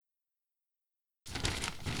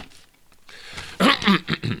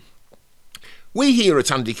We here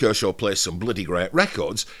at Andy Kershaw Plays Some Bloody Great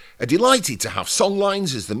Records are delighted to have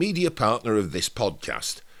Songlines as the media partner of this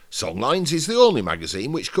podcast. Songlines is the only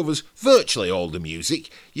magazine which covers virtually all the music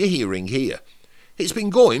you're hearing here. It's been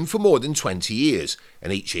going for more than 20 years,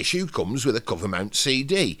 and each issue comes with a cover mount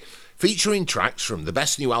CD, featuring tracks from the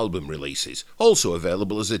best new album releases, also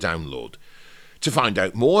available as a download. To find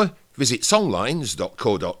out more, visit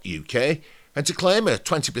songlines.co.uk, and to claim a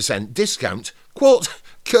 20% discount, quote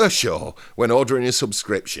Kershaw when ordering a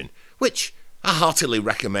subscription, which I heartily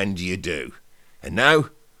recommend you do. And now,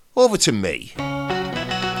 over to me.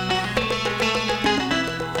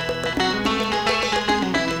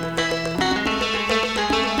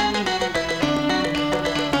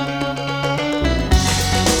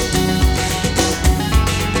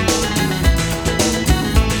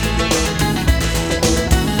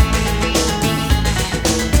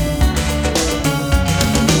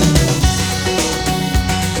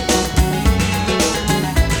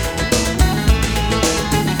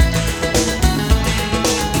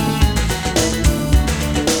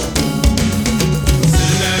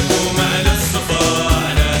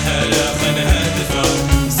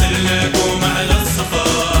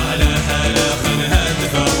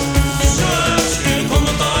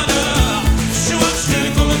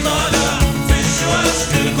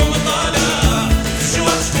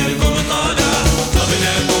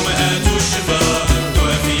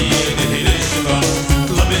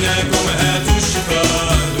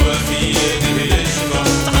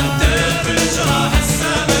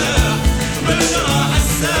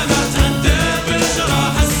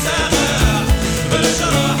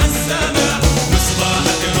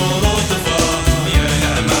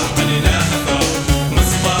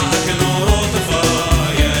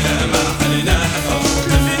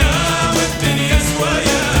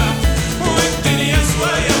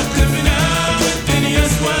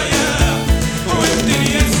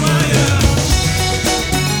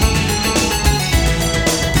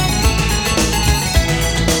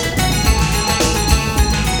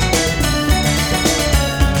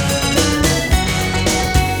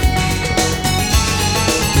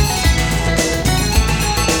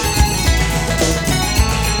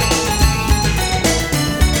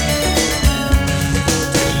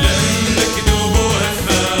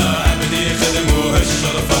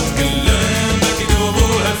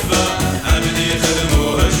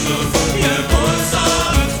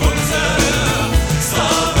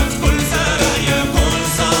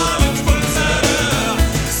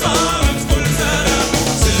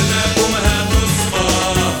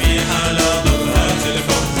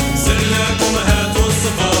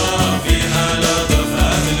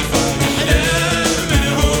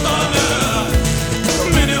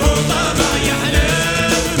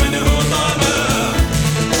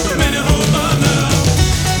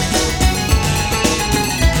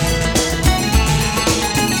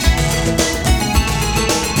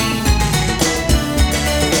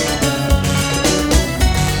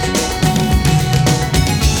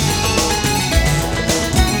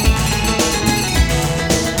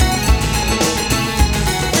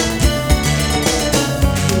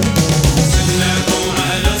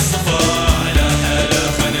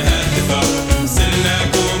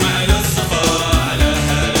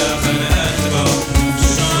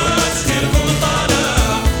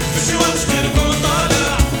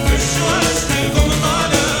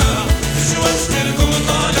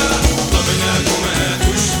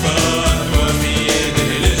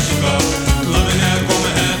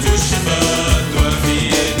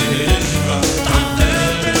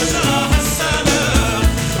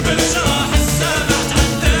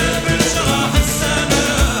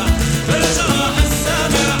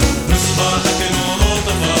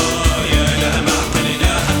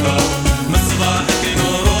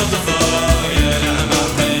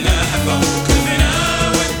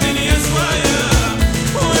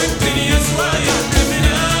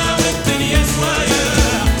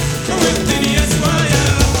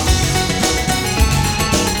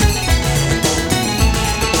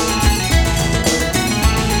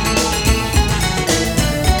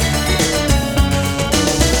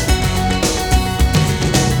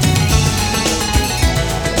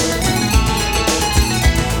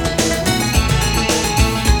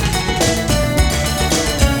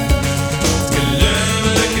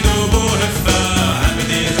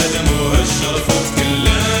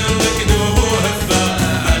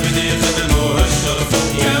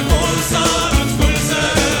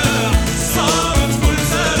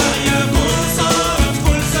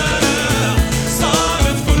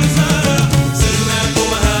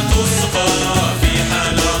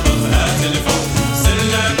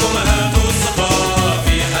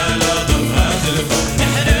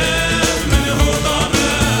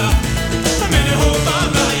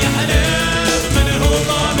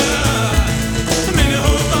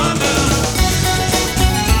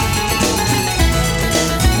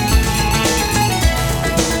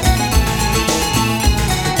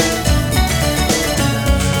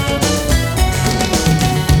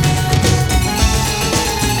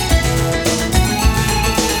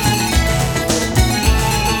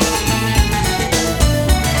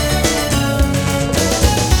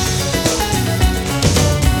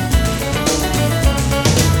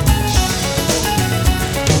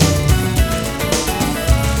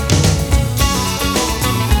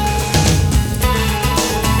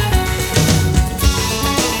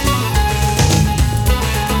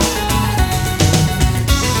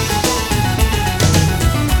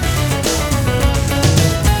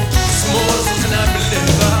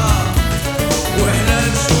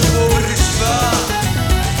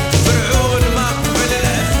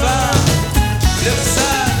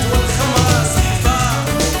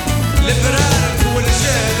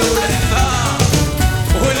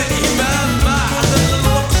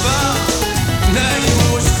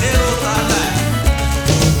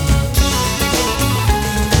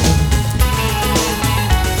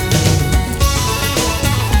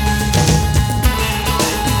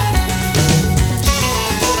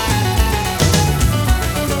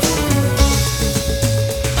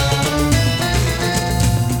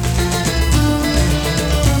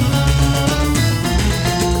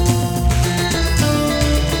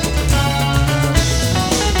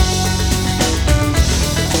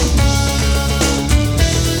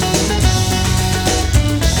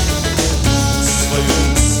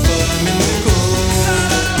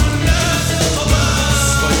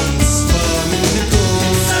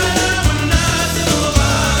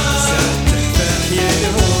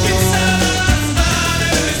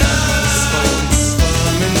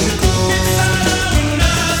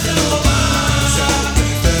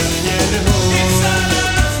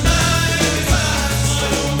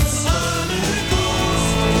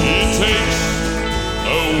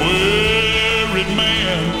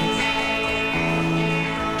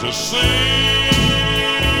 sing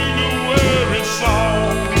a weary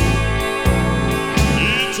song.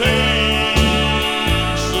 It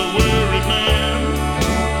takes a weary man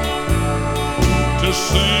to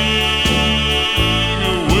sing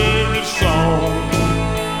a weary song.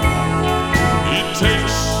 It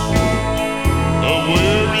takes a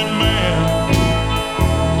weary man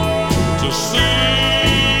to sing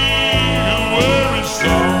a weary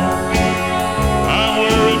song. I'm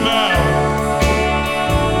weary now,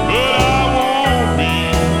 but I won't be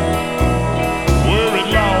worried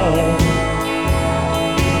long.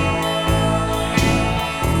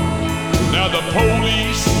 Now the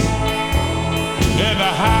police and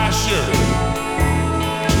the high sheriff,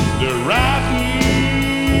 they're riding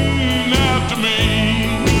after me,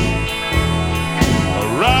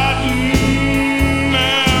 riding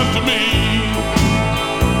after me.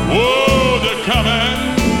 Whoa, they're coming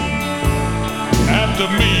after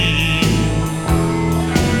me.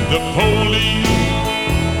 The police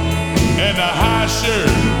and the high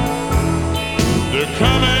sheriff, they're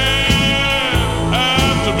coming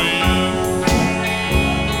after me.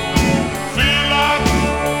 Feel like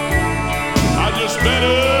I just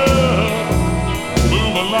better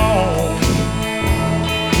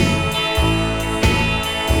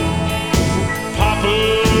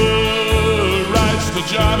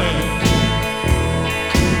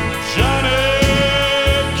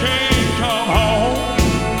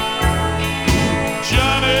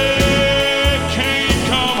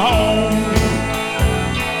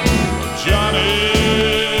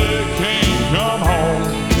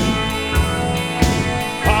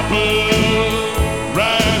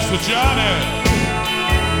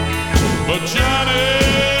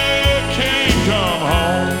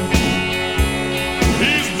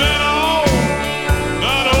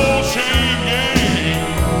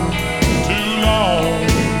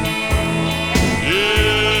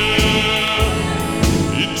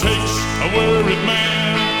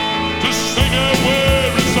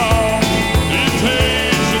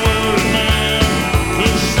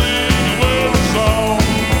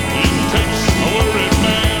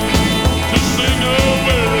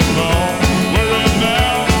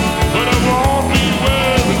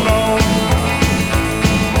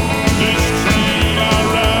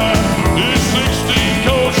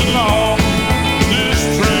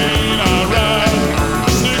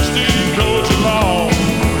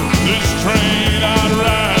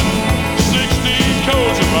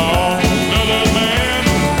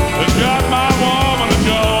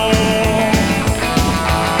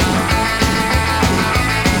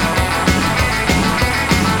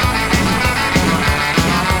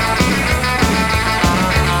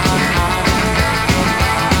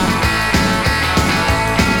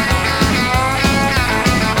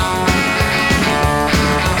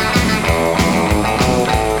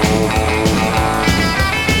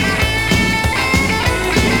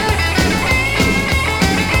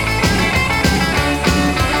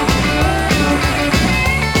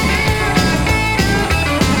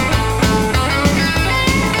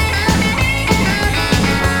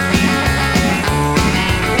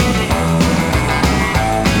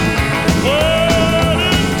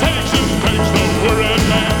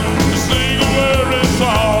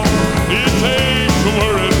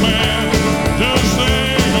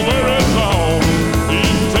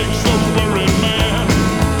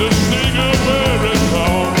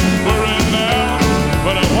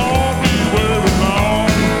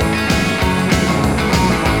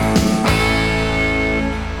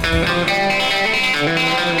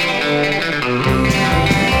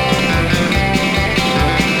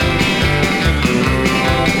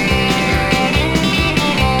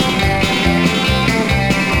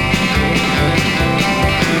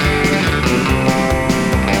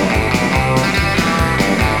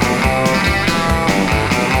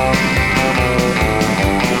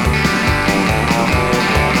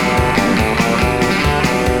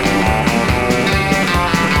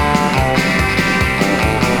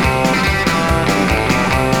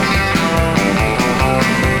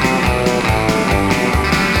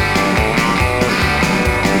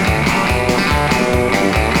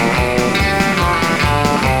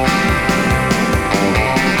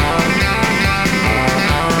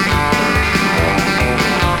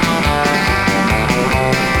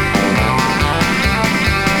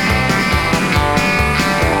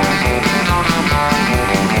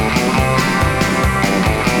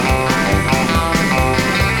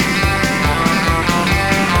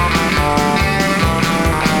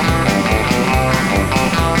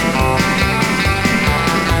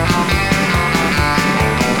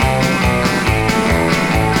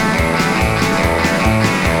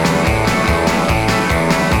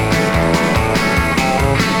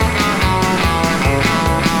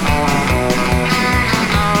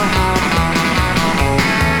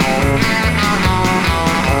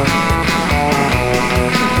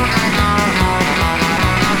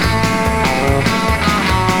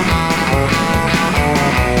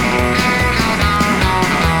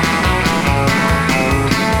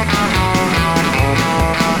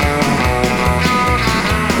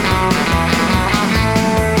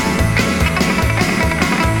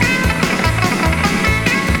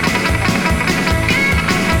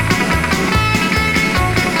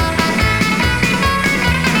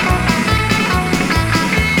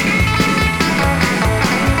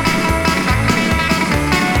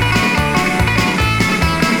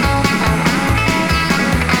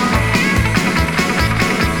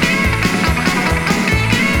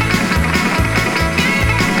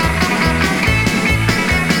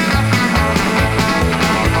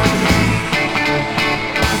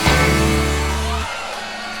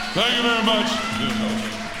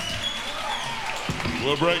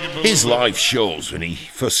His live shows when he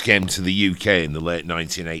first came to the UK in the late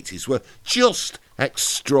 1980s were just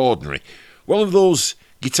extraordinary. One of those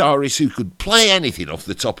guitarists who could play anything off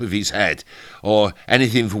the top of his head, or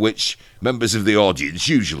anything for which members of the audience,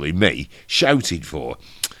 usually me, shouted for.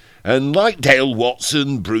 And like Dale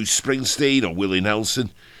Watson, Bruce Springsteen or Willie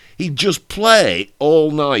Nelson, he'd just play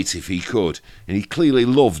all night if he could, and he clearly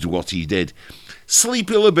loved what he did.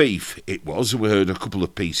 Sleepy LaBeef it was, and we heard a couple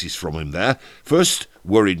of pieces from him there. First,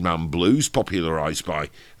 Worried Man Blues, popularised by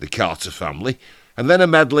the Carter family, and then a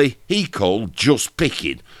medley he called Just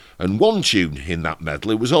Pickin', and one tune in that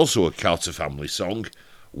medley was also a Carter family song,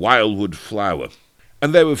 Wildwood Flower.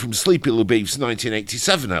 And they were from Sleepy LaBeef's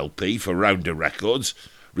 1987 LP for Rounder Records,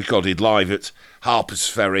 recorded live at Harper's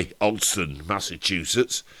Ferry, Alston,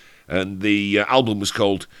 Massachusetts, and the album was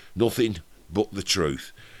called Nothing But the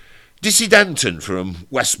Truth. Dissidenten from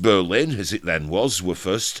West Berlin, as it then was, were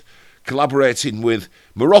first, collaborating with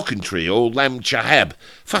Moroccan trio Lem Chaheb.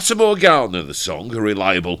 Fata Morgana, the song, a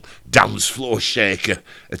reliable dance floor shaker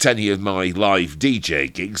at any of my live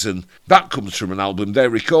DJ gigs, and that comes from an album they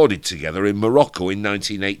recorded together in Morocco in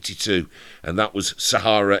 1982, and that was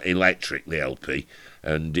Sahara Electric, the LP,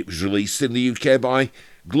 and it was released in the UK by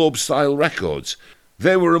Globe Style Records.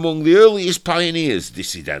 They were among the earliest pioneers,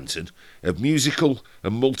 Dissidenten, of musical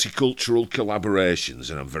and multicultural collaborations,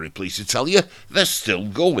 and I'm very pleased to tell you they're still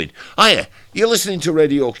going. Hiya, you're listening to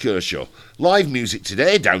Radio Kershaw. Live music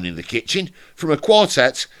today, down in the kitchen, from a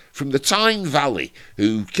quartet from the Tyne Valley,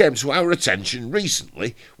 who came to our attention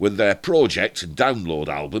recently with their project and download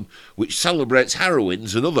album, which celebrates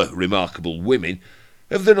heroines and other remarkable women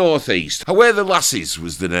of the North East. Away the Lasses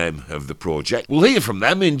was the name of the project. We'll hear from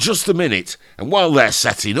them in just a minute, and while they're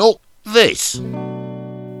setting up, this.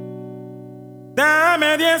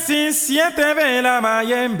 Dame 17 vela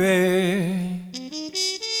mayembe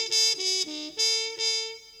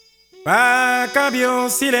pa cambio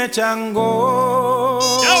si le chango.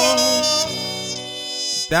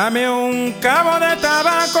 Dame un cabo de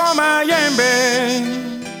tabaco mayembe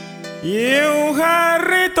y un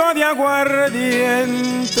jarrito de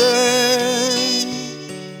aguardiente.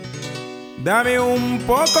 Dame un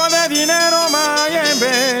poco de dinero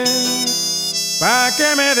mayembe pa'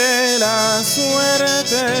 que me dé la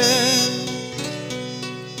suerte.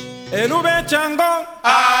 El V chango,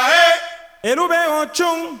 ae. El V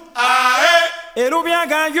ochun, ae. El V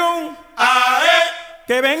agayun, ae.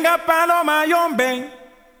 Que venga paloma yombe.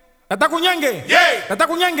 Tata kunyange, yeah. Tata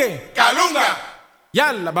kunyange, Kalunga.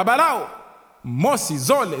 Yalla babalao, mosi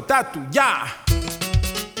zole tatu ya.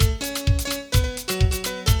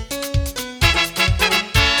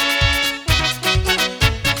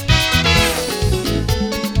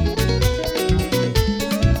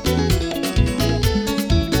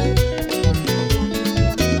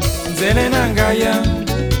 Nzele nangaya,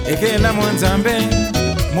 ekela mwanzambe,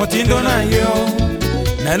 motindo na yo,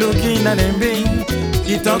 naluki na lembi,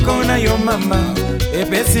 kitoko na yo mama,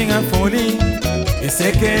 epesinga foli,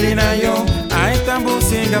 esekeli na yo, aitambu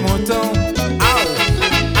singa moto. Au,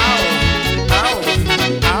 au, au,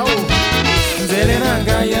 au. Nzele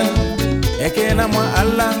nangaya, ekela mwa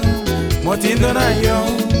ala, motindo na yo,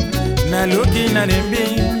 naluki na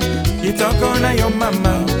lembi, kitoko na yo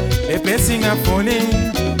mama, epesinga foli,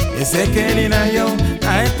 esekeli na yo,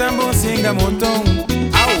 aitambu singa moto.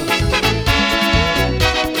 Au.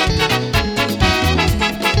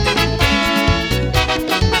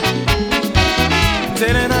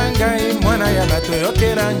 Nzele nangai, mwana ya bato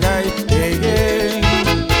yokela ngai, eye.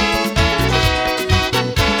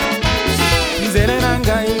 Nzele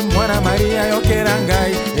nangai, mwana Maria yokela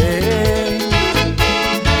ngai, eye.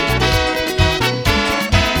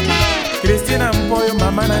 Kristina mpoyo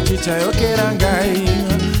mama na chicha yokela ngai.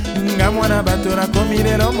 Nga mwana bato na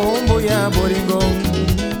komilelo mumbu ya boringo.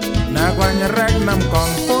 Na kwanya regnam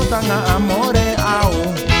komputa nga amore au.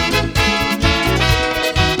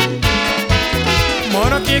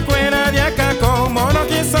 Mono ki kwena diakako, mono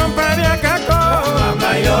ki sompa diakako.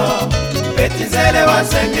 Mama yo, petizele wa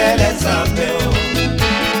sengele zapeo.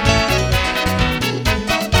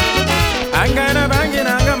 Angana bangi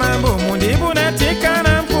nanga mambu, mundibu na tika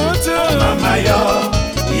na mputu. Mama yo,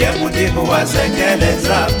 ye mundibu wa sengele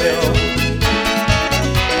zapeo.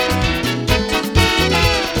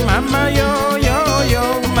 Mama yo, yo,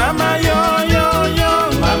 yo, mama yo, yo,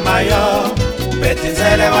 yo. Mama yo,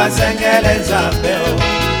 petizele wa sengele zapeo.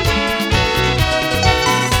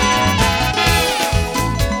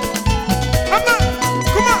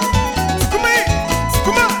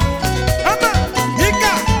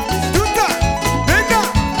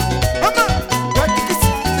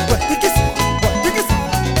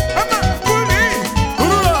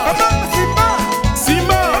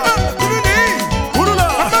 Simba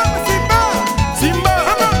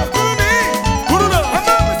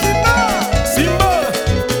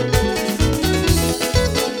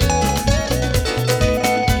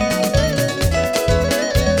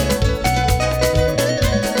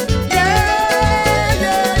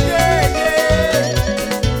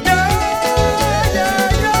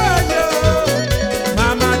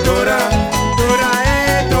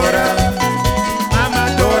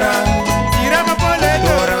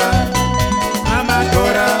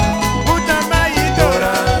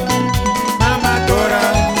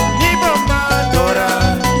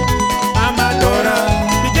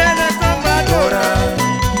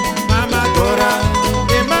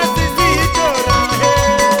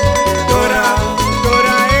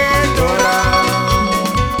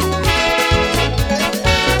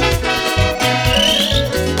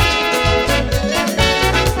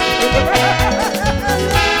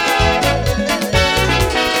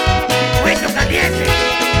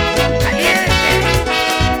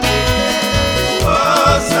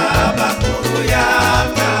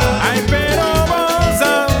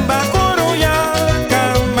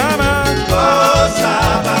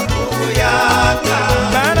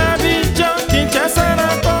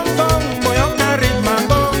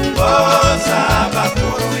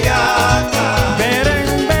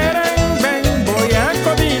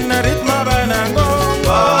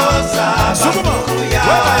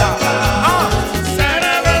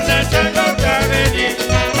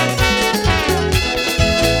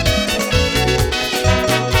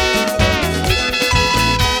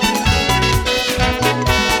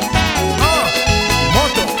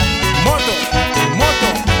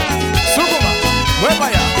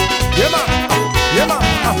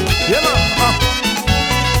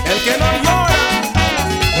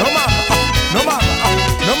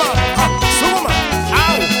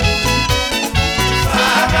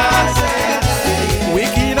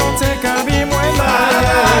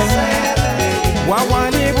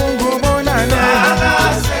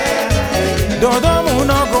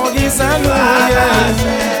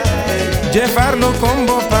Je farlo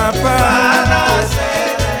combo papa.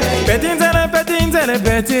 Petinzele, petinzele,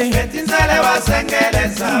 peti. Petinzele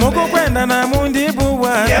wasengeleza. Moko kwenda na mundibu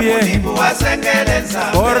wapie. Mundibu wasengeleza.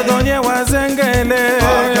 Cordonye wasengele.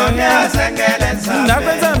 Cordonye wasengeleza.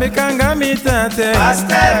 Ndakwenza mikanga mitate.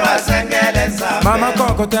 Pastel wasengeleza. Mama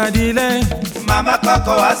koko tadile. Mama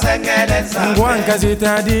koko wasengeleza. Ngwanka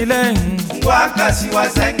zitadile. Ngwanka si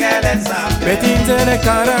wasengeleza. Petinzele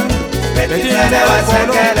kara. Petinzele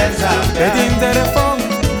wasengeleza. Petinzele fong.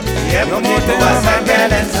 Yemudibu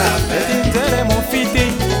wasengeleza. Petinzele mofiti.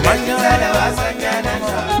 Petinzele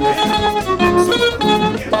wasengeleza.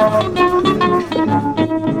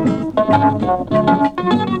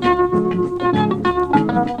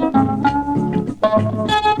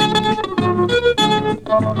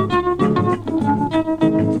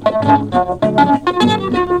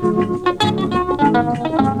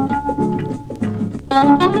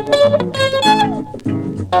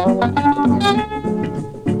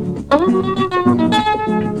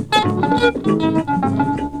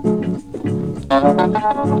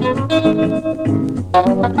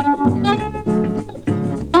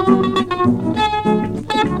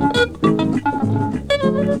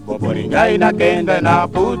 Boboringai na kenda na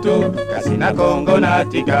putu, kasina Kongo na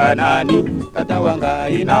tikanani, tata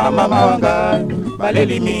wangai na mama wangai,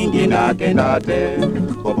 baleli mingi na kenda te.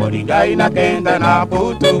 Boboringai na kenda na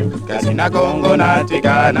putu, kasina Kongo na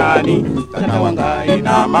tikanani, tata wangai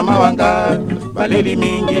na mama wangai, baleli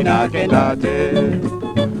mingi na kenda te.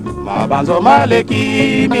 Mabanzo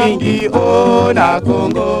maleki mingi o na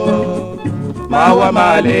Kongo, mawa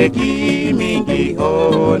maleki mingi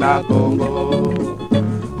o na Kongo.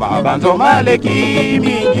 Mabanzo maleki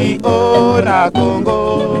mingi o na Kongo,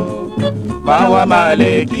 mawa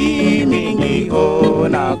maleki mingi o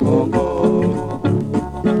na Kongo.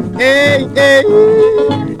 Hey, hey,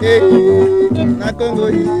 hey, na Congo.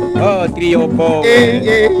 Oh, trio po. Hey,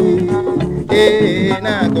 hey, hey,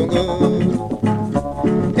 na Congo.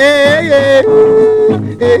 Hey, hey,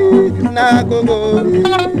 hey, na Congo.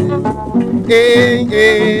 Hey,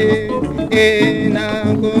 hey, hey, na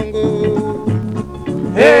Congo.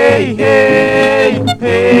 Hey, hey,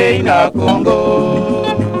 hey, na Congo.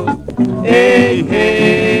 Hey,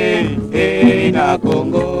 hey, hey, na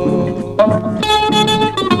Congo.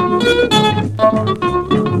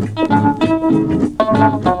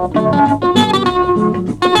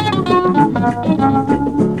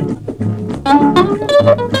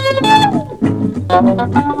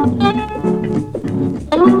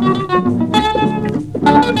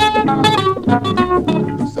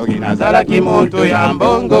 Soki nazalaki muntu ya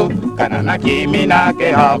mbongo, kana nakimi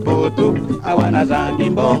nake haputu, awana zangi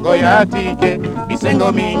mbongo ya tike,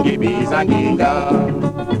 bisengo mingi bizanginga.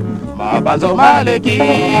 Mabanzo maleki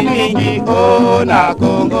mingi o na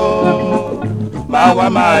Kongo, mawa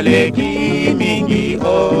maleki mingi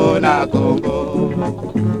o na Kongo.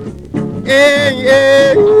 Hey,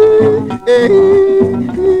 hey, hey,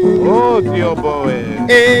 Oh, tio boy.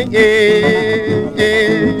 hey, hey,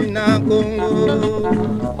 hey, na Congo.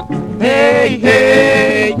 Hey,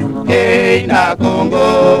 hey, hey, na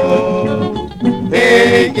Congo.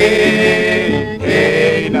 Hey, hey,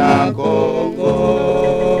 hey, na Congo.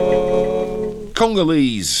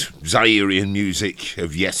 Congolese Zairian music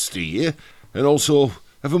of yesteryear, and also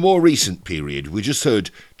of a more recent period. We just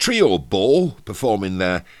heard Trio Bo performing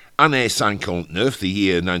their Année 59, the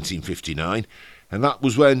year 1959, and that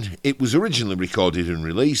was when it was originally recorded and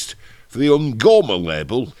released for the Ngoma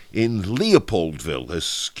label in Leopoldville,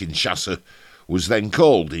 as Kinshasa was then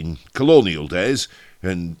called in colonial days,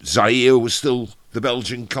 and Zaire was still the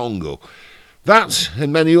Belgian Congo. That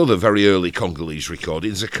and many other very early Congolese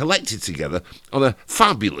recordings are collected together on a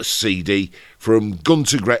fabulous CD from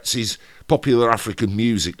Gunter Gretz's popular African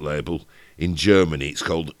music label in Germany. It's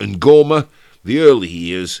called Ngoma, the early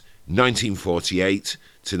years, 1948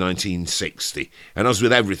 to 1960. And as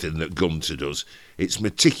with everything that Gunter does, it's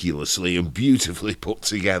meticulously and beautifully put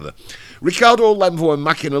together. Ricardo Lemvo and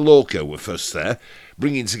Makina Loco were first there,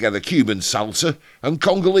 bringing together Cuban salsa and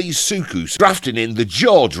Congolese soukous, drafting in the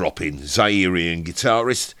jaw-dropping Zairian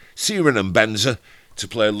guitarist Cyrano Benza to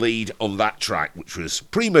play lead on that track, which was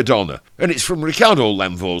Prima Donna, and it's from Ricardo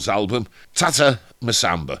Lemvo's album Tata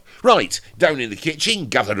Masamba. Right, down in the kitchen,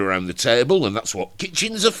 gathered around the table, and that's what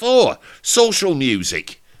kitchens are for. Social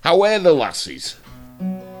music. How are the lasses?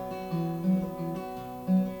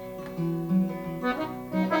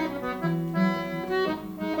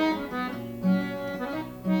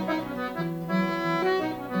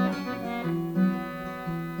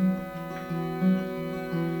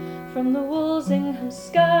 From the Walsingham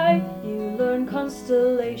sky, you learn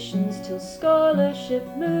constellations to till scholarship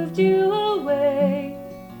moved you away.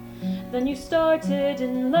 Then you started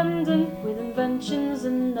in London with inventions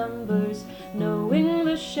and numbers, knowing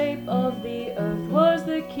the shape of the earth was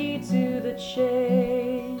the key to the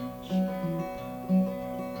change.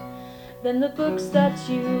 Then the books that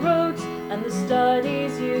you wrote and the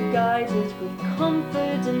studies you guided with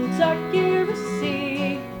confident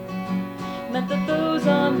accuracy meant that those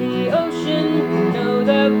on the ocean know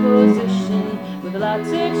their position with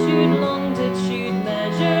latitude, longitude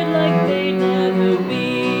measured like they'd never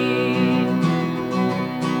been.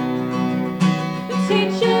 The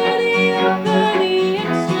teacher, the author, the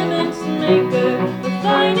instrument maker,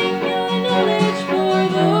 refining your knowledge for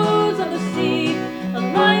those on the sea,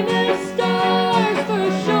 alignment of stars for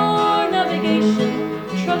shore navigation,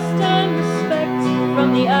 trust and respect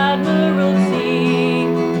from the Admiralty,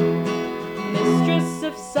 mistress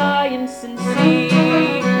of science and sea.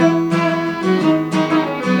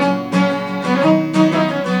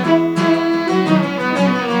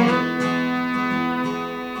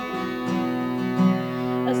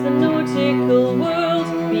 As the nautical world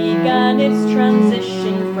began its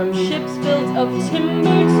transition from ships built of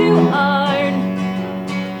timber to iron,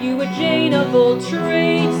 you were Jane of all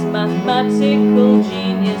trades, mathematical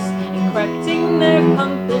genius, in correcting their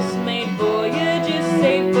compass made voyages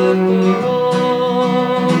safer for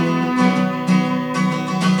all.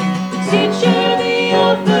 The teacher, the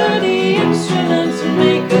author, the instrument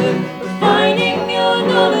maker, refining your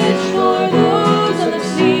knowledge for those on the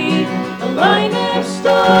sea, alignment of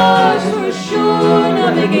stars for shore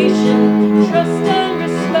navigation, trust and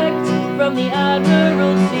respect from the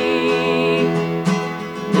Admiralty,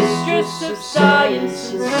 mistress of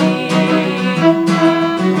science and sea.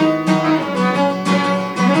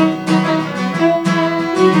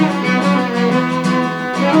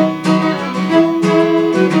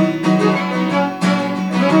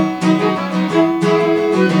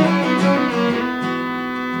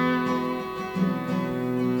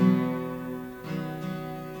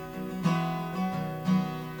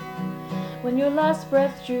 When your last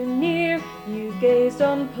breath drew near, you gazed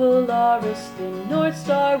on Polaris, the North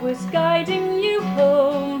Star was guiding you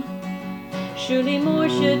home. Surely more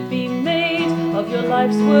should be made of your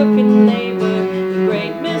life's work and labor, the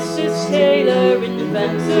great Mrs. Taylor,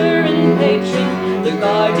 inventor and patron, the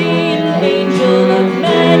guardian angel of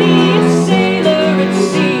many a sailor at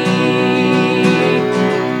sea.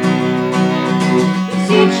 The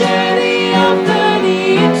teacher, the author, the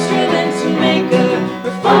instrument maker,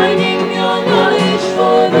 refining your knowledge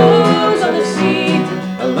for those on the sea,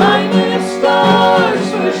 alignment of stars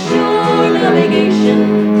for shore navigation,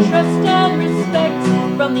 trust and respect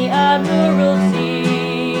from the Admiralty.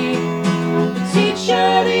 The teacher,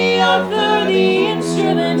 the author, the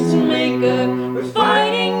instrument maker,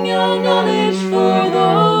 refining your knowledge for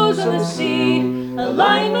those on the sea,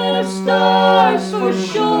 alignment of stars for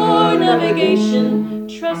shore navigation,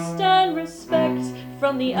 trust and respect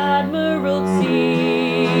from the Admiralty.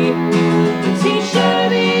 The teacher,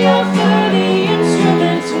 the author, the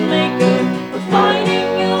instrument maker, refining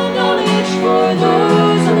your knowledge for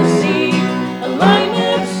those on the sea,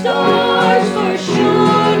 alignment of stars for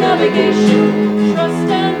shore navigation, trust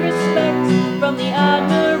and respect from the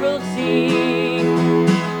Admiralty,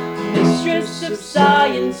 mistress of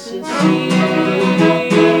science and sea.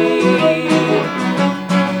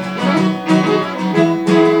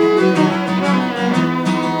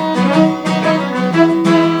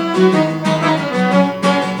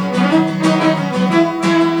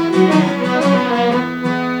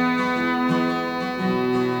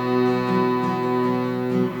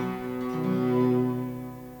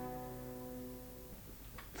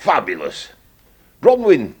 Fabulous.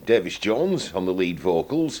 Bronwyn Davies-Jones on the lead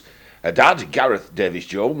vocals, her dad Gareth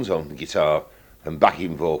Davies-Jones on the guitar and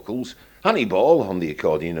backing vocals, Annie Ball on the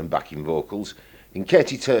accordion and backing vocals, and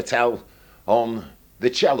Katie Turtell on the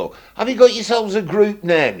cello. Have you got yourselves a group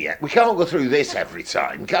name yet? We can't go through this every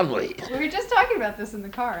time, can we? We were just talking about this in the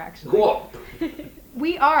car, actually. Go on.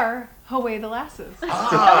 We are Away the Lasses.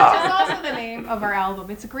 Ah. Which is also the name of our album.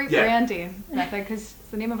 It's a great branding method because it's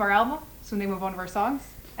the name of our album, it's the name of one of our songs,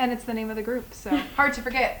 and it's the name of the group. So hard to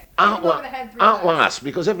forget. At last,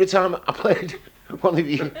 because every time I played one of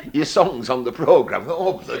your songs on the programme, I thought,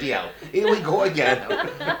 oh bloody hell, here we go again.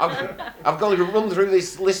 I've got to run through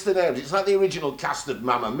this list of names. It's like the original cast of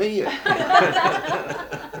Mamma Mia.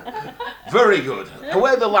 Very good.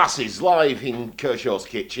 Away the Lasses, live in Kershaw's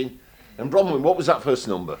kitchen. And Bronwyn, what was that first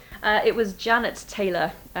number? It was Janet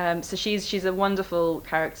Taylor. So she's a wonderful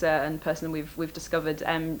character and person we've discovered.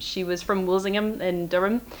 She was from Walsingham in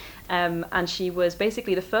Durham, and she was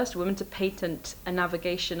basically the first woman to patent a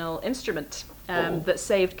navigational instrument. that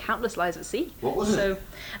saved countless lives at sea. What was it?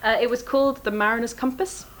 It was called the Mariner's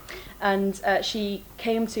Compass. And she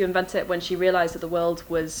came to invent it when she realised that the world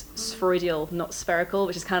was spheroidal, not spherical,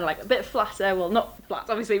 which is kind of like a bit flatter. Well, not flat,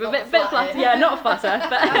 obviously, but a bit flatter. Yeah, not flatter.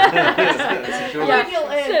 But Spheroidal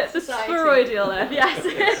Earth the Society. spheroidal Earth,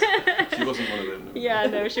 yes. She wasn't one of them. Yeah,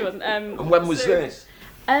 no, she wasn't. And when was this?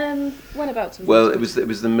 When about? Well, it was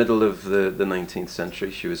the middle of the 19th century.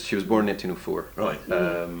 She was born in 1804. Right.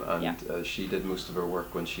 And she did most of her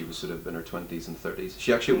work when she was sort of in her 20s and 30s.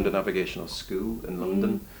 She actually opened a navigational school in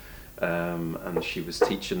London. And she was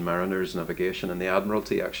teaching mariners navigation, and the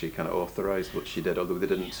Admiralty actually kind of authorised what she did, although they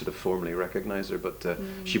didn't sort of formally recognise her. But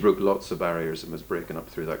she broke lots of barriers and was breaking up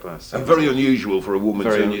through that glass. And very unusual for a woman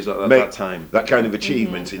Very to unusual at make that time. that kind of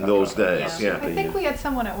achievement in those days. Yeah. I think we had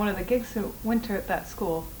someone at one of the gigs who went to that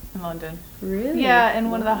school in London. Really? Yeah, in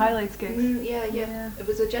one of the highlights gigs. Yeah. It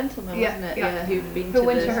was a gentleman, wasn't it? Yeah. Who'd been Who to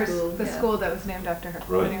went the to her school. the school that was named after her.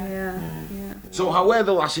 Right. Anyway. So How Were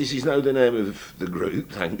the Lasses is now the name of the group,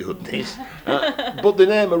 thank goodness. But the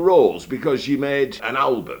name arose because you made an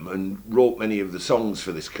album and wrote many of the songs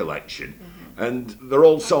for this collection. And they're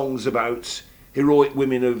all songs about heroic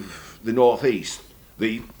women of the North East,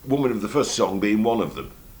 the woman of the first song being one of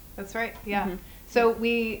them. That's right, yeah. So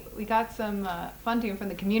we got some funding from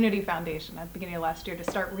the Community Foundation at the beginning of last year to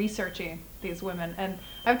start researching these women. And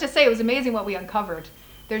I have to say, it was amazing what we uncovered.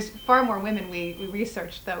 There's far more women we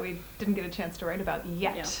researched that we didn't get a chance to write about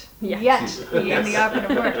yet. Yeah. Yet being the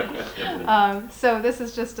operative word. So this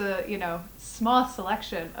is just a small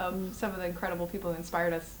selection of some of the incredible people who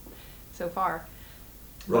inspired us so far.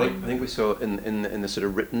 Right. I think we saw in the sort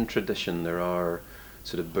of written tradition there are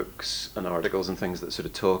sort of books and articles and things that sort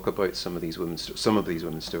of talk about some of these women's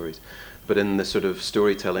stories, but in the sort of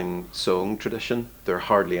storytelling song tradition there are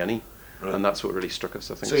hardly any. Right. And that's what really struck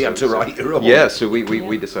us, I think. So you had to write your own. Yeah, so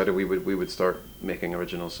we decided we would start making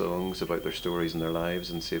original songs about their stories and their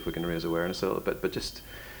lives and see if we can raise awareness a little bit. But just,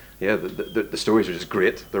 yeah, the stories are just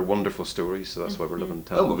great. They're wonderful stories, so that's why we're loving to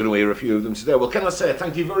tell. Well, we're going to hear a few of them today. Well, can I say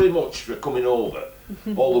thank you very much for coming over,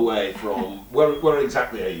 all the way from, where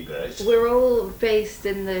exactly are you based? We're all based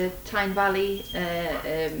in the Tyne Valley,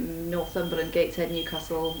 Northumberland, Gateshead,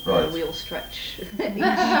 Newcastle. Right. We all stretch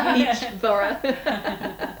each borough.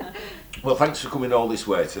 Well, thanks for coming all this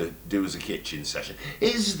way to do as a kitchen session.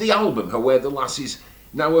 Is the album How Were the Lasses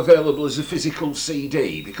now available as a physical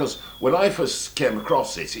CD? Because when I first came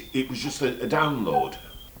across it, it was just a download.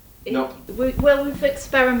 No. We've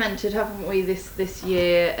experimented, haven't we, this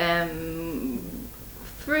year,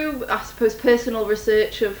 through, I suppose, personal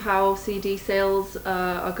research of how CD sales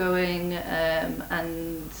are going,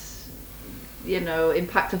 and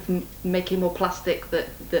impact of making more plastic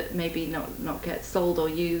that maybe not get sold or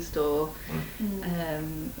used, or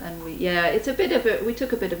and it's a bit of we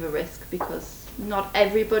took a bit of a risk because not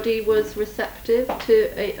everybody was receptive to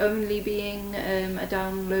it only being a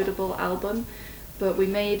downloadable album, but we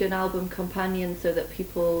made an album companion so that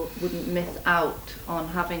people wouldn't miss out on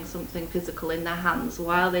having something physical in their hands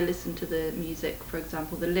while they listen to the music, for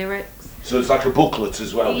example, the lyrics. So it's like a booklet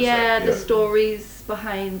as well. Yeah, the stories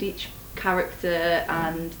behind each character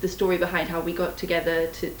and the story behind how we got together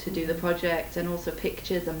to do the project, and also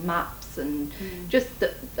pictures and maps and just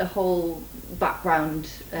the whole background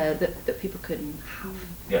that people can have.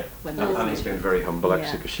 Yeah. When And Annie's been very humble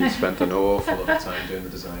actually, because she's spent an awful lot of time doing the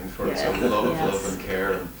design for it. So a lot of love and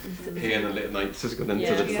care and pain and late nights has gone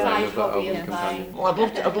into the design of that album companion. Well,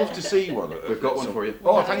 I'd love to see one. We've got one for you.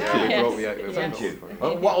 Oh, thank you. Thank Thank you.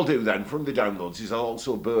 Well, what I'll do then from the downloads is I'll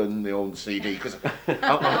also burn my own CD, because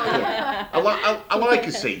I like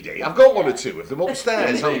a CD. I've got one or two of them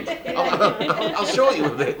upstairs. I'll show you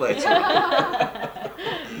a bit later.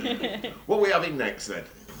 What are we having next then?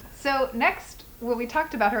 So next, well, we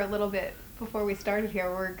talked about her a little bit before we started here.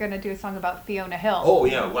 We're going to do a song about Fiona Hill. Oh,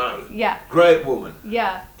 yeah, wow. Yeah. Great woman.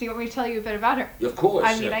 Yeah. Do you want me to tell you a bit about her? Of course.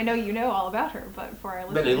 I mean, I know you know all about her, but for our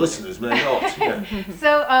listeners. Many listeners may not. Yeah.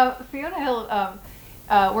 So Fiona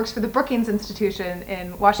Hill works for the Brookings Institution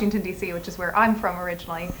in Washington, D.C., which is where I'm from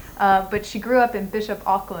originally. But she grew up in Bishop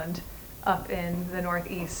Auckland up in the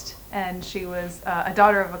Northeast, and she was a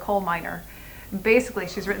daughter of a coal miner. Basically,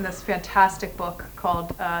 she's written this fantastic book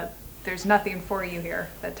called There's Nothing For You Here,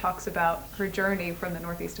 that talks about her journey from the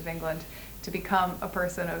northeast of England to become a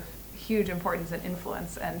person of huge importance and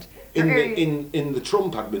influence. And in the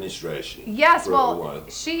Trump administration. Yes, for a well, while.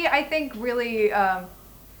 she, I think, really, I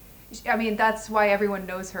mean, that's why everyone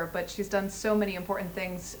knows her, but she's done so many important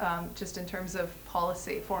things just in terms of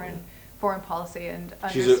policy, foreign policy, and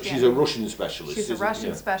understanding. She's a Russian specialist. She's a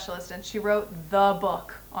Russian specialist, and she wrote the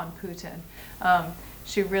book on Putin.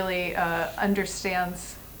 She really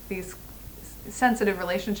understands these sensitive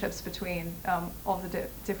relationships between all the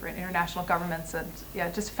different international governments, and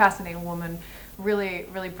just a fascinating woman, really,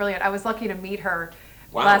 really brilliant. I was lucky to meet her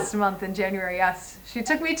last month in January. Yes, she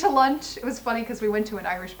took me to lunch. It was funny because we went to an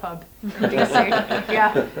Irish pub in DC.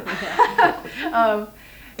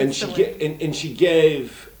 And she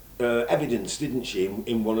gave evidence, didn't she,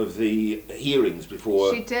 in one of the hearings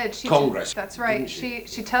before Congress? That's right. She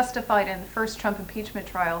testified in the first Trump impeachment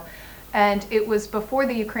trial, and it was before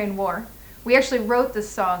the Ukraine war. We actually wrote this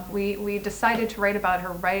song. We decided to write about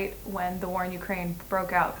her right when the war in Ukraine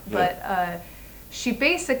broke out. But she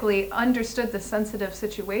basically understood the sensitive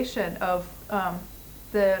situation of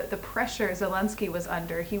the pressure Zelensky was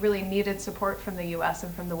under. He really needed support from the U.S.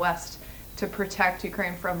 and from the West to protect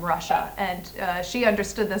Ukraine from Russia. And she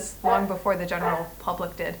understood this long before the general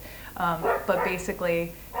public did. But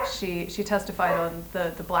basically, she testified on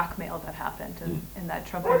the blackmail that happened in that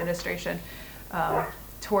Trump administration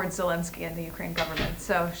towards Zelensky and the Ukraine government.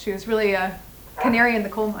 So she was really a canary in the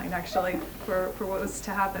coal mine, actually, for what was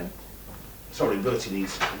to happen. Sorry, Bertie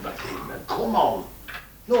needs to come back in. Come on.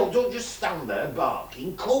 No, don't just stand there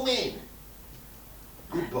barking. Come in.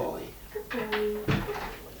 Good boy. Good boy.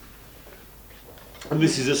 And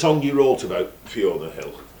this is a song you wrote about Fiona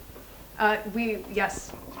Hill.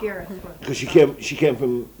 Yes, Gareth. Because she came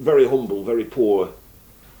from very humble, very poor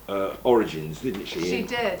origins, didn't she? She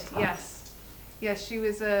did, yes. Yes, she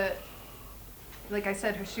was like I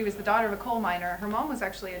said, she was the daughter of a coal miner. Her mom was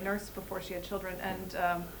actually a nurse before she had children, and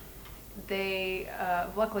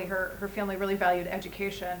luckily her family really valued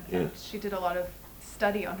education, and she did a lot of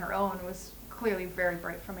study on her own, was clearly very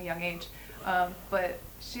bright from a young age. But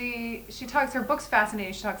she talks, her book's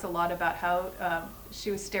fascinating. She talks a lot about how she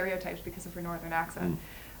was stereotyped because of her northern accent.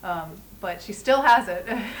 But she still has it,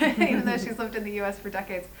 even though she's lived in the U.S. for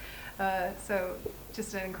decades. So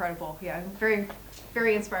just an incredible, very,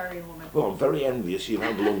 very inspiring woman. Well, I'm very envious you've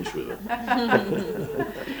had lunch with her.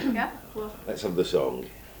 Yeah, well. Let's have the song.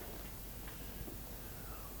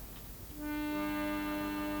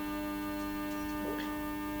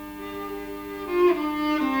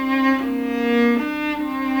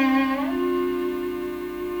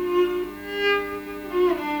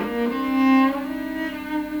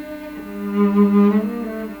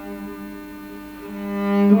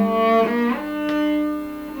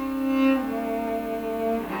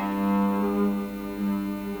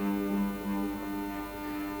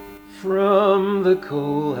 From the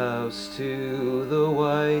coal house to the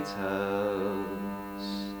White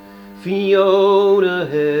House, Fiona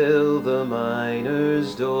Hill, the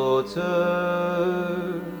miner's daughter,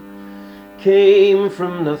 came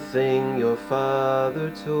from nothing your father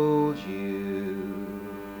told you.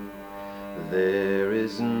 There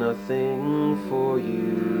is nothing for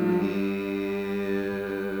you here.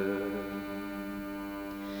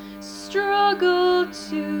 Struggle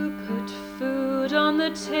to put food on the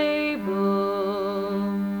table,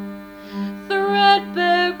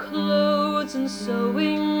 threadbare clothes and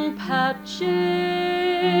sewing patches,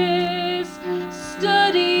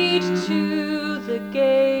 studied to the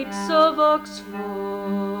gates of Oxford,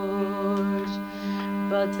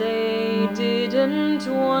 but they didn't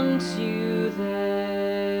want you there.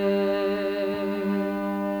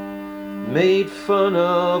 Made fun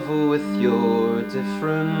of with your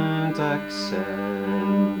different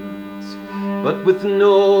accent, but with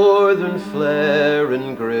northern flair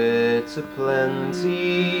and grit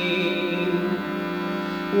aplenty,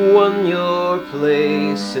 won your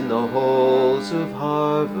place in the halls of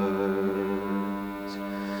Harvard.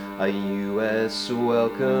 A U.S.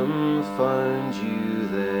 welcome found you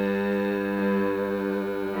there.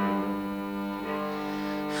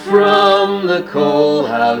 From the coal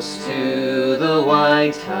house to the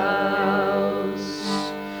White House,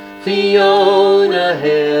 Fiona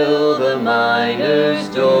Hill, the miner's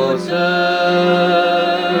daughter,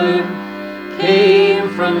 came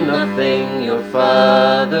from nothing your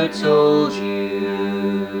father told you.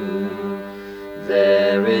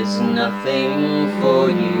 There is nothing for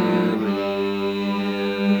you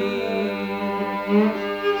here.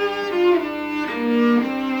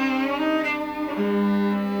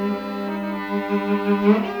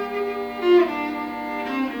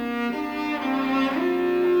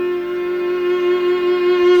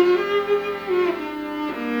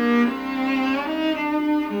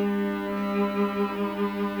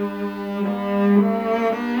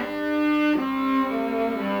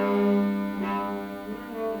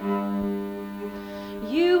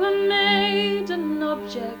 You were made an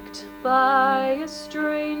object by a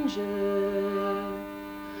stranger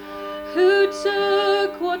who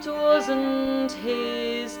took what wasn't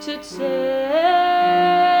his to take,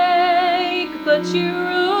 but you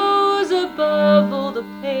rose above above all the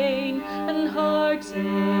pain and heartache.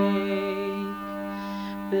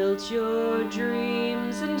 Built your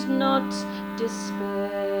dreams and not despair.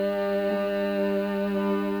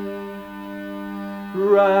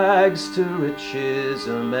 Rags to riches,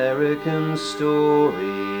 American story.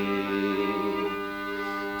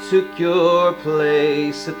 Took your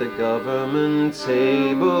place at the government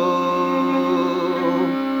table.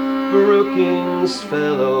 Brookings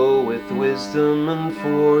Fellow with wisdom and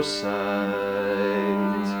foresight,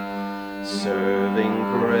 serving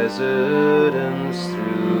presidents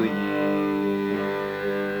through years.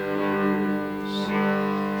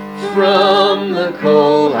 From the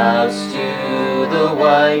coal house to the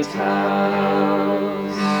White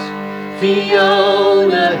House,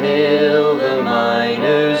 Fiona Hill, the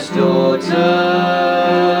miner's daughter,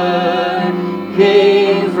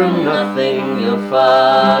 came from nothing. Your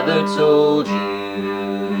father told you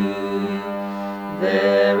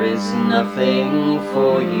there is nothing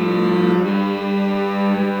for you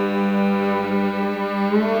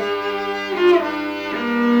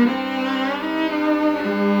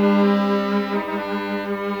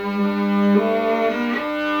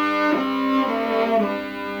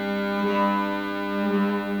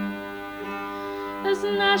as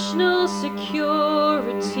National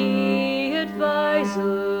Security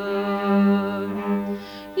Advisor.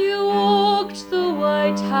 You walked the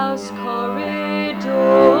White House corridors,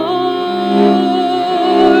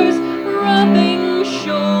 rubbing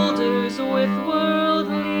shoulders with world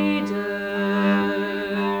leaders.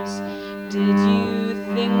 Did you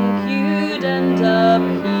think you'd end up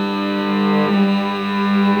here,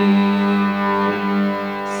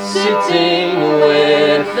 sitting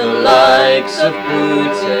with the likes of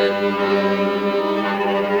Putin?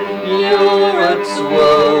 Europe's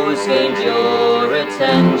woes gained your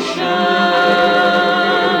attention.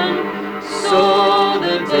 Saw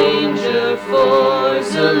the danger for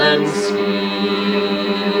Zelensky.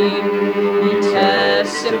 He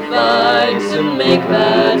testified to make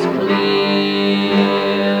that clear.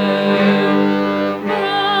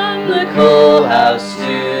 From the coal house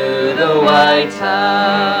to the White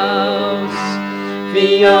House,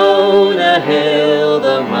 Fiona Hill,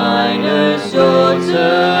 the miner's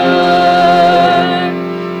daughter,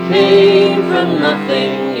 came from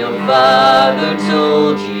nothing. Your father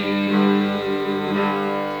told you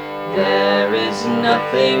there is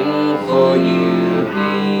nothing for you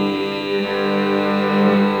here.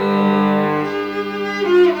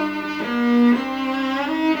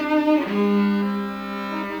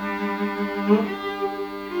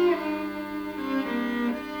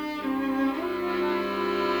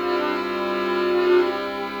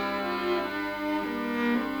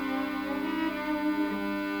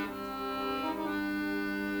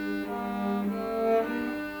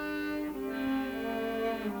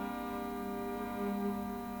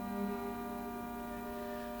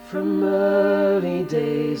 From early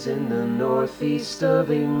days in the northeast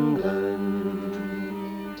of England,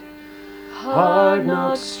 hard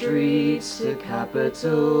knock streets to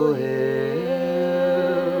Capitol Hill,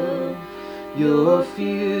 your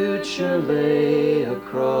future lay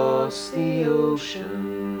across the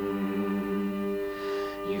ocean.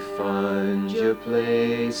 You found your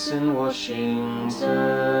place in Washington,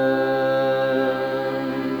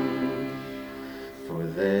 for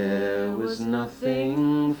there was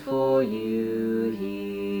nothing for you here.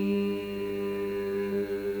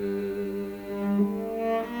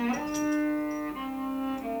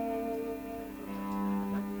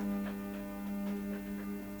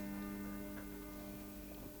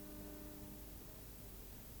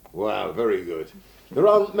 Wow, very good. There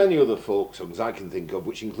aren't many other folk songs I can think of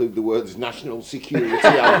which include the words National Security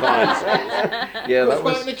Advisor. Yeah, that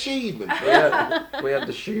quite was an achievement. we had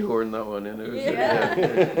to shoehorn that one in. It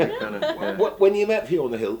was, When you met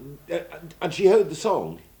Fiona Hill, had she heard the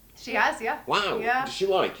song? She has, yeah. Wow. Yeah. Does she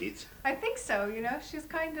like it? I think so. You know, she's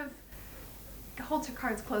kind of holds her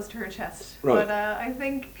cards close to her chest. Right. But I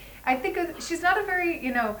think she's not a very,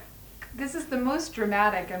 you know, this is the most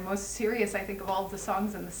dramatic and most serious, I think, of all of the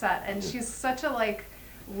songs in the set. And she's such a light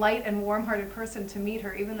and warm-hearted person to meet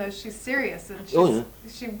her, even though she's serious and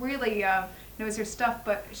she really knows her stuff.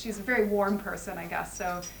 But she's a very warm person, I guess.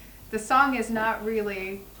 So the song is not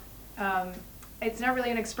really. It's not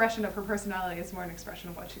really an expression of her personality. It's more an expression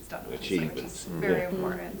of what she's done. Achievements. Which is very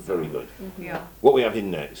important. So, very good. Yeah. What we have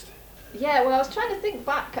in next? Yeah, well, I was trying to think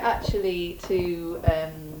back actually to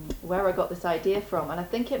where I got this idea from, and I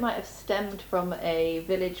think it might have stemmed from a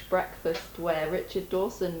village breakfast where Richard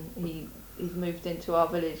Dawson, he's moved into our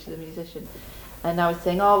village, the musician, And I was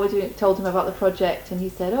saying, told him about the project, and he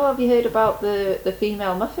said, have you heard about the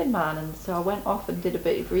female muffin man? And so I went off and did a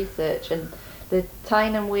bit of research, and the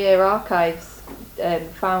Tyne and Wear archives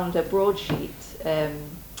found a broadsheet,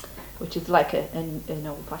 which is like an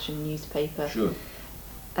old-fashioned newspaper. Sure.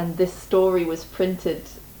 And this story was printed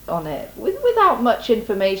on it without much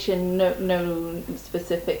information, no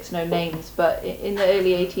specifics, no names, but in the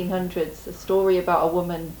early 1800s, a story about a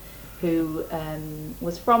woman who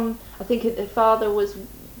was from, I think her father was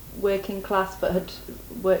working class but had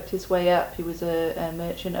worked his way up. He was a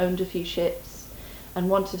merchant, owned a few ships, and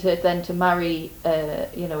wanted her then to marry,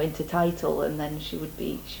 into title, and then she would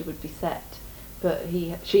be set. But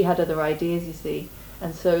she had other ideas, you see,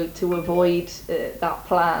 and so to avoid that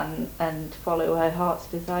plan and follow her heart's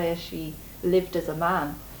desire, she lived as a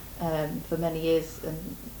man for many years,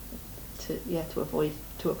 and to avoid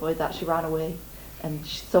that, she ran away. And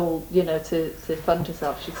she sold, to fund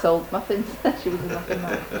herself, she sold muffins. She was a muffin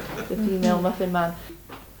man, the female muffin man.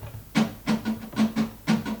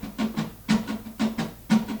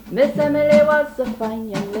 Miss Emily was a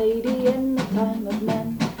fine young lady in the time of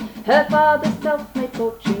men. Her father's self-made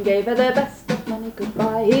fortune gave her the best of money could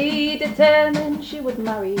buy. He determined she would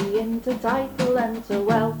marry into title and to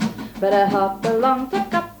wealth, but her heart belonged to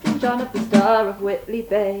Captain John of the Star of Whitley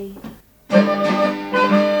Bay.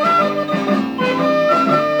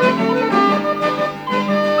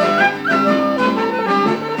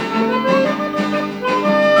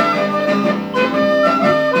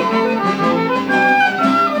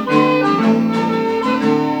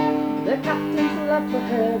 For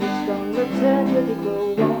her, a strong return with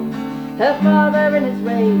equal warmth. Her father in his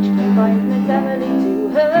rage confined Miss Emily to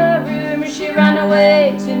her room. She ran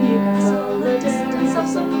away to Newcastle, a distance of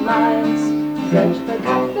some miles. Searched for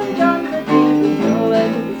Captain John, but he was nowhere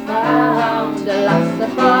to be found. Alas, the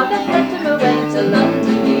father sent him away to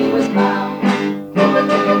London, he was bound.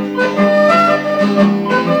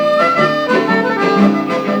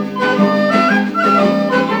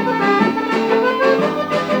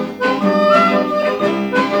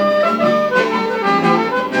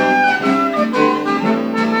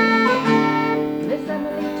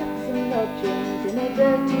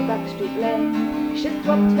 She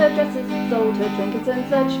swapped her dresses, sold her trinkets, and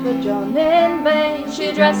searched for John in vain.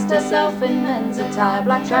 She dressed herself in men's attire,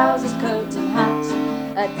 black trousers, coat and hat.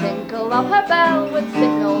 A tinkle of her bell would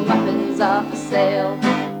signal muffins are for sale.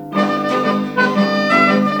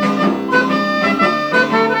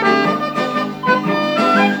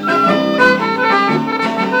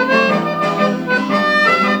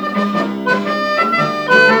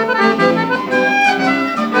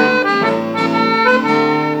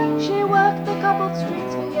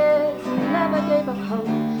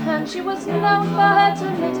 She was known for her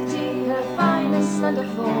timidity, her finest slender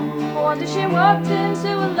form. One day she walked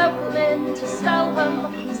into a local inn to sell her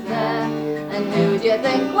muffins there. And who do you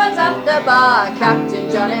think was at the bar? Captain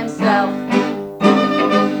John himself.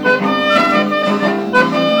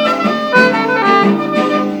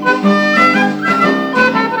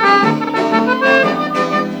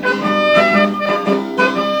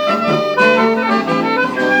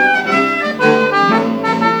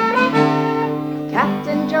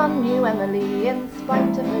 Emily, in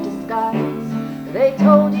spite of her disguise. They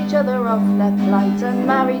told each other of their plight and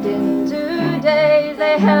married in 2 days.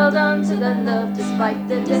 They held on to their love despite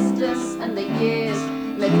the distance and the years.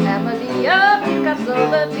 Miss Emily of Newcastle,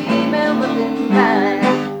 the female muffin man.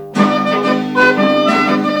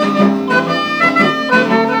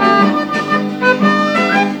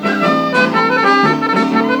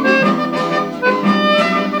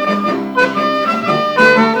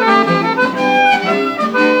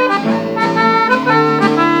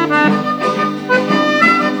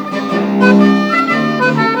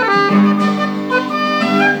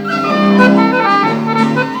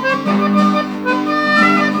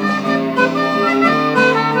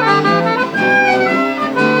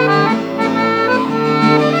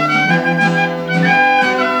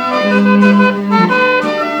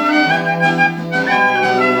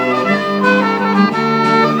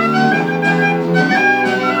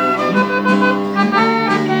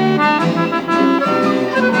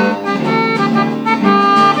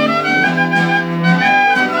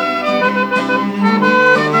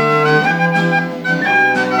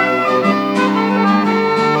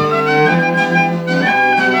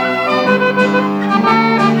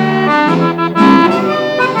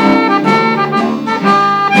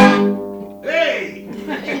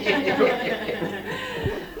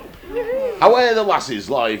 Away the Lasses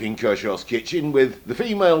live in Kershaw's kitchen with the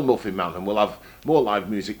female muffin man, and we'll have more live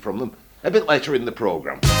music from them a bit later in the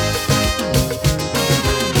programme.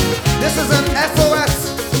 This is an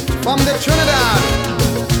SOS from the Trinidad.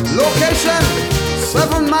 Location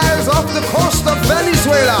 7 miles off the coast of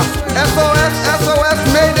Venezuela. SOS, SOS,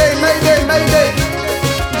 Mayday, Mayday, Mayday.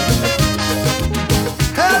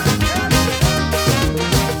 Help!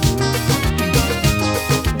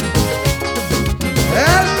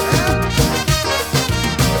 Help!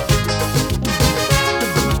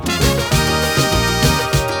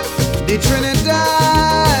 The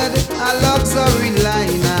Trinidad, a luxury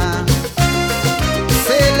liner,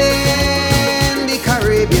 sailing the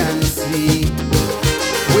Caribbean Sea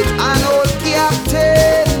with an old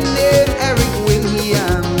captain named Eric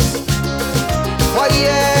Williams. For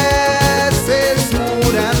years, sailed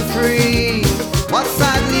smooth and free, but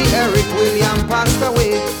sadly Eric Williams passed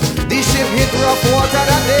away. The ship hit rough water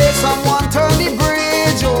that day. Someone turned the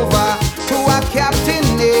bridge over to a captain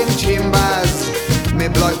named Chambers. Me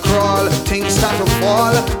blood crawl, things start to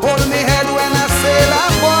fall. Hold me head when I sail a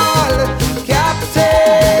ball.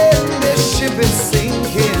 Captain, the ship is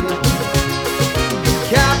sinking.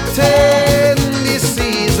 Captain, the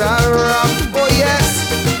seas are rough. Oh yes,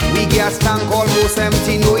 we gas tank almost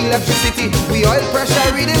empty, no electricity. We oil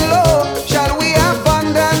pressure reading low. Shall we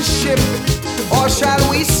abandon ship, or shall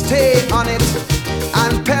we stay on it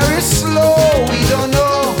and perish slow? We don't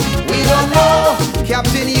know, we don't know.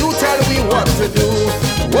 Captain, you tell me what to do.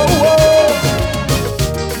 Whoa, whoa.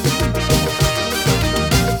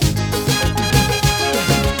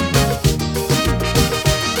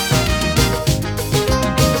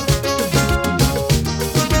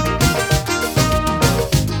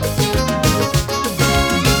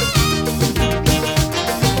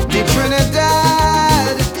 The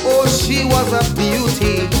Trinidad, oh, she was a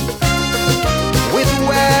beauty with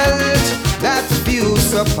wealth that few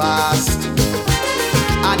surpassed.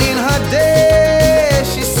 And in her day,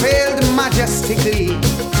 she sailed majestically.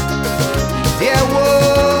 There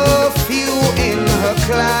were few in her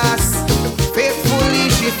class. Faithfully,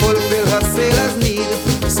 she fulfilled her sailor's need.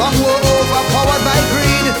 Some were overpowered by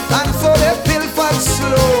greed, and so they pilfered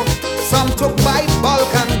slow. Some took by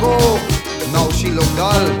bulk and go. Now she looked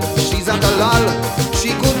dull, she's at a lull.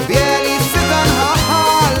 She could barely sit on her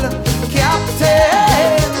hull.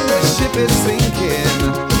 Captain, the ship is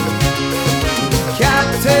sinking.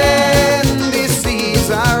 Captain, the seas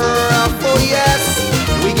are rough. Oh yes,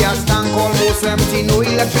 we gas tank almost empty, no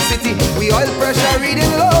electricity. We oil pressure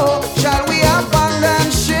reading low. Shall we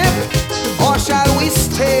abandon ship, or shall we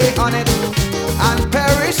stay on it and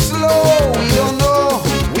perish slow? We don't know,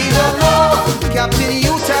 we don't know. Captain,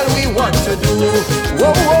 you tell me what to do.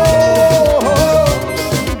 Whoa, whoa, whoa.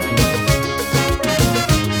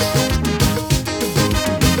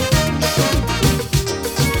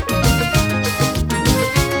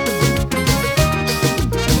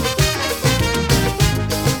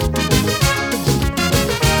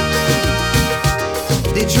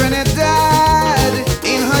 The Trinidad,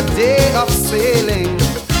 in her day of sailing,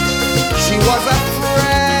 she was a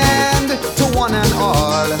friend to one and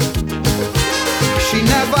all. She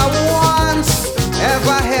never once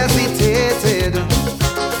ever hesitated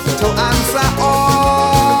to answer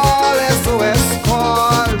all SOS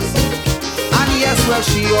calls. And yes, well,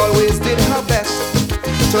 she always did her best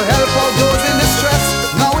to help out those in distress.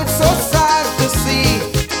 Now it's so sad to see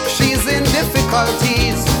she's in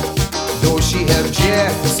difficulties. Though she helped cheer,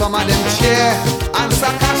 some of them cheer and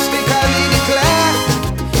sarcastically declare,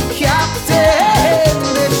 Captain,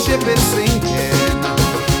 the ship is sinking.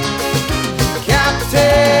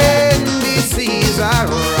 Captain, the seas are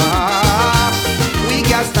rough. We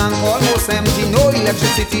gas tank almost empty, no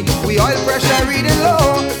electricity. We oil pressure reading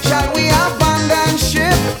low. Shall we abandon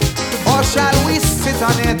ship, or shall we sit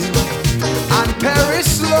on it and perish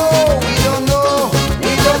slow? We don't know,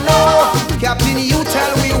 we don't know. Captain, you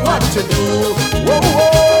tell me what to do. Whoa, whoa.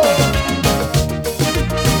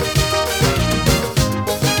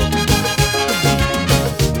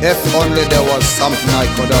 If only there was something I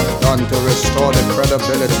could have done to restore the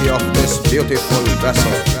credibility of this beautiful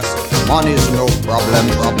vessel. Money's no problem.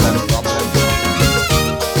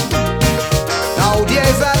 Now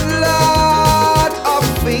there's a lot of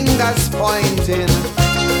fingers pointing,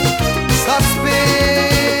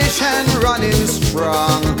 suspicion running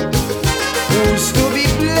strong. Who's to be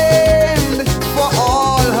blamed for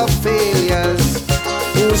all her failures?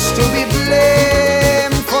 Who's to be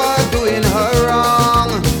blamed for doing her wrong?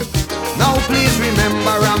 Now please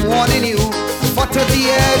remember, I'm warning you. For 30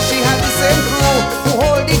 years she had the same crew who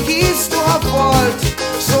hold the keys to her vault.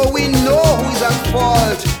 So we know who's at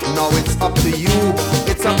fault. Now it's up to you,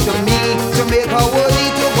 it's up to me to make her worthy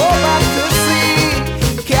to go back to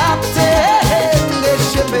sea. Captain, the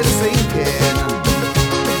ship is sinking.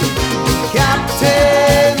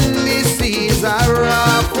 Captain, the seas are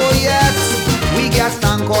rough. Oh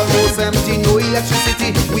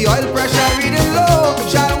electricity, we oil pressure reading low.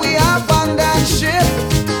 Shall we abandon ship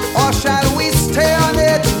or shall we stay on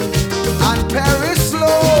it and perish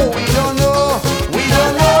slow? We don't know, we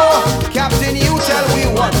don't know. Captain, you tell we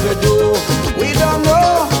what to do. We don't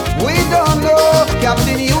know, we don't know.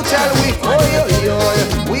 Captain, you tell we, oh yo yo.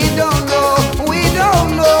 We don't know, we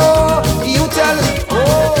don't know. You tell us,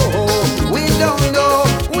 oh, we don't know,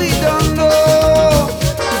 we don't know.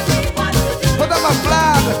 Put up a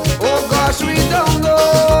flag, oh gosh, we don't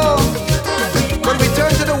know. Could we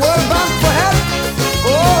turn to the World Bank for help?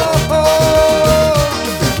 Oh,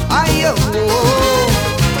 oh, I oh.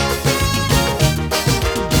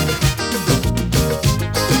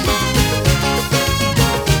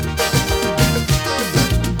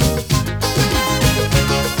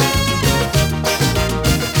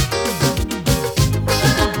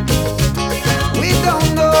 We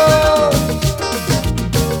don't know.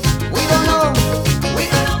 We don't know.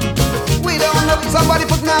 We don't know. Somebody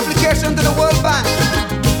put an application to the World Bank.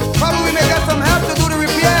 Probably we may get some help to do the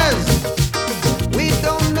repairs. We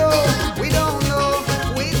don't know. We don't know.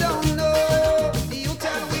 We don't know. You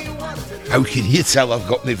tell me what to do. How can you tell I've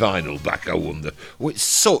got my vinyl back, I wonder? Oh, it's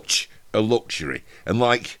such a luxury. And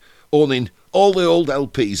like owning all the old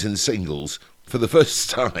LPs and singles for the first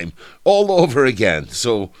time all over again.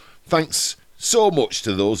 So thanks so much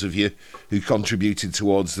to those of you who contributed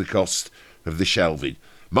towards the cost of the shelving.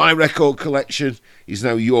 My record collection is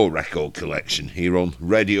now your record collection here on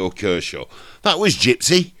Radio Kershaw. That was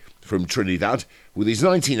Gypsy from Trinidad with his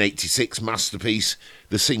 1986 masterpiece,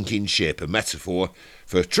 The Sinking Ship, a metaphor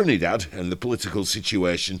for Trinidad and the political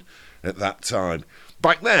situation at that time.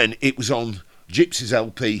 Back then, it was on Gypsy's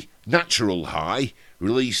LP Natural High,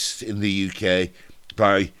 released in the UK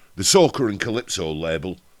by the Soca and Calypso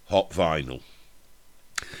label Hot Vinyl.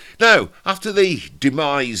 Now, after the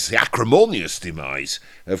acrimonious demise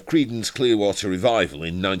of Creedence Clearwater Revival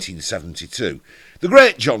in 1972, the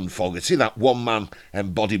great John Fogerty, that one-man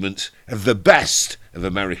embodiment of the best of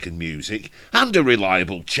American music and a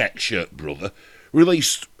reliable check-shirt brother,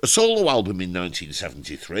 released a solo album in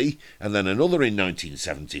 1973 and then another in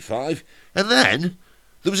 1975, and then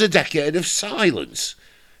there was a decade of silence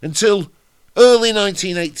until early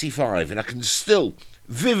 1985, and I can still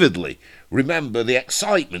vividly remember the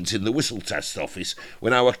excitement in the whistle test office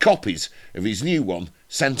when our copies of his new one,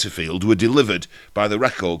 Centrefield, were delivered by the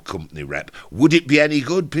record company rep. Would it be any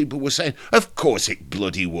good, people were saying? Of course it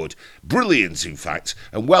bloody would. Brilliant, in fact,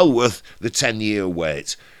 and well worth the 10-year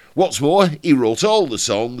wait. What's more, he wrote all the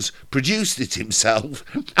songs, produced it himself,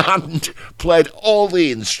 and played all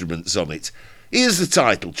the instruments on it. Here's the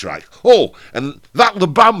title track. Oh, and that La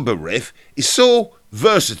Bamba riff is so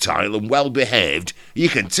versatile and well behaved, you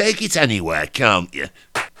can take it anywhere, can't you?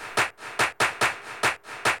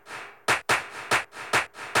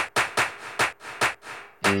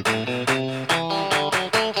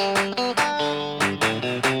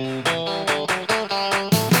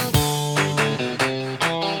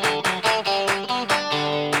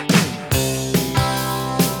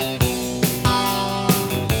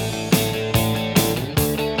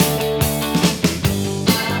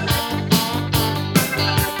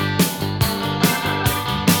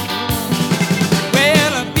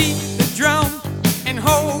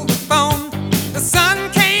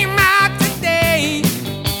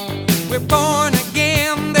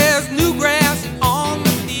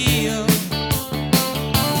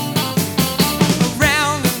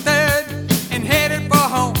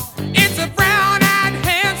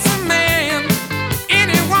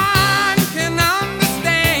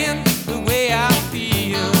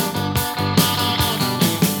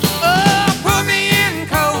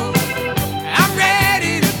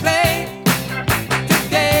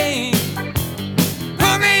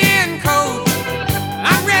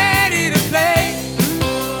 Play.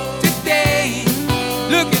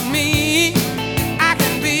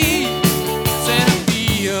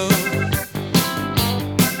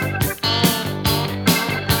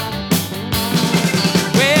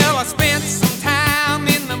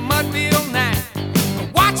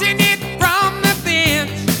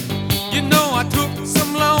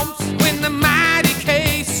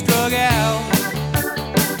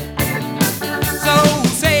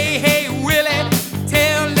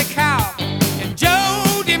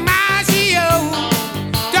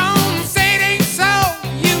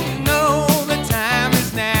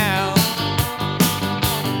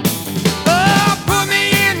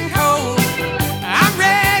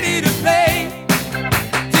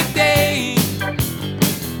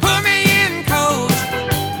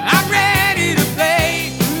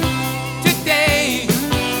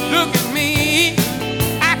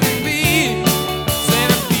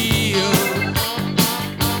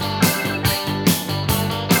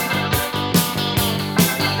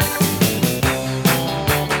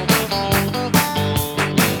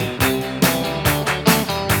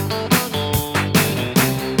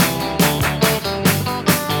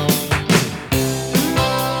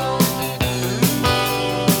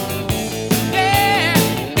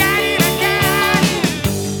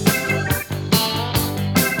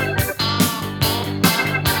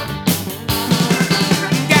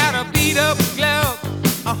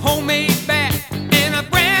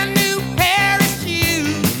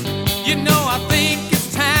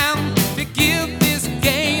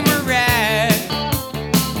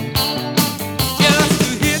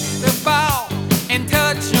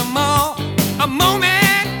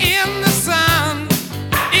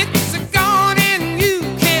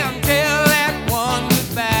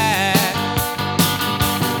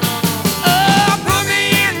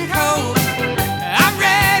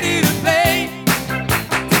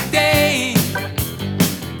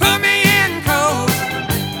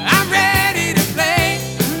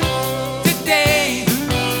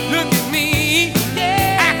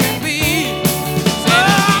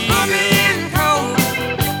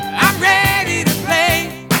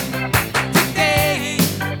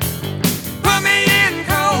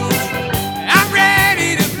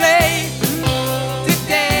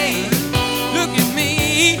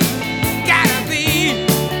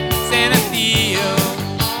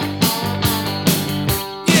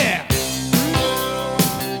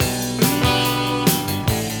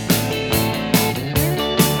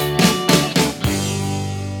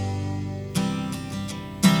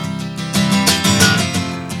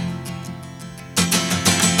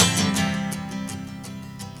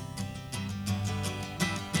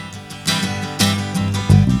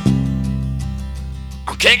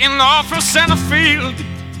 taking off from center field.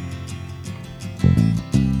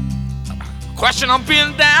 Question on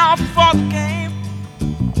being down for the game.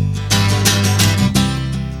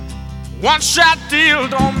 One shot deal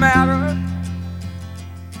don't matter,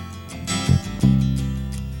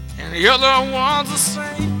 and the other one's the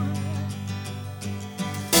same.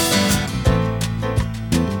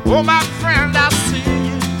 Oh, my friend, I see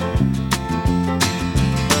you.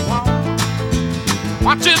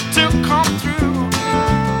 Want you to come through.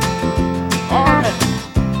 All right.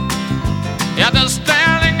 Yeah, they're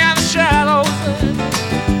standing in the shadows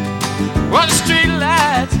where the street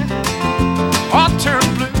lights all turn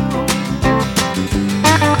blue.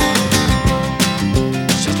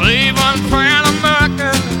 She's leaving for an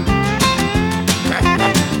American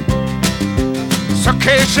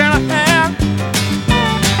suitcase in her hand.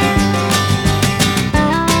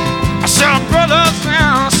 I said, brothers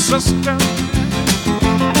and sisters,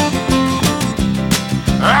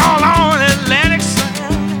 all on Atlantic sand,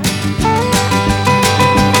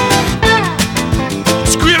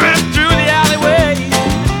 screaming through the alleyway.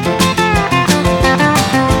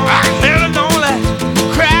 I hear the lonely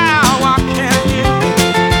crowd walking in.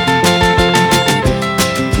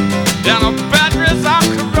 Down the batteries are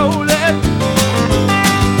corroded,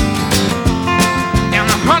 and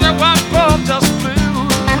the 100-watt bulb just blew.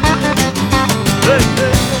 Hey,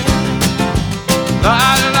 hey. La,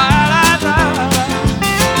 la, la, la.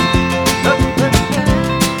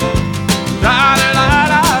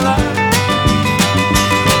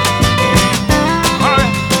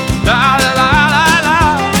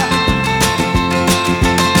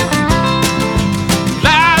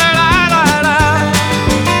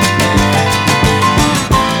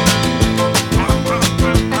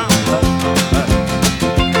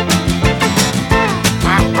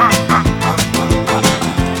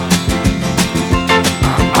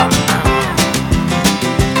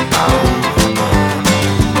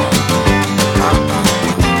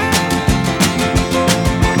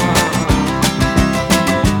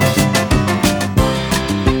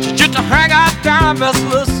 Best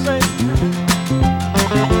listen.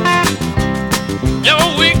 Your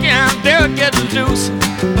weekend they'll get loose.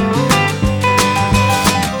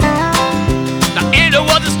 Now ain't it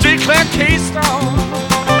what the street clear keystone?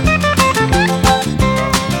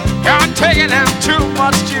 You're taking them too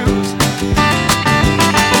much juice.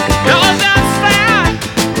 It was outside,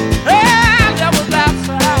 yeah, that was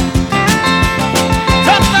outside.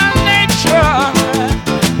 That's the nature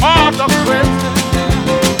of the Christian.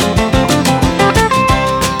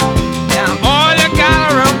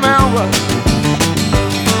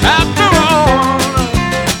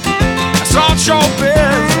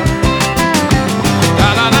 Showbiz. La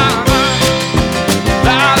la la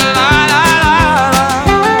la la la la la la.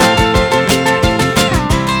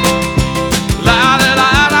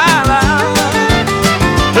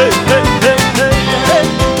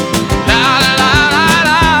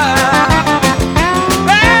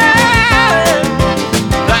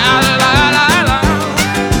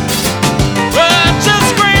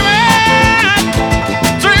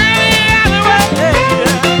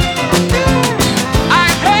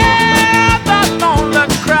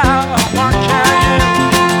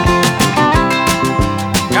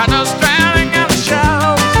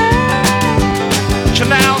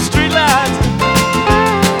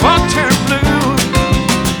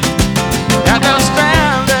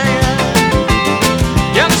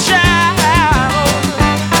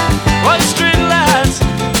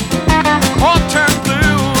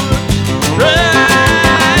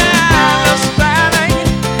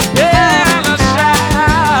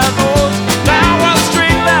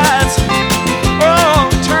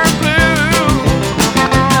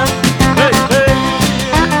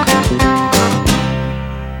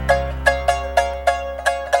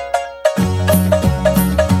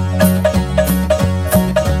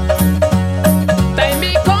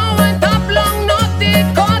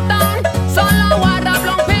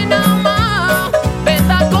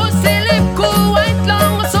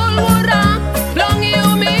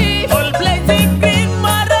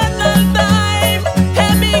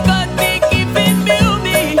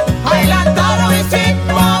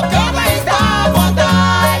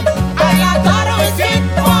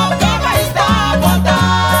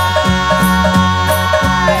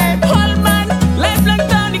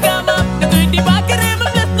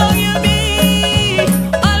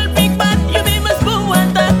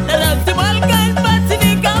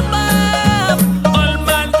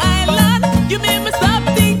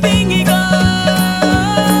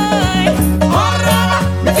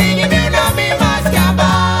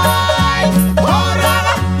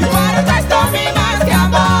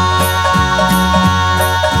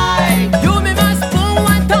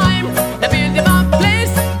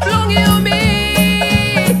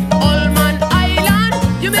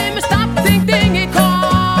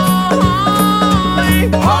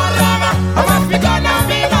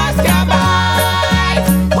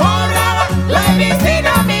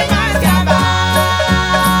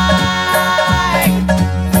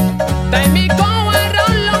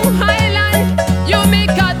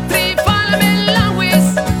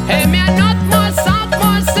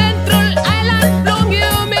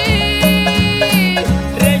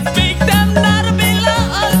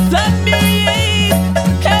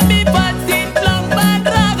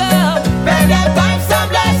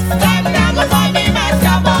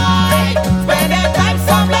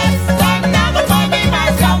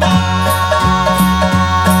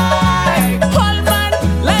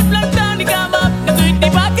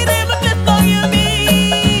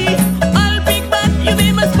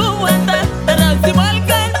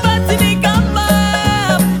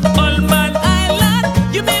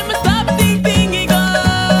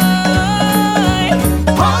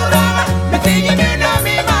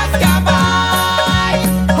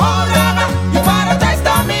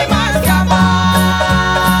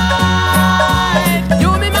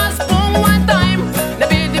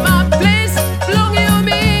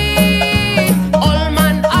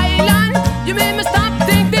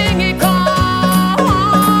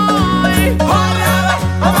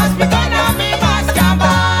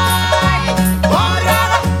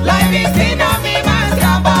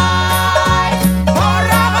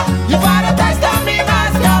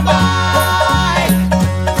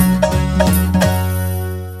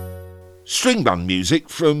 string band music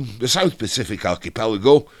from the South Pacific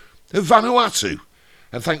archipelago of Vanuatu.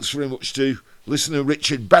 And thanks very much to listener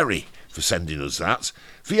Richard Berry for sending us that.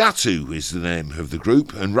 Viatu is the name of the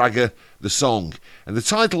group and Ragga the song. And the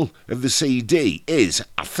title of the CD is,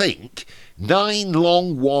 I think, 9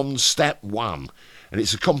 Long 1 Step 1. And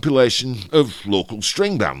it's a compilation of local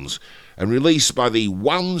string bands and released by the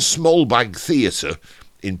One Small Bag Theatre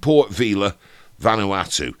in Port Vila,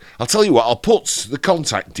 Vanuatu. I'll tell you what, I'll put the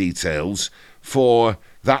contact details for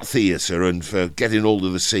that theatre and for getting hold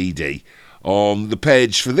of the CD on the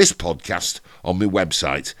page for this podcast on my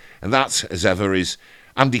website. And that, as ever, is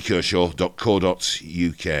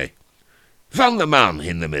andykershaw.co.uk. Van the Man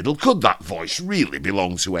in the middle. Could that voice really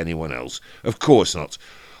belong to anyone else? Of course not.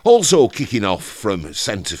 Also kicking off from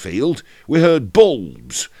Centrefield, we heard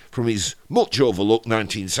Bulbs from his much overlooked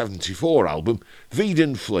 1974 album,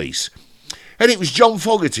 Vedan Fleece. And it was John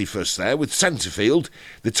Fogerty first there with Centrefield,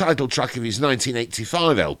 the title track of his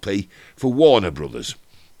 1985 LP for Warner Brothers.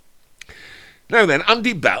 Now then,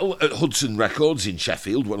 Andy Bell at Hudson Records in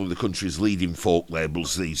Sheffield, one of the country's leading folk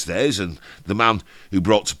labels these days, and the man who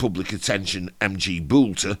brought to public attention M.G.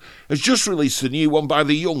 Boulter, has just released a new one by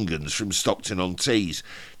the Young'uns from Stockton-on-Tees.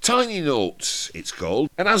 Tiny Notes, it's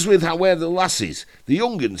called. And as with How Were the Lasses, the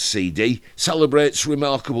Young'uns CD celebrates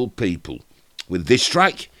remarkable people. With this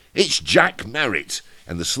track, it's Jack Merritt,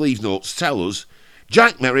 and the sleeve notes tell us,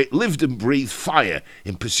 Jack Merritt lived and breathed fire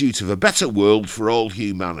in pursuit of a better world for all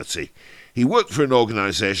humanity. He worked for an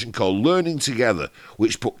organisation called Learning Together,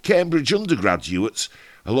 which put Cambridge undergraduates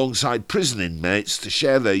alongside prison inmates to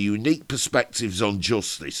share their unique perspectives on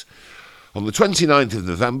justice. On the 29th of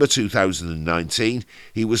November 2019,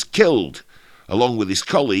 he was killed, along with his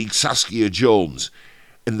colleague Saskia Jones,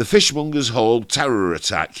 in the Fishmongers Hall terror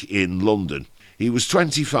attack in London. He was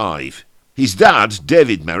 25. His dad,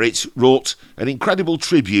 David Merritt, wrote an incredible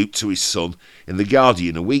tribute to his son in The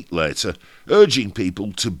Guardian a week later, urging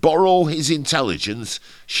people to borrow his intelligence,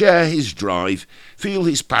 share his drive, feel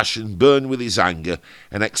his passion, burn with his anger,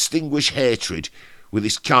 and extinguish hatred with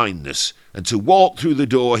his kindness, and to walk through the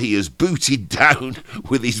door he has booted down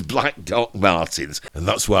with his black Doc Martens. And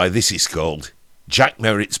that's why this is called Jack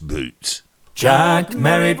Merritt's Boots. Jack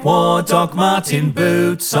Merritt wore Doc Marten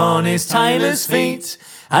boots on his tailor's feet,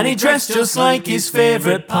 and he dressed just like his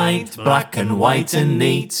favourite pint, black and white and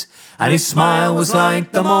neat. And his smile was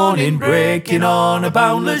like the morning breaking on a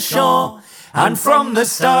boundless shore, and from the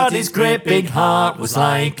start his great big heart was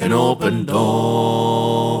like an open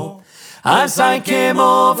door. As I came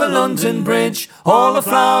over London Bridge, all the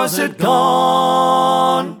flowers had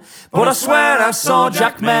gone, but I swear I saw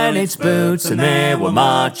Jack Merritt's boots and they were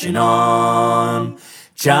marching on.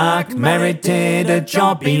 Jack Merritt did a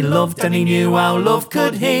job he loved and he knew how love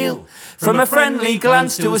could heal. From a friendly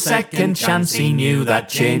glance to a second chance he knew that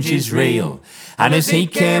change is real. And as he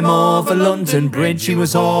came over London Bridge he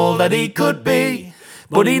was all that he could be,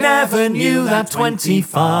 but he never knew that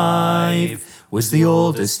 25 was the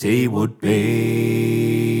oldest he would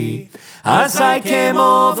be. As I came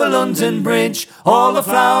over London Bridge all the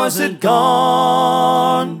flowers had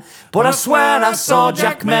gone, but I swear I saw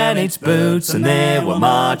Jack Merritt's boots and they were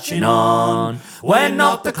marching on. We're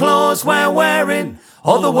not the clothes we're wearing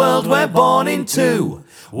or the world we're born into.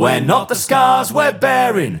 We're not the scars we're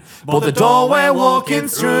bearing, but the door we're walking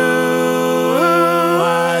through.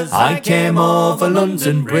 I came over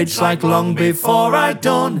London Bridge like long before I'd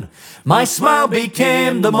done. My smile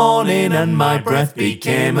became the morning and my breath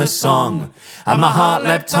became a song. And my heart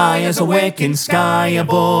leapt high as a waking sky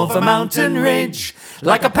above a mountain ridge,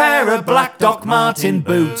 like a pair of black Doc Marten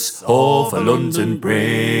boots over London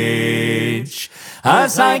Bridge.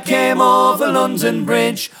 As I came over London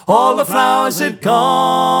Bridge, all the flowers had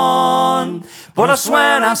gone, but I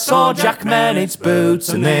swear I saw Jack Merritt's boots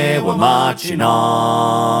and they were marching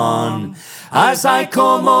on. As I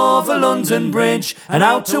come over London Bridge and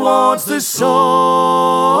out towards the sun,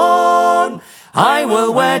 I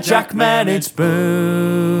will wear Jack Merritt's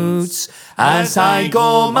boots as I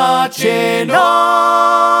go marching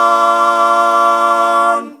on.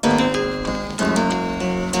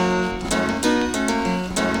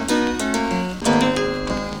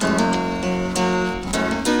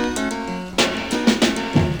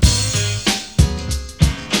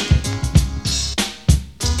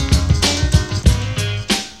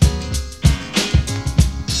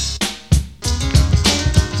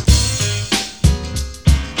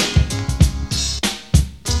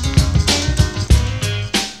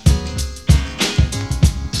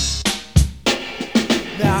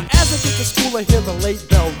 I hear the late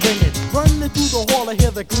bell ringing. Running through the hall, I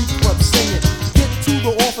hear the glee club singing. Get to to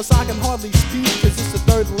the office, I can hardly speak, cause it's the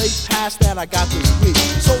third late pass that I got this week.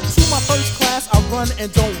 So to my first class, I run and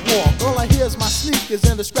don't walk. All I hear is my sneakers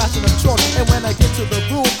and the scratching of chalk. And when I get to the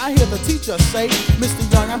room, I hear the teacher say, Mr.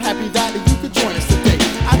 Young, I'm happy that you could join us today.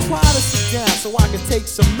 I try to sit down so I can take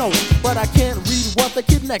some notes, but I can't read what the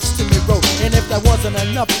kid next to me wrote. And if that wasn't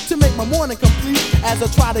enough to make my morning complete, as I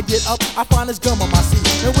try to get up, I find his gum on my seat.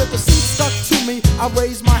 And with the seat stuck to me, I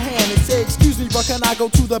raise my hand and say, excuse me, but can I go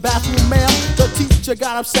to the bathroom, ma'am? The teacher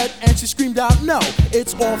got upset and she screamed out, no,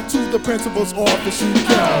 it's off to the principal's office you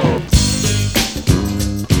go.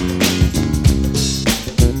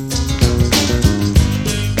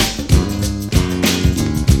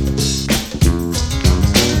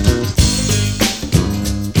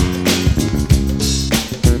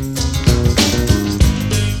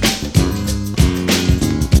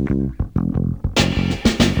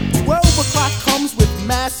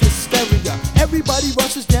 Everybody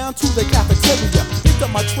rushes down to the cafeteria. Picked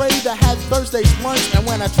up my tray that had Thursday's lunch, and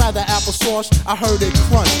when I tried the applesauce, I heard it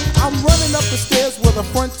crunch. I'm running up the stairs with a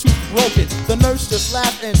front tooth broken. The nurse just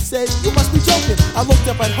laughed and said, you must be joking. I looked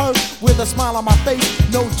up at her with a smile on my face.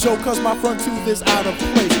 No joke, cause my front tooth is out of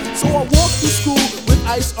place. So I walked through school with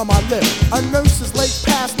ice on my lip. A nurse's late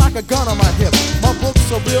pass like a gun on my hip. My books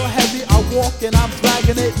are real heavy, I walk and I'm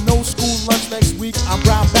dragging it. No school lunch next week, I'm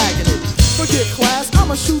brown bagging it. Forget class,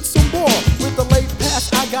 I'ma shoot some ball. With the late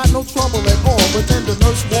pass, I got no trouble at all. But then the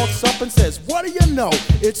nurse walks up and says, what do you know?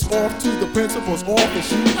 It's off to the principal's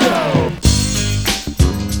office you go.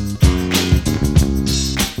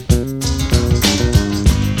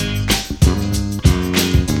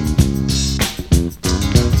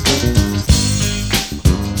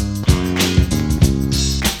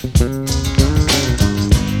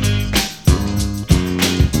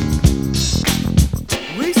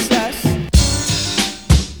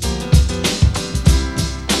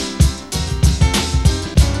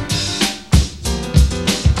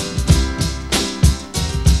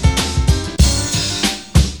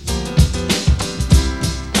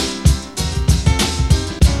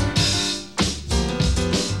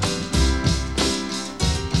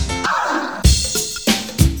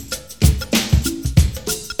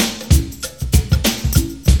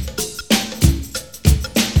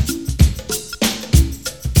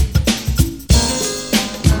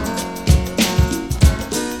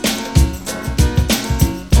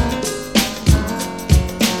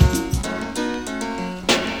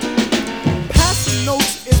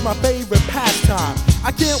 My favorite pastime.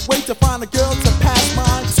 I can't wait to find a girl to pass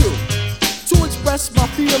mine to. To express my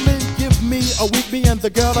feeling, give me a week, me and the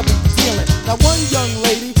girl I've been dealing. Now one young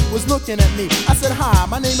lady was looking at me. I said, hi,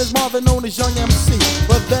 my name is Marvin, known as Young MC.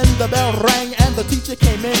 But then the bell rang and the teacher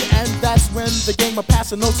came in, and that's when the game of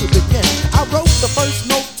passing notes would begin. I wrote the first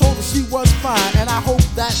note, told her she was fine, and I hope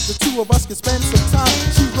that the two of us could spend some time.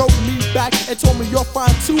 She wrote me back and told me you're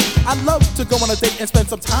fine too. I'd love to go on a date and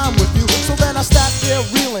spend some time with you. So then I sat there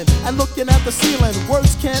reeling and looking at the ceiling.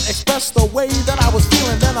 Words can't express the way that I was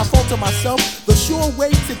feeling. Then I thought to myself, the sure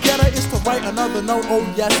way to get her is to write another note. Oh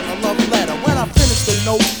yes, a love letter. When I finished the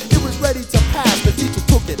note, it was ready to pass. The teacher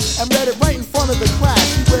took it and read it right in front of the class.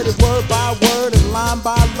 She read it word by word and line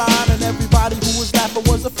by line, and everybody who was laughing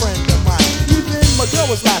was a friend of mine. Even my girl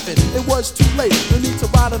was laughing. It was too late. No need to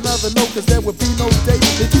write another note, cause there would be no date.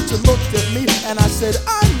 The teacher looked at me and I said,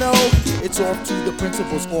 I know. It's off to the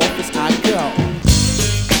principal's office I go.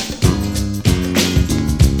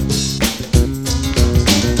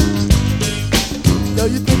 Yo,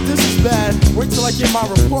 you think this is bad? Wait till I get my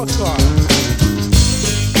report card.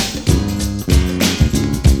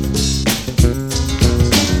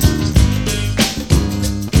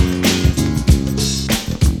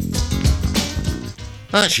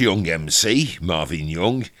 That's Young MC, Marvin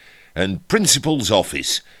Young, and Principal's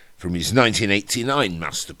Office from his 1989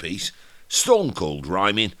 masterpiece, Stone Cold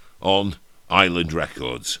Rhyming, on Island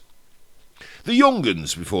Records. The Young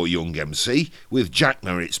Uns before Young MC, with Jack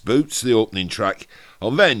Merritt's Boots, the opening track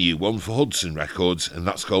on their new one for Hudson Records, and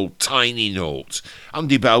that's called Tiny Notes.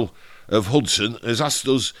 Andy Bell of Hudson has asked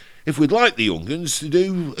us if we'd like the Young Uns to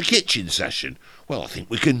do a kitchen session. Well, I think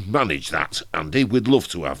we can manage that, Andy. We'd love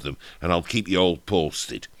to have them, and I'll keep you all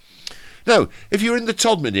posted. Now, if you're in the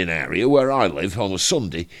Todmorden area where I live on a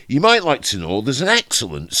Sunday, you might like to know there's an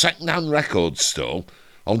excellent second-hand record stall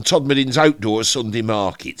on Todmorden's outdoor Sunday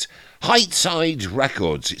market. Heightside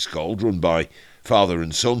Records, it's called, run by father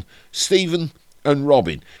and son, Stephen and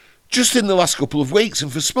Robin. Just in the last couple of weeks,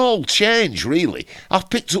 and for small change, really, I've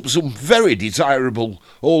picked up some very desirable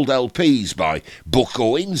old LPs by Buck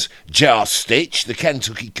Owens, Jar Stitch, the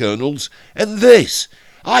Kentucky Colonels, and this,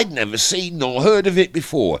 I'd never seen nor heard of it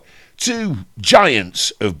before. Two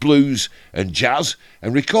giants of blues and jazz,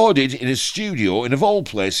 and recorded in a studio in, of all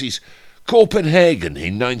places, Copenhagen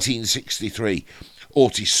in 1963.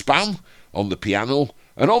 Otis Spann on the piano,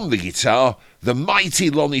 and on the guitar, the mighty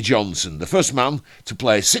Lonnie Johnson, the first man to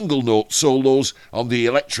play single note solos on the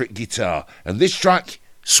electric guitar. And this track,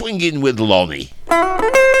 Swingin' with Lonnie.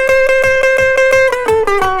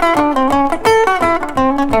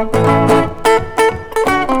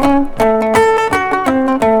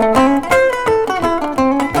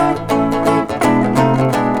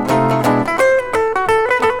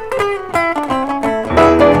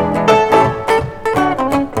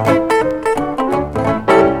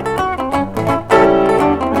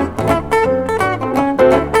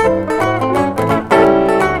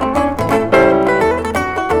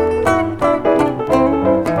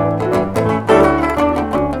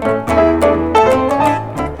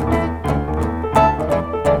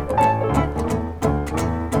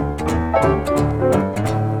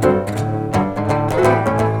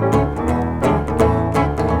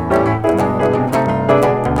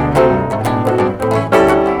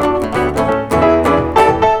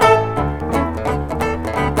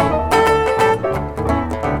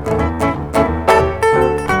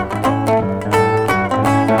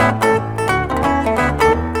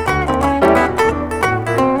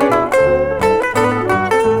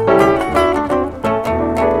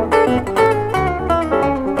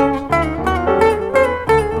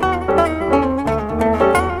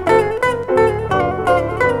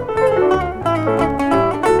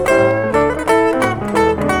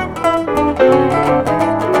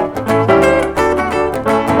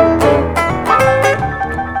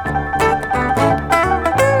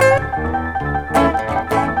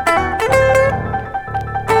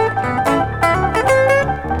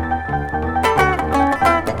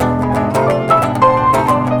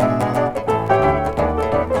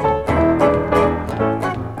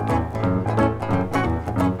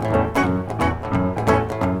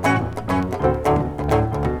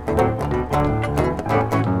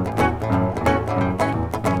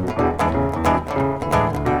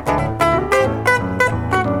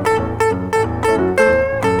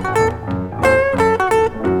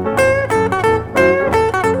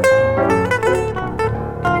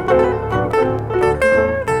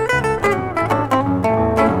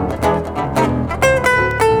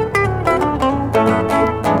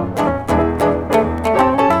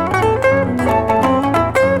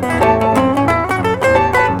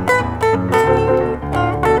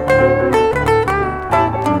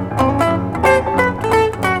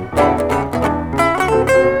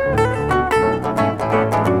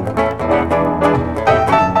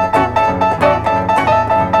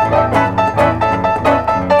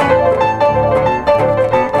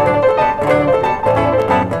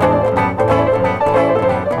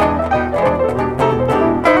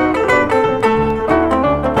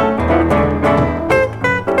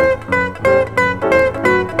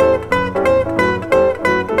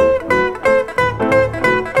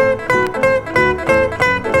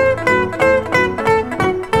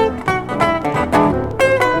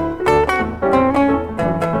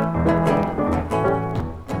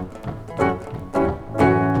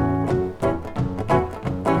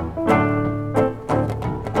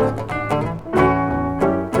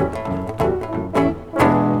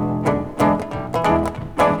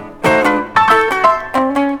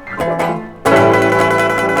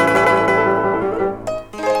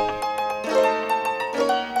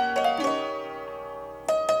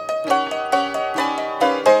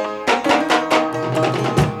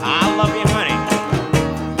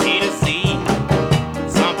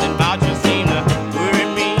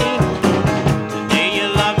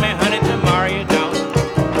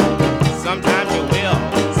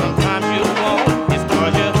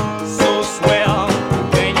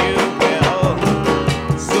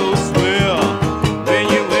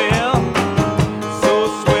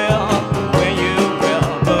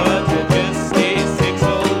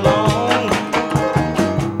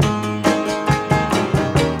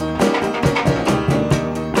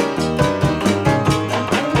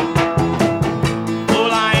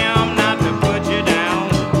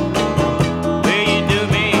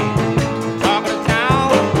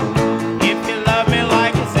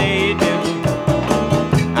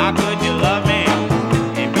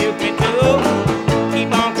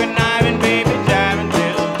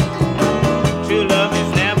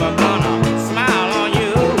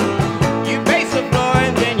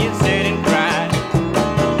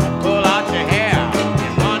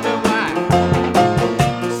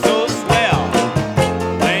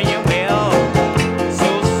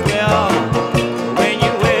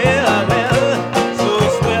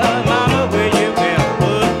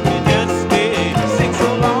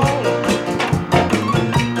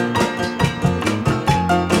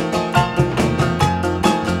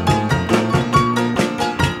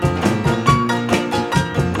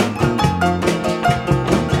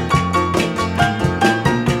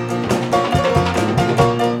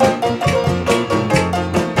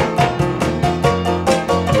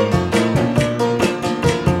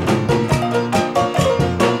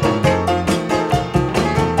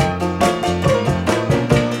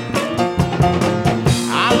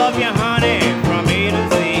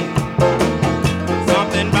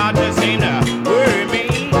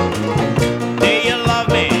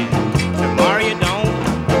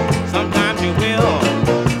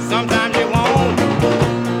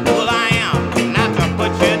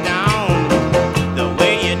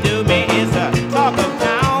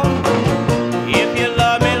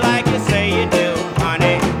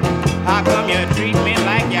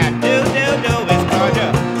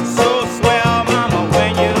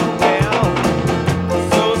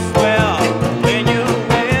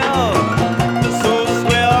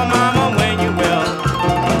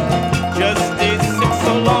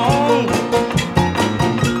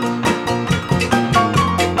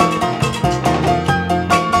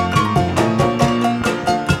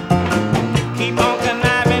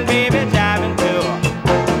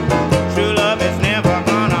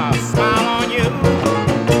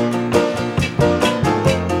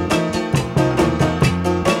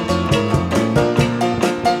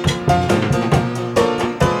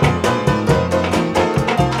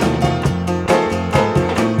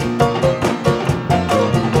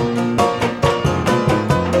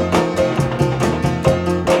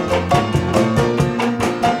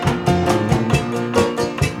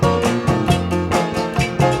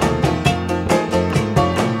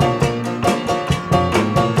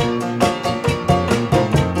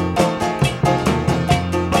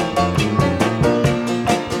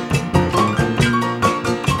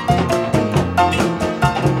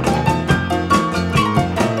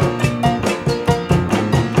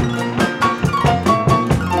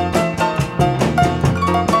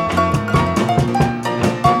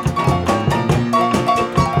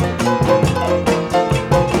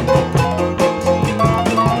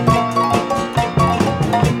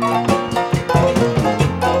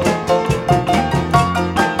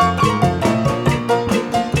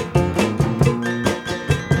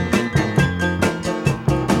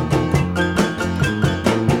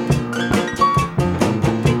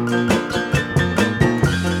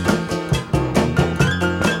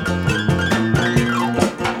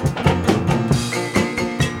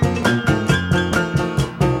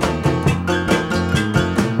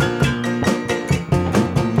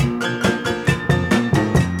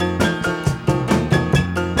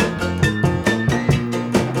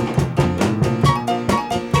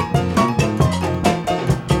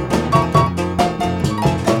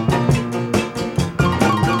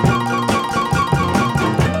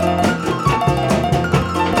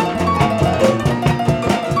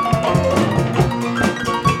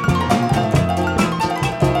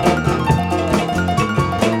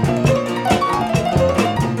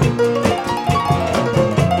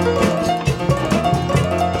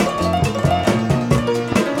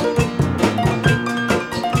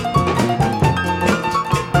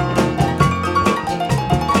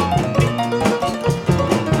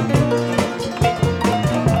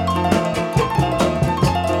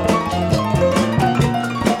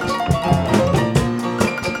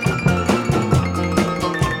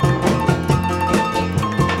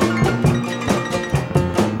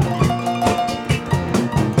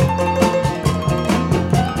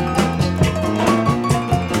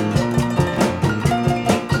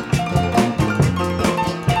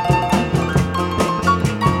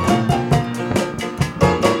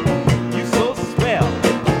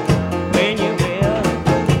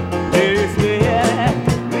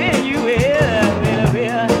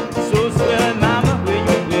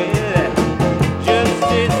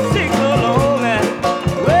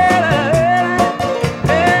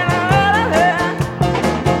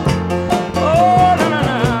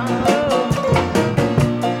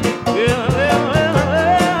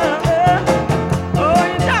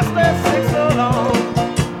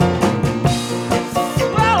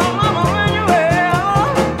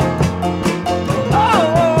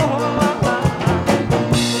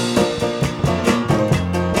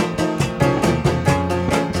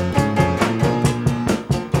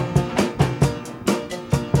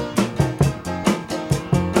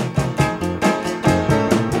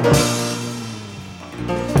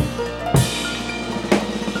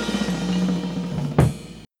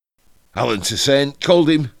 Alan Toussaint called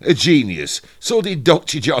him a genius. So did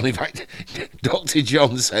Dr. John. In fact, Dr.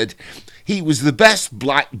 John said he was the best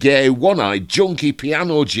black, gay, one-eyed, junkie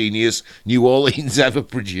piano genius New Orleans ever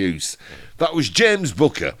produced. That was James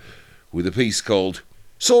Booker with a piece called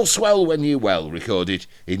So Swell When You're Well, recorded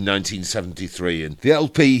in 1973. And the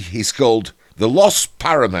LP is called The Lost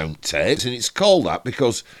Paramount Tapes, and it's called that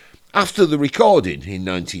because after the recording in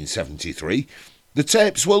 1973, the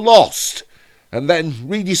tapes were lost and then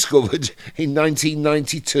rediscovered in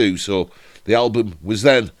 1992, so the album was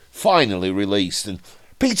then finally released. And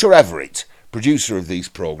Peter Everett, producer of these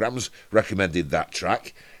programmes, recommended that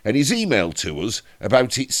track, and his email to us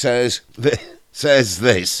about it says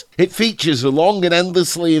this: it features a long and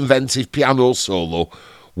endlessly inventive piano solo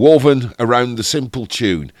woven around the simple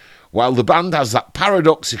tune, while the band has that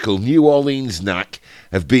paradoxical New Orleans knack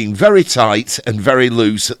of being very tight and very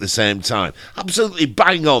loose at the same time. Absolutely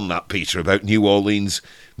bang on that, Peter, about New Orleans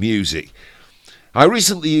music. I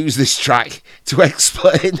recently used this track to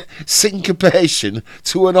explain syncopation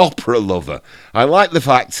to an opera lover. I like the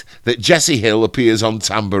fact that Jessie Hill appears on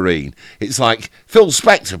tambourine. It's like Phil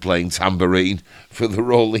Spector playing tambourine for the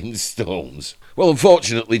Rolling Stones. Well,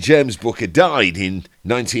 unfortunately, James Booker died in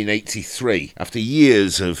 1983 after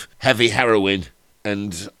years of heavy heroin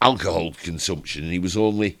and alcohol consumption, and he was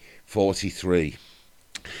only 43.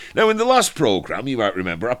 Now, in the last programme, you might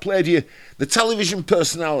remember, I played you the Television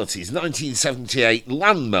Personalities 1978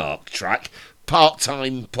 landmark track,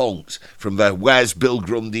 Part-Time Punks, from their Where's Bill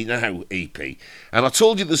Grundy Now EP. And I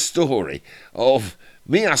told you the story of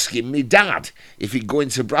me asking me dad if he'd go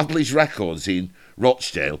into Bradley's Records in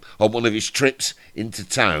Rochdale on one of his trips into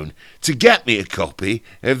town to get me a copy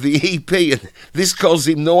of the EP, and this caused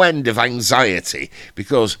him no end of anxiety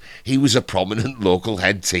because he was a prominent local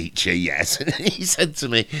head teacher, yes, and he said to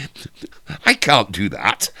me, I can't do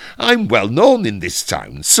that, I'm well known in this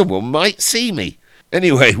town, someone might see me.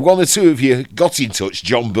 Anyway, one or two of you got in touch,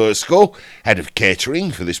 John Bursko, head of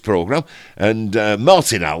catering for this programme, and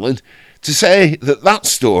Martin Allen, to say that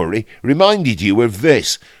story reminded you of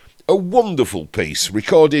this. A wonderful piece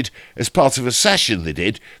recorded as part of a session they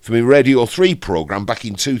did for my Radio 3 programme back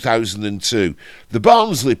in 2002. The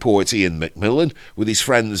Barnsley poet Ian Macmillan with his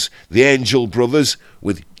friends the Angel Brothers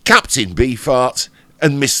with Captain Beefheart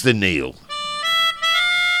and Mr. Neil.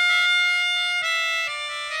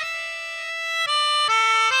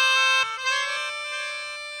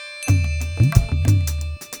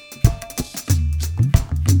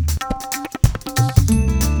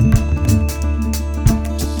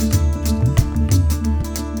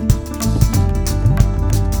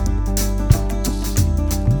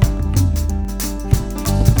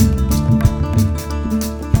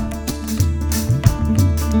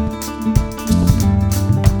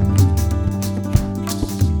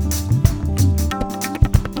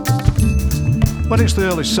 When it's the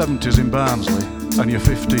early 70s in Barnsley and you're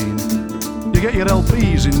 15, you get your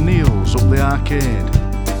LPs in Neil's up the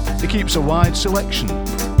arcade. He keeps a wide selection,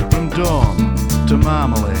 from Dawn to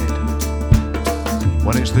Marmalade.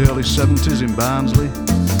 When it's the early 70s in Barnsley,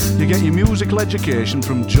 you get your musical education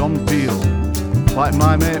from John Peel, like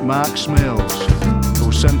my mate Mark Smales,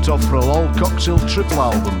 who sent off for a Lol Cocktail triple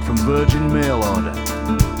album from Virgin Mail Order.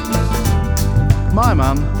 My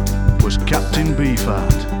man was Captain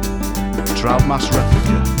Beefheart, Trout Mass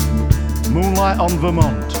replica, Moonlight on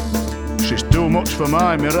Vermont. She's too much for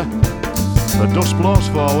my mirror. The dust blows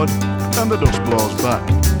forward and the dust blows back.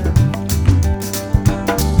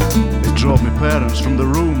 It drove my parents from the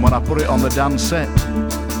room when I put it on the dance set.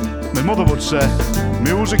 My mother would say,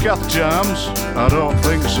 music hath charms. I don't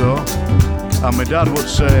think so. And my dad would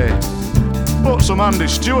say, put some Andy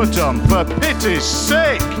Stewart on, for pity's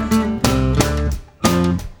sake.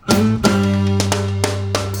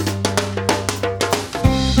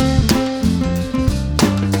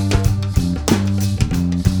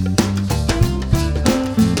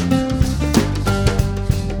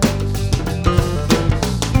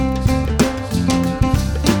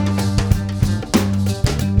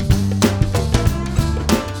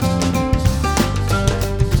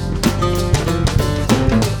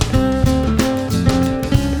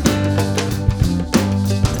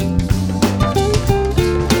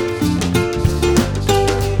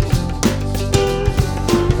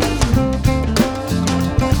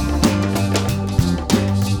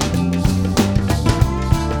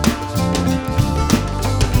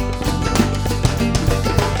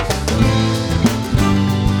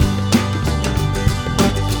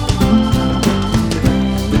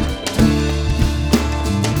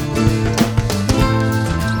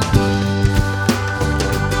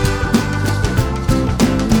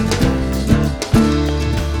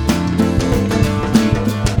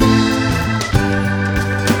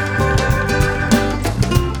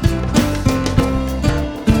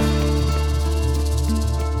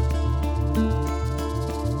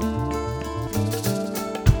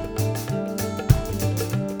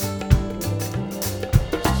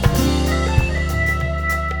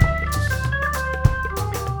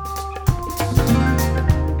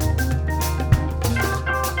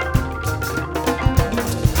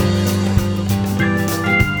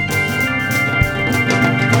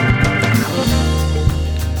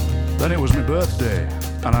 Then it was my birthday,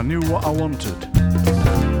 and I knew what I wanted.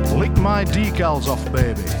 Lick My Decals Off,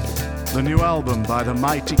 Baby, the new album by the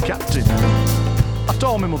mighty Captain. I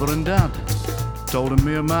told my mother and dad, told them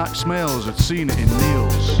me and Mark Smales had seen it in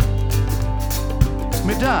Neil's.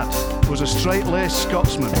 My dad was a straight-laced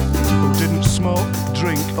Scotsman who didn't smoke,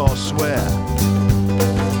 drink or swear.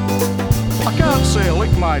 I can't say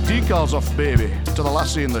lick my decals off, baby, to the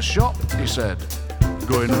lassie in the shop, he said,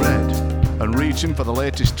 going red and reaching for the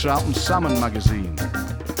latest Trout and Salmon magazine.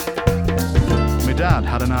 My dad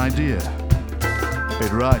had an idea.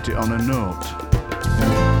 He'd write it on a note.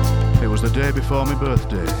 It was the day before my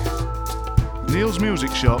birthday. Neil's music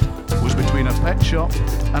shop was between a pet shop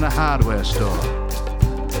and a hardware store.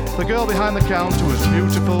 The girl behind the counter was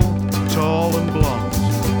beautiful, tall and blonde.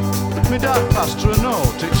 My dad passed her a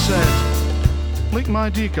note. It said, lick my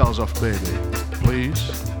decals off, baby, please.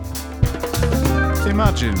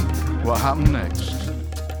 Imagine what happened next.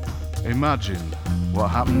 Imagine what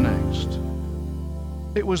happened next.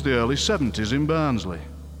 It was the early 70s in Barnsley.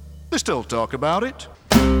 They still talk about it.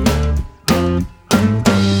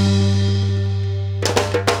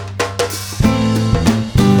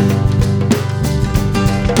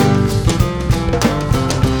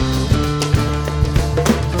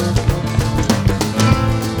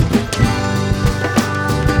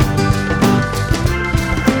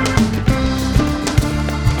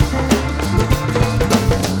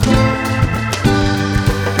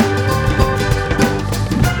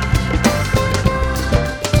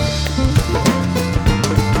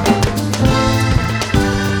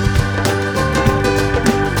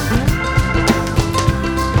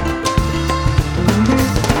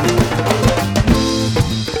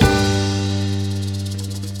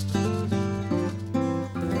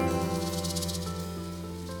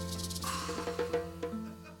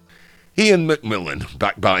 Ian McMillan,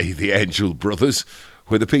 backed by the Angel Brothers,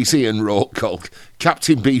 with a piece Ian wrote called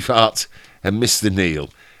Captain Beefheart and Mr.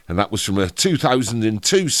 Neil. And that was from a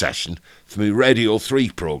 2002 session from the Radio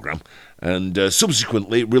 3 programme, and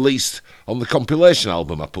subsequently released on the compilation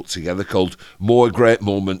album I put together called More Great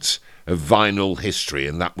Moments of Vinyl History,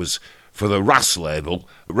 and that was for the RAS label,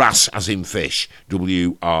 RAS as in fish,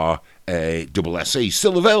 W-R-A-S-S-E,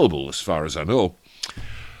 still available as far as I know.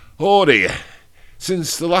 Oh dear.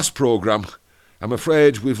 Since the last programme, I'm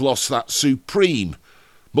afraid we've lost that supreme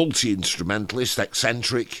multi-instrumentalist,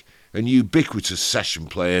 eccentric and ubiquitous session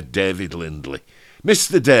player David Lindley.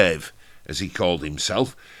 Mr. Dave, as he called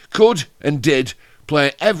himself, could and did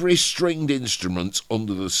play every stringed instrument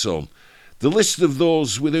under the sun. The list of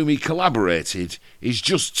those with whom he collaborated is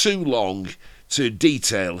just too long to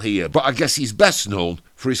detail here, but I guess he's best known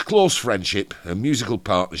for his close friendship and musical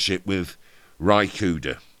partnership with Ry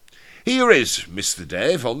Cooder. Here is Mr.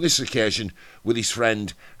 Dave, on this occasion with his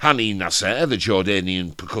friend Hani Nasser, the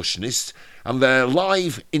Jordanian percussionist, and their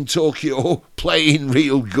Live in Tokyo Playing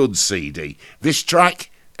Real Good CD. This track,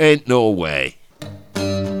 Ain't No Way.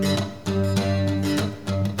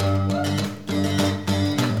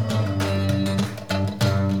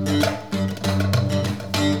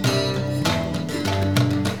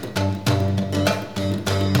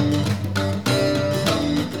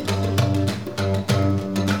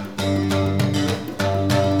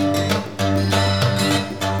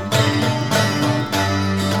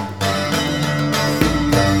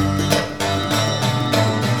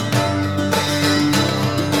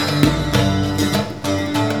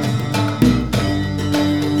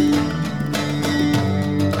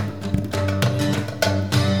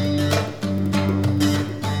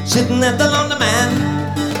 Sitting at the laundromat,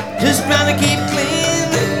 just trying to keep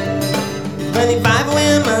clean. 25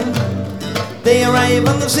 women, they arrive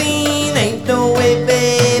on the scene. Ain't no way,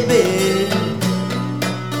 baby,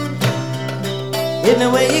 ain't no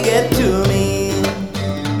way you get to me.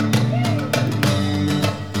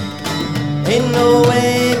 Ain't no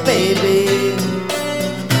way, baby,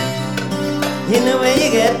 ain't no way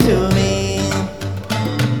you get to me.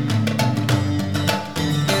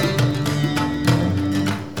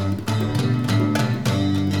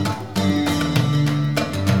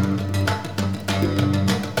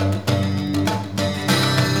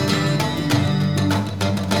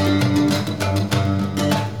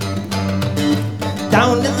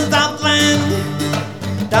 Down in the Southland,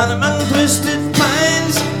 down among twisted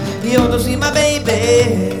pines, you ought to see my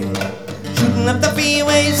baby shooting up the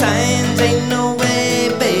freeway signs. Ain't no way,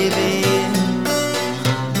 baby,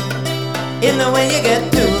 ain't no way you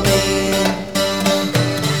get to me.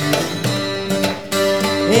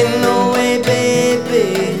 Ain't no way, baby,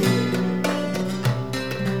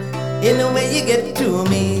 ain't no way you get to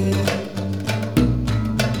me.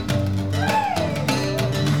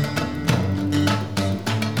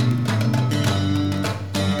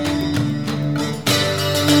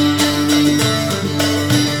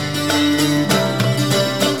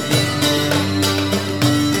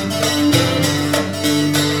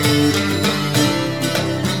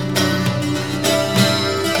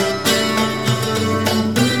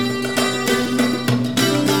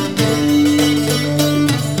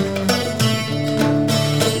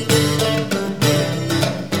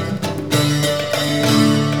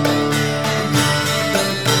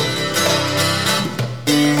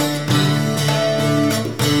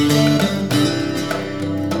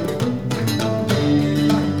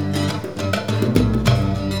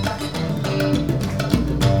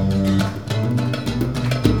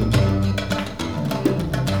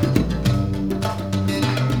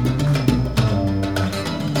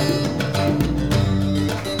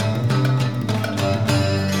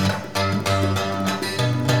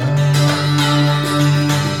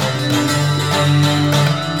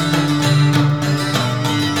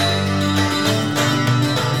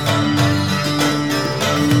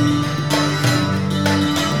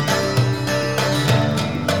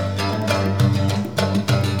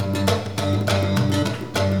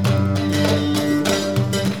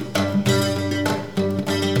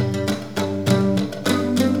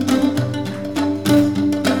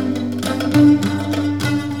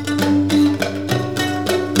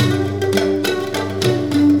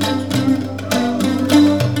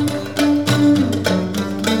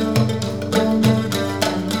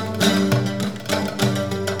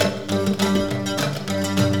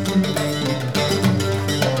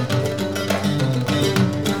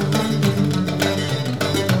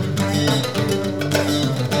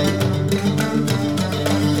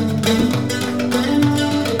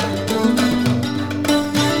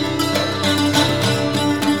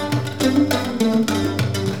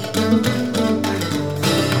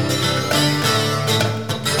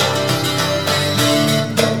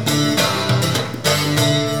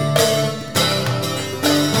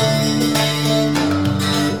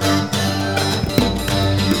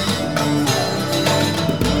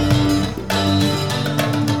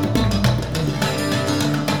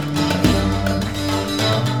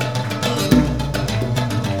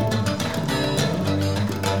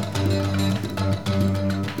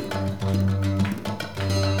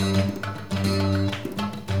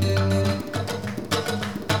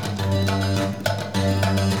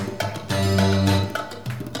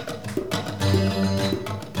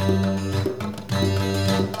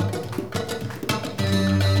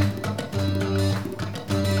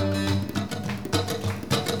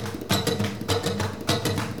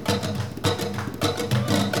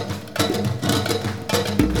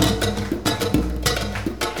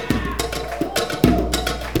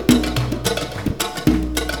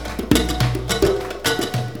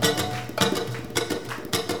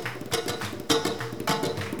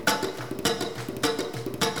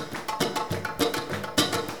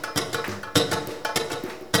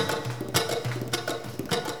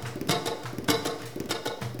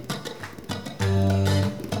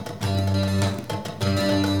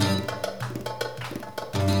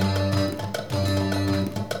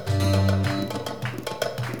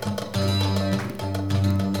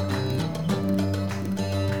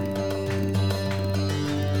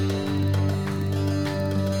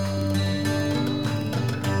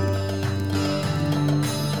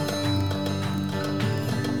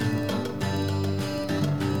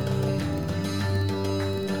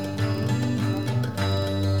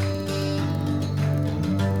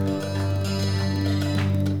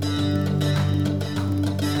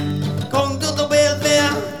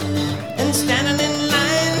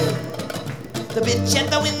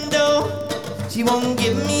 She won't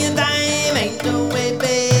give me a dime, ain't no way,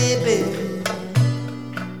 baby.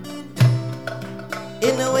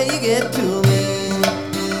 Ain't no way you get to me.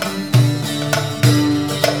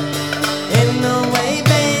 Ain't no way,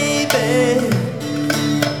 baby.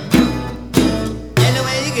 Ain't no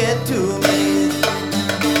way you get to me.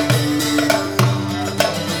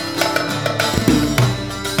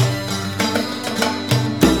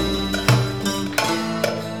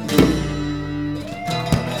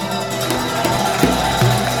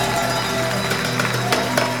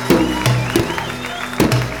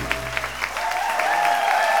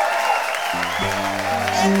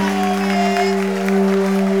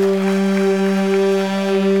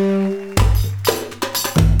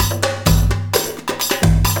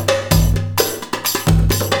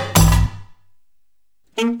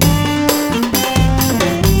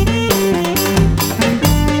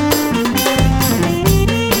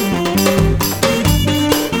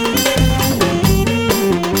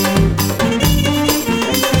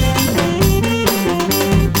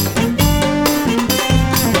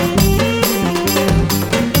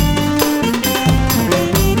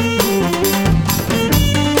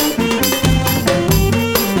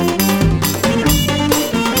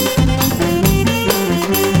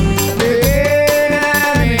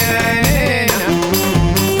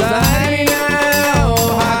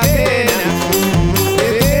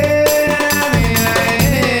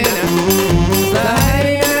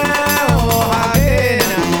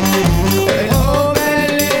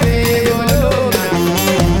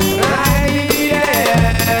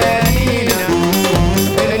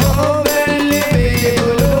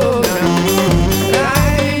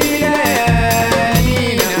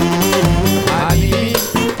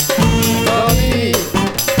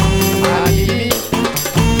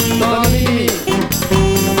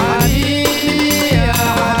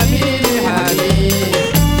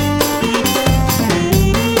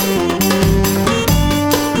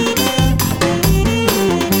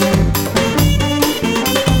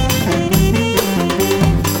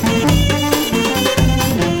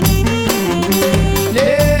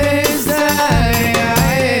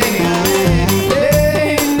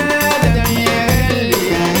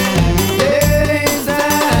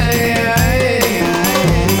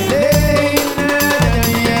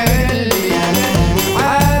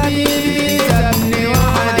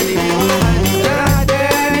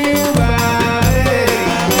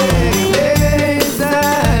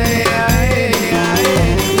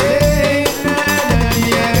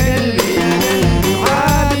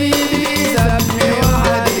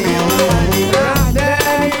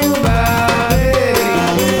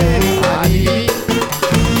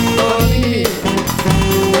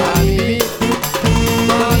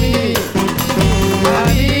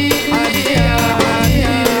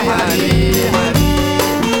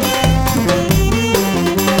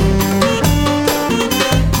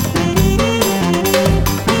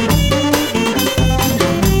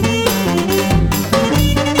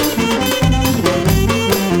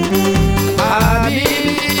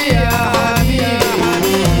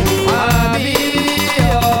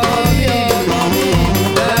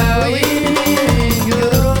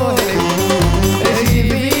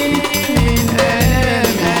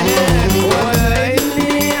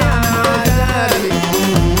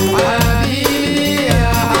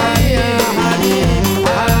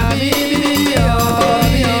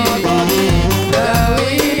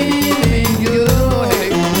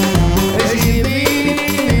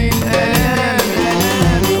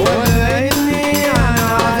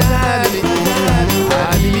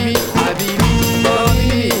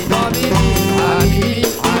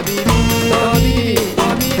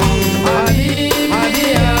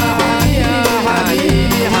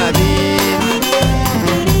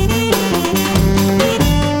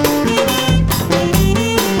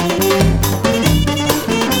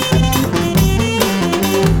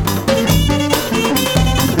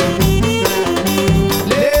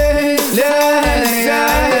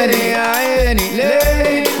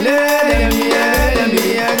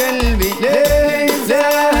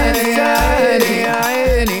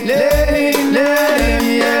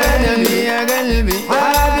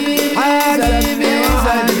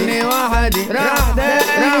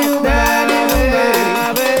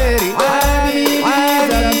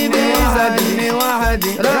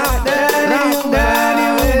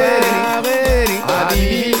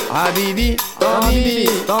 حبيبي طبيبي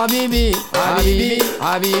طبيبي حبيبي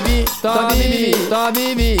حبيبي طبيبي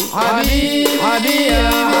طبيبي حبيبي حبيبي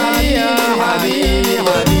حبيبي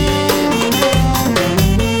حبيبي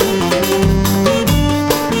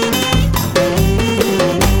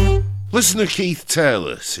Listener Keith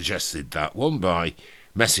Taylor suggested that one by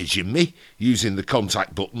messaging me using the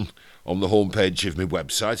contact button on the homepage of my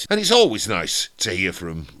website, and it's always nice to hear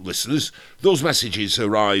from listeners. Those messages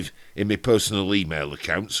arrive in my personal email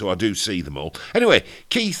account, so I do see them all. Anyway,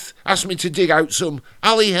 Keith asked me to dig out some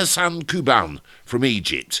Ali Hassan Kuban from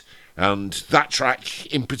Egypt, and that track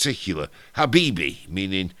in particular, Habibi,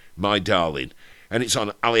 meaning my darling, and it's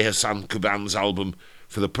on Ali Hassan Kuban's album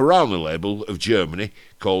for the Piranha label of Germany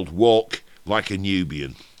called Walk Like a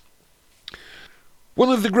Nubian. One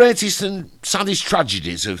of the greatest and saddest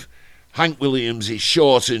tragedies of Hank Williams'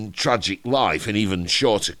 short and tragic life, and even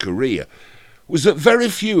shorter career, was that very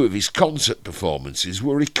few of his concert performances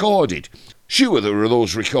were recorded. Sure, there are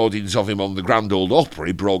those recordings of him on the Grand Ole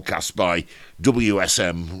Opry broadcast by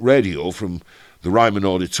WSM Radio from the Ryman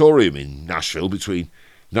Auditorium in Nashville between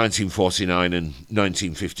 1949 and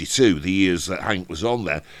 1952, the years that Hank was on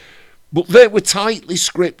there. But they were tightly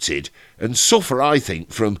scripted and suffer, I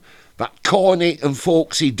think, from that corny and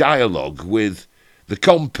folksy dialogue with the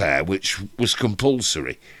compere, which was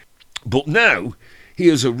compulsory. But now,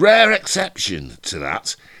 here's a rare exception to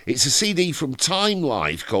that. It's a CD from Time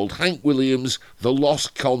Life called Hank Williams' The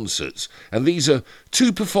Lost Concerts, and these are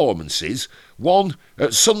two performances, one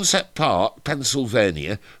at Sunset Park,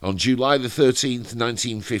 Pennsylvania, on July the 13th,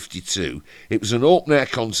 1952. It was an open-air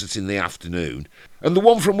concert in the afternoon, and the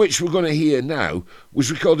one from which we're going to hear now was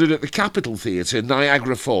recorded at the Capitol Theatre,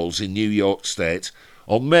 Niagara Falls in New York State,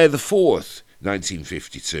 on May the 4th,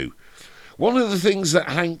 1952. One of the things that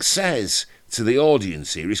Hank says to the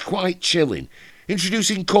audience here is quite chilling.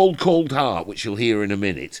 Introducing Cold Cold Heart, which you'll hear in a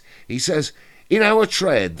minute, he says, "In our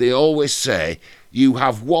trade they always say you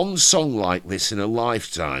have one song like this in a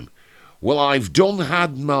lifetime. Well, I've done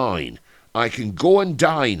had mine. I can go and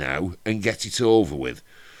die now and get it over with."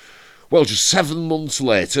 Well, just 7 months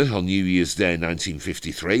later, on New Year's Day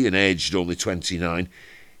 1953, and aged only 29,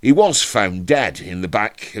 he was found dead in the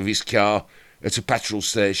back of his car at a petrol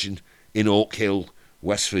station in Oak Hill,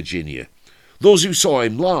 West Virginia. Those who saw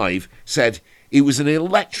him live said he was an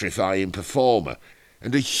electrifying performer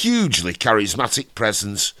and a hugely charismatic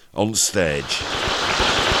presence on stage.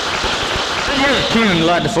 And here's a tune a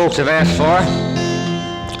lot of folks have asked for.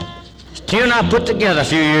 It's a tune I put together a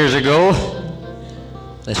few years ago.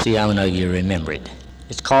 Let's see how many of you remember it.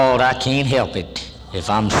 It's called I Can't Help It If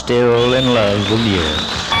I'm Still in Love with You.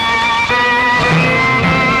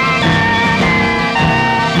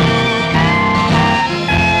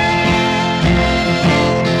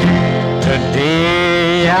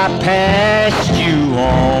 Today I passed you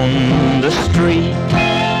on the street,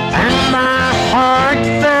 and my heart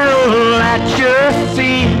fell at your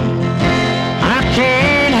feet. I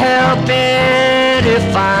can't help it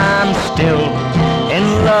if I'm still in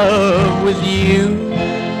love with you.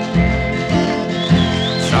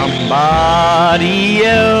 Somebody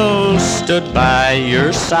else stood by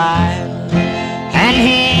your side, and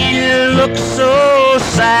he looked so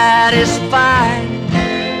satisfied.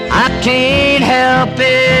 I can't help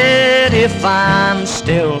it if I'm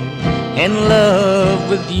still in love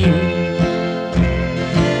with you.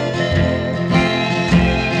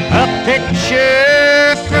 A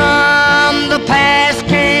picture from the past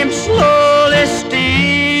came slowly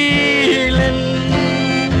stealing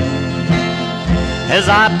as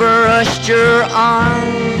I brushed your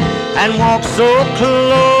arm and walked so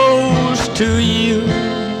close to you.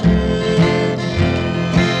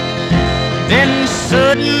 Then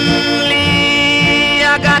suddenly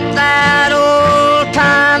I got that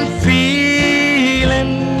old-time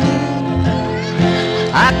feeling.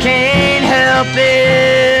 I can't help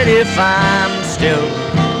it if I'm still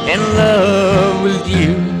in love with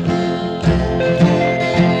you.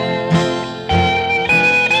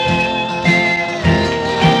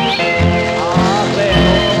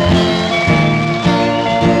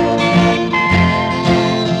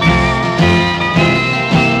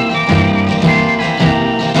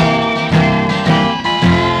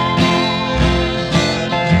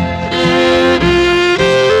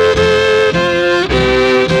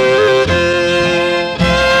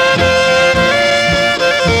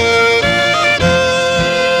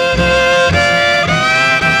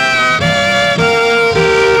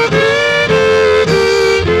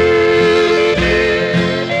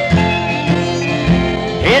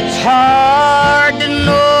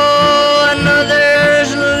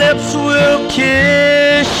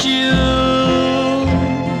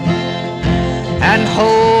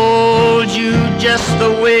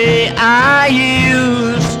 The way I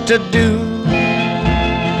used to do.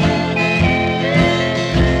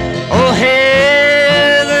 Oh,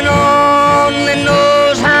 heaven only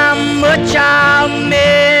knows how much I'll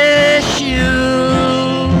miss you.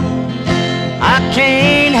 I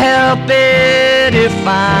can't help it if if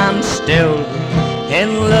I'm still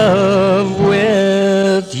in love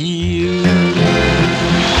with you.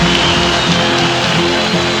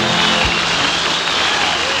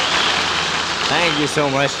 Thank you so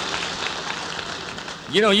much.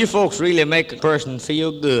 You know, you folks really make a person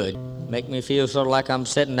feel good. Make me feel sort of like I'm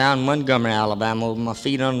sitting down in Montgomery, Alabama, with my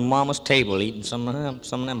feet on Mama's table, eating some of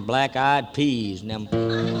them black-eyed peas and them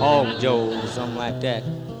hog joes, something like that.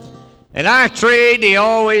 In our trade, they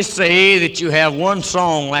always say that you have one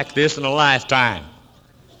song like this in a lifetime.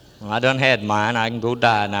 Well, I done had mine. I can go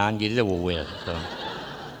die now and get it over with. So.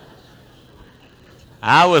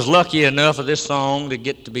 I was lucky enough for this song to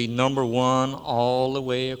get to be number one all the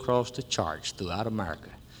way across the charts throughout America.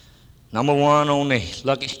 Number one on the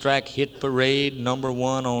Lucky Strike Hit Parade, number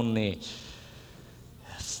one on the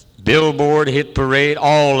Billboard Hit Parade,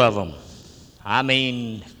 all of them. I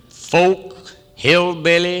mean, folk,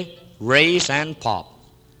 hillbilly, race, and pop.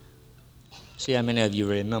 See how many of you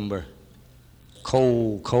remember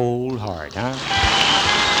Cold, Cold Heart, huh?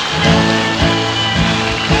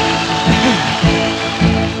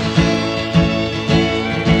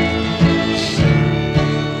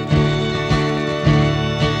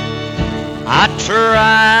 I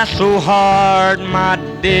try so hard, my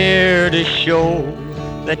dear, to show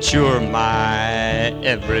that you're my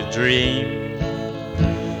every dream.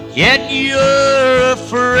 Yet you're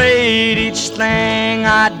afraid each thing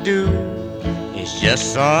I do is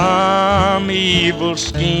just some evil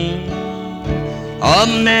scheme. A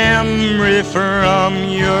memory from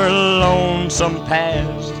your lonesome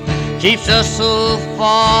past keeps us so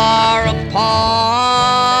far apart.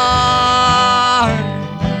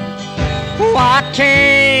 Why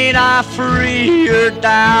can't I free your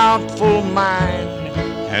doubtful mind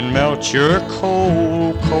and melt your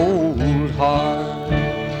cold, cold heart?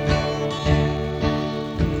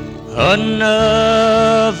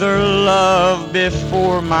 Another love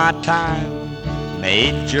before my time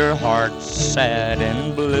made your heart sad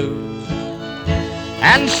and blue,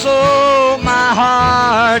 and so my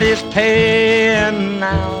heart is paying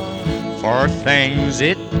now for things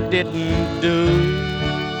it didn't do.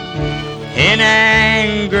 In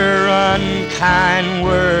anger, unkind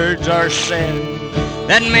words are said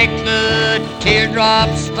that make the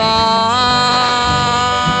teardrops start.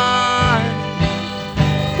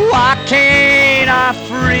 Why can't I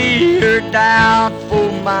free your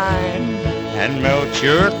doubtful mind and melt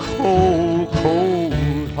your cold,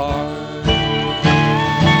 cold heart?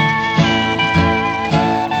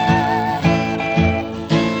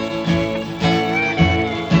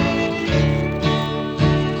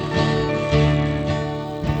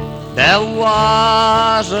 There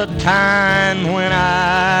was a time when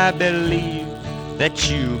I believed that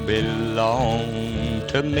you belonged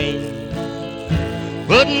to me,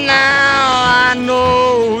 but now I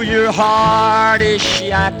know your heart is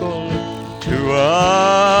shackled to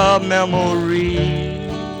a memory.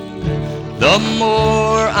 The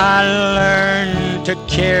more I learn to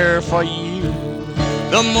care for you,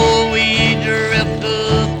 the more we drift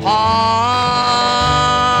apart.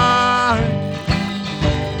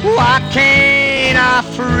 Why can't I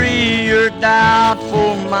free your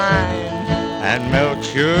doubtful mind and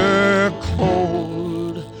melt your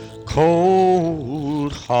cold,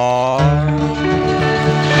 cold heart?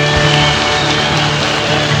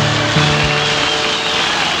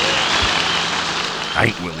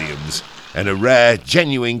 Hank Williams, and a rare,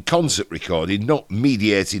 genuine concert recording, not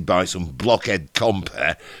mediated by some blockhead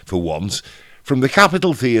compere for once, from the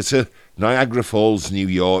Capitol Theatre, Niagara Falls, New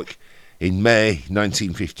York, in May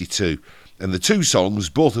 1952. And the two songs,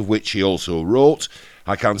 both of which he also wrote,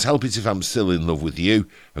 I Can't Help It If I'm Still in Love With You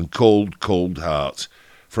and Cold, Cold Heart.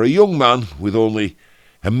 For a young man with only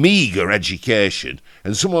a meagre education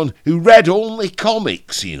and someone who read only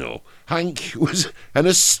comics, you know, Hank was an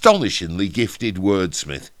astonishingly gifted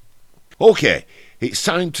wordsmith. OK, it's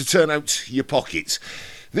time to turn out your pockets.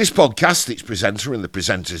 This podcast, its presenter and the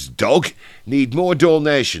presenter's dog, need more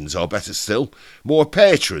donations, or better still, more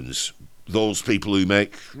patrons, those people who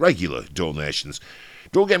make regular donations.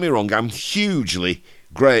 Don't get me wrong, I'm hugely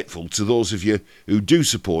grateful to those of you who do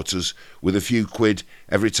support us with a few quid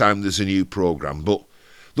every time there's a new programme, but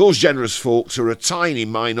those generous folks are a tiny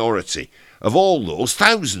minority of all those,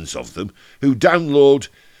 thousands of them, who download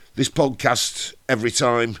this podcast every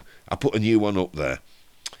time I put a new one up there.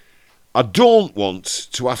 I don't want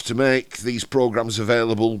to have to make these programmes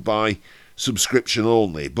available by subscription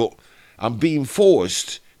only, but I'm being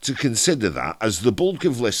forced to consider that, as the bulk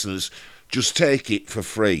of listeners just take it for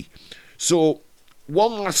free. So,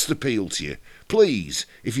 one last appeal to you. Please,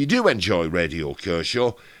 if you do enjoy Radio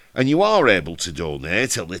Kershaw, and you are able to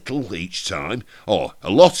donate a little each time, or a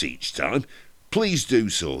lot each time, please do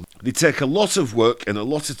so. They take a lot of work and a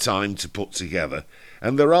lot of time to put together,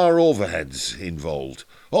 and there are overheads involved.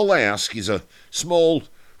 All I ask is a small,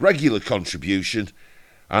 regular contribution,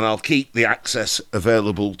 and I'll keep the access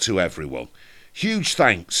available to everyone. Huge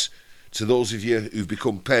thanks to those of you who've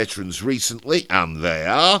become patrons recently, and they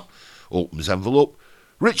are, opens envelope,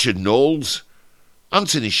 Richard Knowles,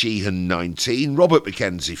 Anthony Sheehan 19, Robert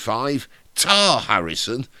Mackenzie 5, Tar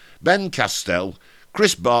Harrison, Ben Castell,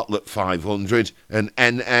 Chris Bartlett 500 and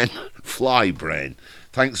NN Flybrain.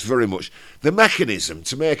 Thanks very much. The mechanism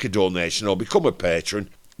to make a donation or become a patron,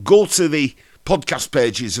 go to the podcast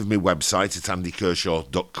pages of my website at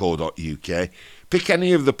andykershaw.co.uk, pick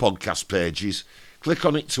any of the podcast pages, click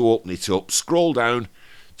on it to open it up, scroll down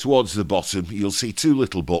towards the bottom, you'll see two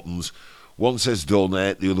little buttons. One says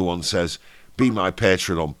donate, the other one says be my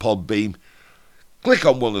patron on Podbeam. Click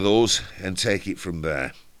on one of those and take it from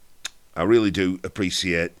there. I really do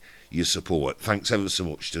appreciate your support. Thanks ever so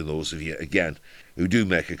much to those of you, again, who do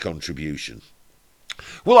make a contribution.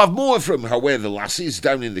 We'll have more from Away the Lassies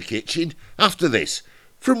down in the kitchen after this.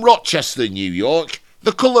 From Rochester, New York,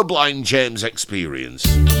 the Colourblind James Experience.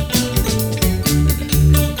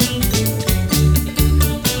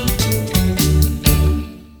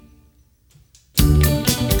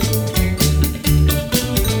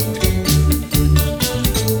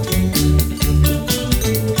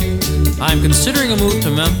 I'm considering a move to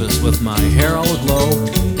Memphis with my hair all aglow.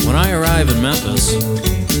 When I arrive in Memphis,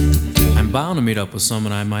 I'm bound to meet up with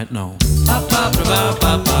someone I might know.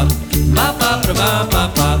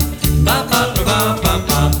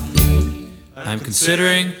 I'm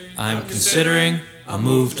considering a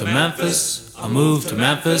move to Memphis, a move to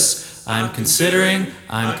Memphis. I'm considering.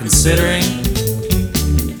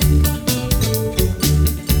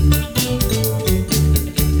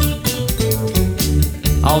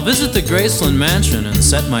 I'll visit the Graceland Mansion and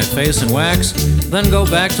set my face in wax, then go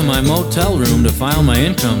back to my motel room to file my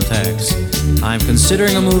income tax. I'm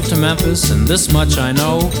considering a move to Memphis, and this much I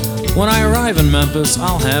know. When I arrive in Memphis,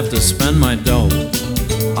 I'll have to spend my dough.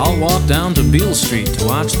 I'll walk down to Beale Street to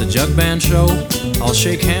watch the Jug Band show. I'll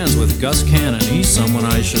shake hands with Gus Cannon, he's someone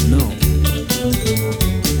I should know.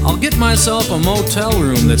 I'll get myself a motel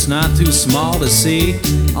room that's not too small to see.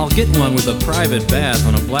 I'll get one with a private bath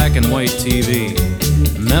on a black and white TV.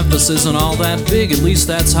 Memphis isn't all that big, at least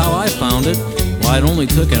that's how I found it. Why, it only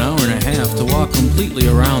took an hour and a half to walk completely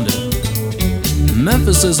around it.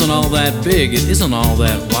 Memphis isn't all that big, it isn't all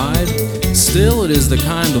that wide. Still, it is the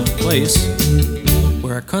kind of place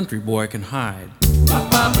where a country boy can hide.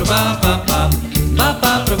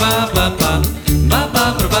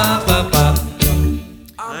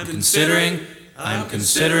 I'm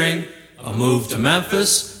considering a move to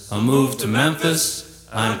Memphis, a move to Memphis.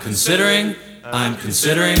 I'm considering.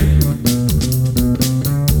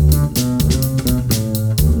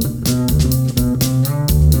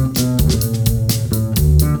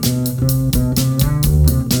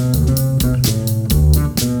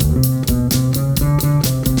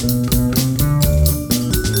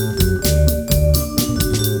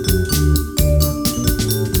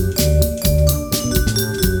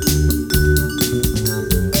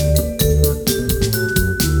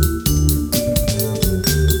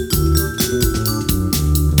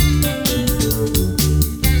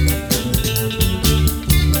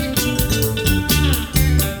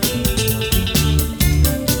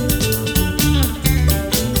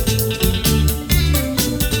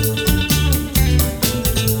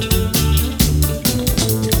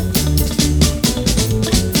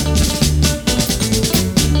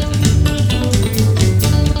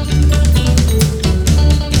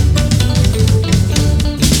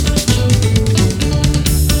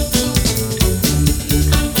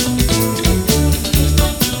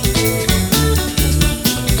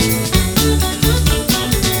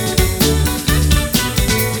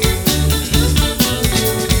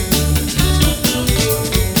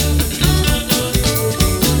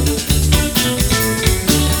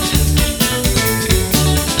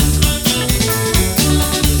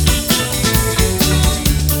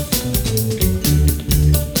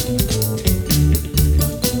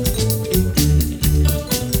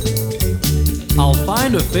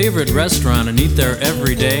 Favorite restaurant and eat there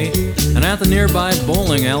every day, and at the nearby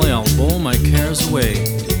bowling alley I'll bowl my cares away.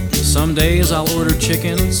 Some days I'll order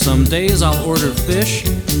chicken, some days I'll order fish,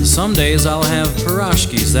 some days I'll have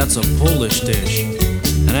pierogies, that's a Polish dish.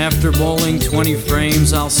 And after bowling 20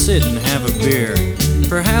 frames I'll sit and have a beer.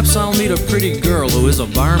 Perhaps I'll meet a pretty girl who is a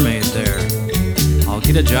barmaid there. I'll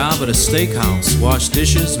get a job at a steakhouse, wash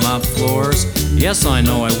dishes, mop floors. Yes, I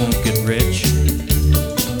know I won't get rich.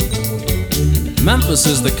 Memphis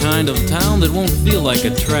is the kind of town that won't feel like a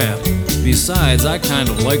trap. Besides, I kind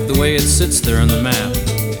of like the way it sits there on the map.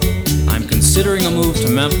 I'm considering a move to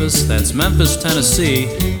Memphis, that's Memphis, Tennessee.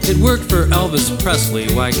 It worked for Elvis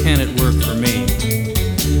Presley, why can't it work for me?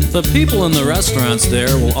 The people in the restaurants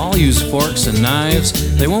there will all use forks and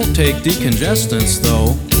knives. They won't take decongestants,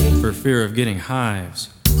 though, for fear of getting hives.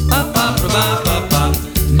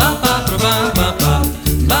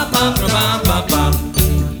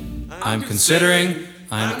 I'm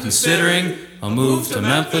considering a move to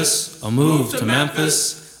Memphis, a move to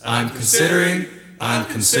Memphis. I'm considering.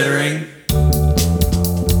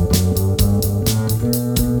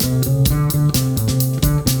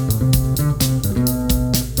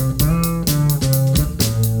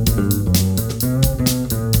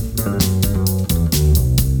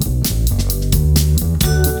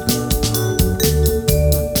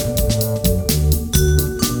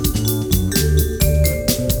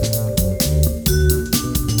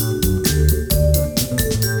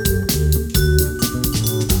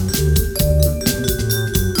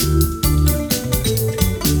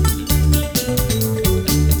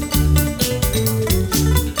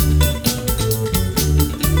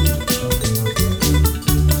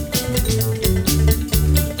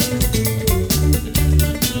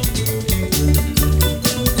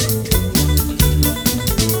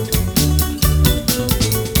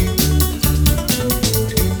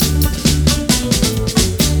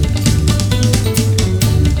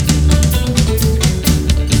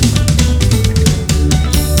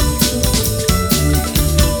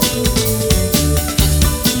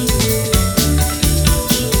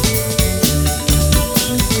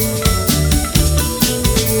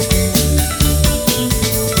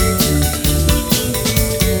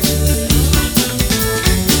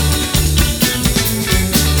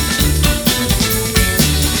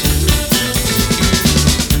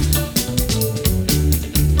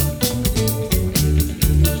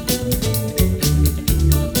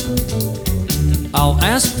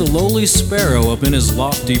 Ask the lowly sparrow up in his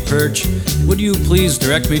lofty perch, would you please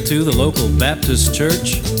direct me to the local Baptist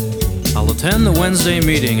church? I'll attend the Wednesday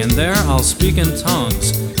meeting, and there I'll speak in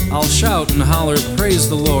tongues. I'll shout and holler, praise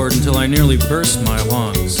the Lord, until I nearly burst my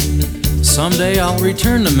lungs. Someday I'll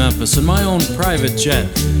return to Memphis in my own private jet.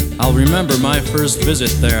 I'll remember my first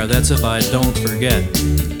visit there, that's if I don't forget.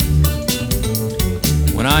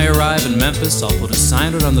 When I arrive in Memphis, I'll put a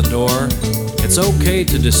sign out on the door. It's okay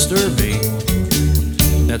to disturb me.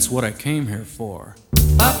 That's what I came here for.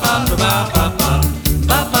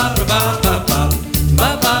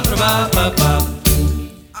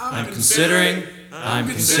 I'm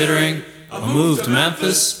considering a move to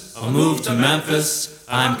Memphis, a move to Memphis.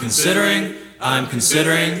 I'm considering.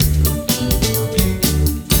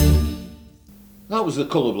 That was the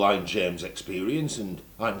Colourblind James Experience, and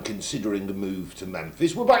I'm considering a move to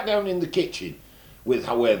Memphis. We're back down in the kitchen with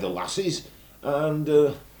How Are the Lasses, and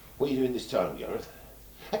what are you doing this time, Gareth?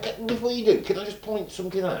 Before you do, can I just point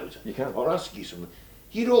something out? You can. Or ask you something?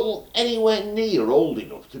 You don't look anywhere near old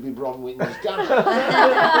enough to be Bron Whitney's dad.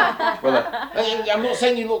 I'm not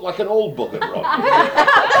saying you look like an old bugger, Bron.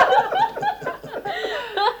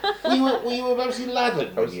 were you about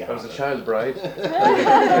 11? I was a child bride.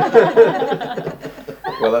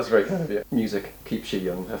 Well, that's very kind of you. Music keeps you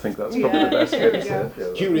young. I think that's probably the best way to say it.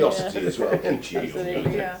 Yeah, Curiosity as well keeps you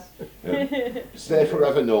young. Yeah. Stay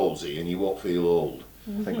forever nosy and you won't feel old.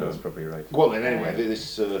 I think that's probably right. Well, then anyway,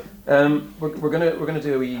 this. We're gonna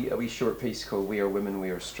do a wee short piece called "We Are Women, We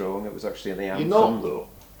Are Strong." It was actually the anthem. You're not though.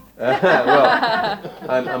 Well,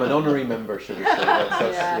 I'm an honorary member, should we say?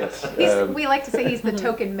 Yes. We like to say he's the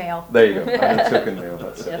token male. There you go. I'm the token male.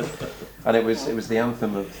 That's it. And it was the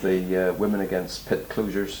anthem of the women against pit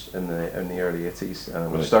closures in the early '80s.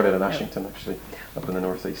 We started in Ashington, actually, up in the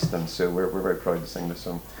northeast, and so we're very proud to sing this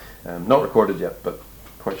song. Not recorded yet, but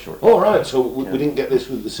quite short. Oh right, so we didn't get this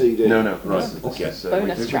with the CD. No, right. Okay.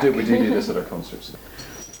 We do this at our concerts.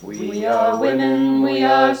 We are women, we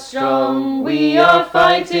are strong, we are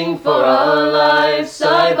fighting for our lives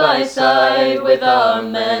side by side with our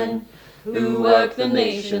men who work the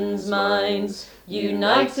nation's minds,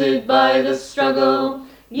 united by the struggle,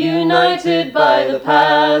 united by the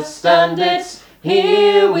past, and it's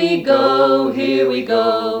here we go,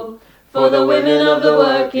 for the women of the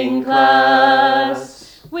working class.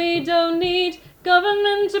 We don't need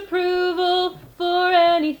government approval for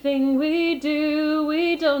anything we do.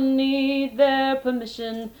 We don't need their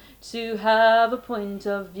permission to have a point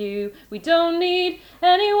of view. We don't need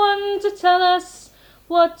anyone to tell us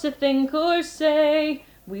what to think or say.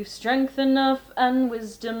 We've strength enough and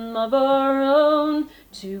wisdom of our own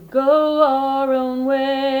to go our own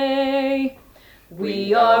way.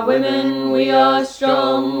 We are women, we are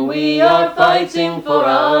strong, we are fighting for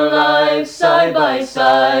our lives side by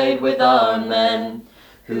side with our men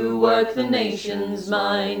who work the nation's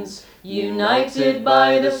mines, united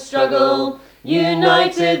by the struggle,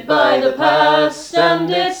 united by the past,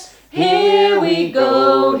 and it's here we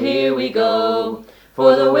go,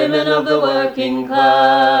 for the women of the working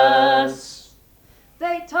class.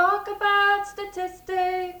 They talk about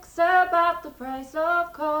statistics, about the price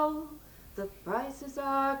of coal. The prices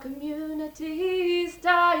are communities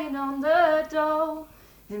dying on the dole.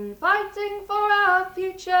 In fighting for our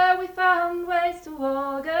future, we found ways to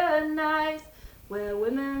organize. Where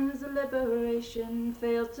women's liberation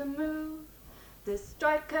failed to move, this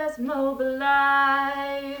strike has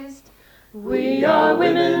mobilized. We are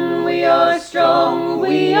women, we are strong,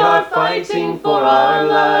 we are fighting for our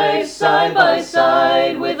lives side by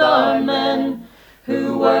side with our men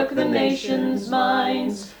who work the nation's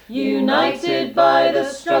mines, united by the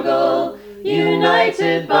struggle,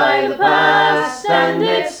 united by the past, and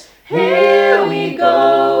it's here we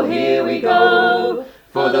go,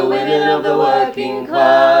 for the women of the working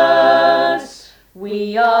class.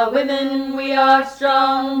 We are women, we are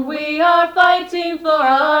strong, we are fighting for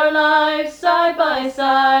our lives side by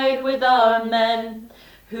side with our men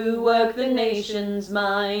who work the nation's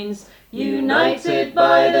mines, united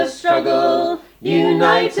by the struggle,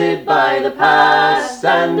 united by the past,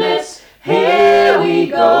 and it's here we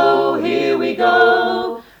go,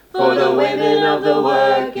 for the women of the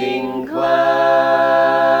working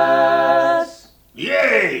class.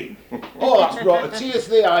 Yay! Oh, that's brought a tear to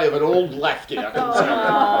the eye of an old lefty, I can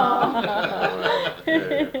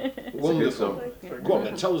tell you. Wonderful. Go on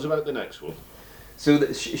then, tell us about the next one.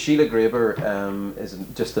 So Sheila Graber is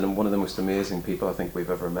just one of the most amazing people I think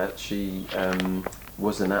we've ever met. She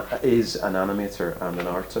is an animator and an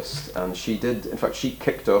artist, and she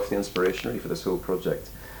kicked off the inspiration really for this whole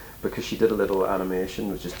project because she did a little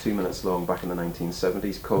animation which is 2 minutes long back in the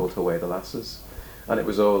 1970s called Away the Lasses, and it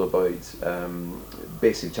was all about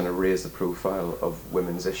basically trying to raise the profile of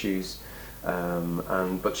women's issues,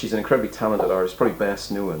 but she's an incredibly talented artist, probably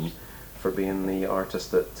best known for being the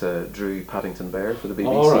artist that drew Paddington Bear for the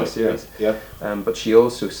BBC series. Yeah. But she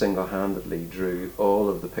also single-handedly drew all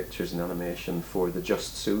of the pictures and animation for the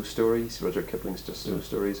Just So stories, Rudyard Kipling's Just So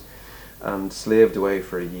stories, and slaved away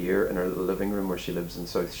for a year in her little living room where she lives in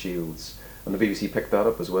South Shields. And the BBC picked that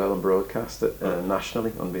up as well and broadcast it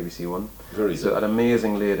nationally on BBC One. Very so good. An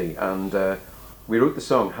amazing lady, and we wrote the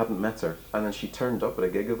song, hadn't met her, and then she turned up at a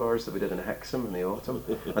gig of ours that we did in Hexham in the autumn,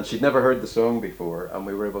 and she'd never heard the song before, and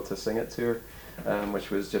we were able to sing it to her, which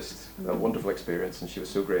was just a wonderful experience, and she was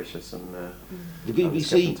so gracious. And the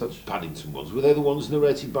BBC Paddington ones, were they the ones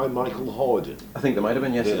narrated by Michael Horden? I think they might have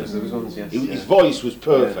been, yes, it was those ones, yes. His voice was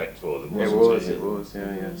perfect for them, wasn't it? It was,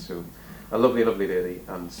 yeah. So a lovely, lovely lady,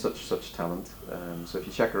 and such talent. So if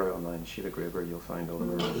you check her out online, Sheila Graber, you'll find all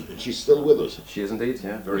of her. She's still with us? She is indeed,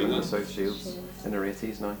 yeah. Very good. In the South Shields, in her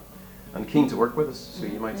 80s now. And keen to work with us, so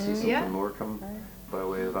you might see something more come by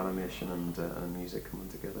way of animation and music coming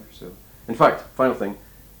together. So, in fact, final thing,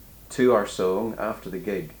 to our song, after the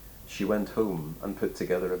gig, she went home and put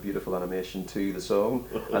together a beautiful animation to the song,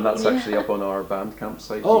 and that's actually up on our Bandcamp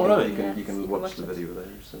site. Oh, right. You can watch the video there.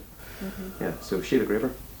 So, yeah, so Sheila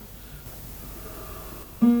Graber.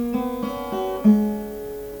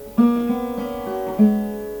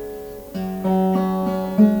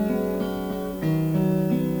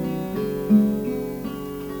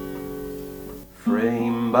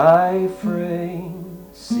 Frame by frame,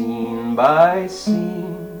 scene by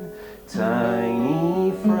scene,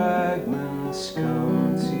 tiny fragments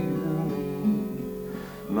come to me,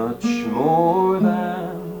 much more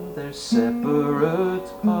than their separate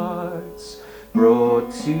parts, brought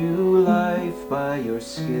to life by your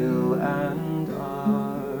skill and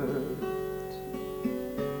art.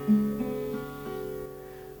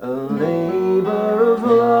 A labor of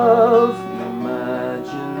love,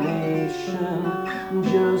 imagination,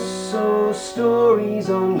 just so stories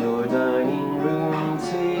on your dining room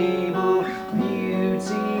table,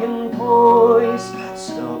 beauty and poise,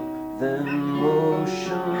 stop then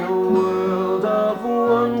motion, a world of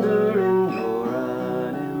wonder in your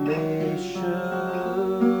animation.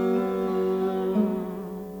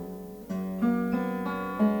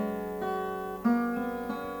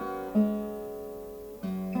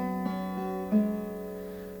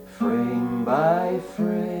 Frame by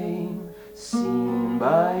frame, scene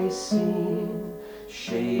by scene,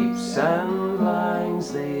 shapes and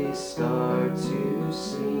lines they start to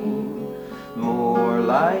seem more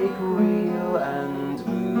like real and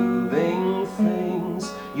moving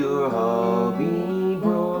things your hobby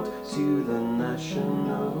brought to the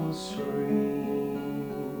national screen.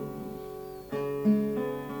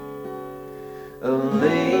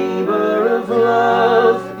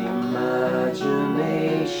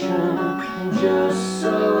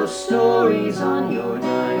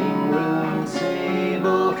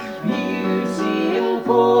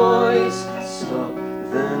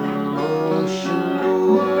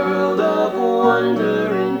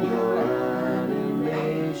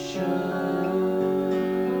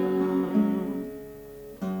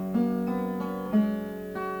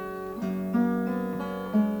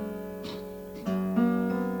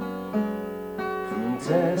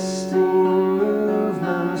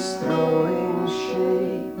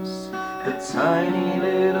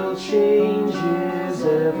 changes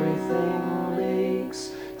everything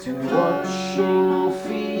makes to watching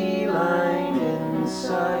feline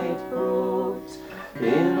insight brought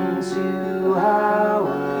into how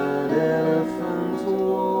an elephant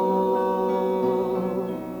walks.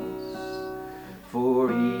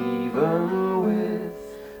 For even with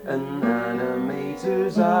an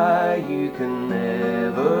animator's eye, you can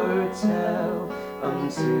never tell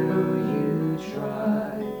until you try.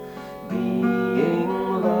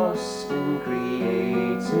 Being lost in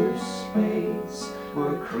creative space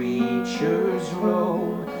where creatures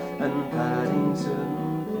roam and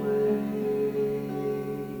Paddington plays.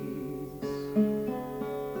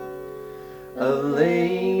 A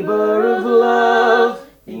labor of love,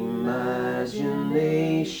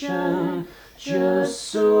 imagination, just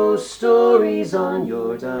so stories on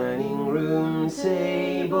your dining room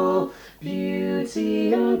table.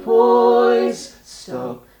 Beauty and poise,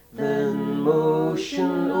 stop then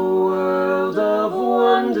motion, a world of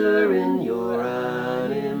wonder in your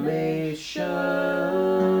animation.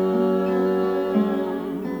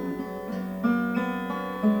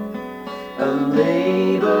 A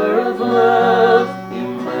labor of love,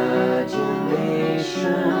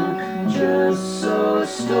 imagination, just so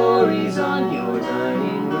stories on your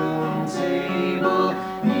dining room table.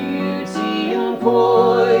 Beauty and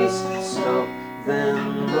poise, stop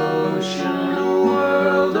then motion, a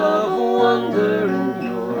world of wonder in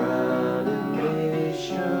your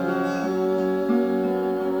animation.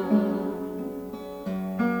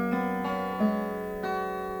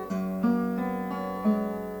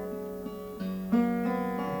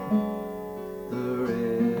 The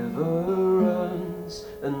river runs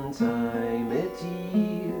and time it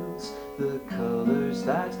yields the colors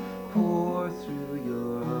that pour through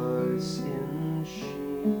your hearts in shades.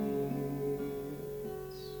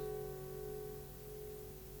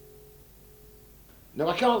 Now,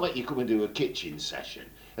 I can't let you come and do a kitchen session,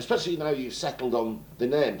 especially now you've settled on the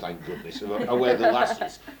name, thank goodness, of Away the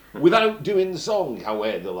Lasses, without doing the song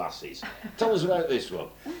Away the Lasses. Tell us about this one.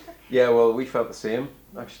 Yeah, well, we felt the same,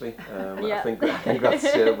 actually. Yeah. I think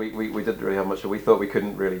that's, we didn't really have much, we thought we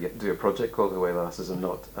couldn't really do a project called Away the Lasses and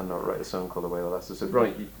not write a song called Away the Lasses. So,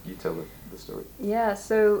 Brian, you tell the story. Yeah,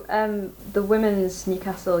 so the women's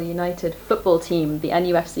Newcastle United football team, the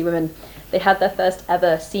NUFC women, they had their first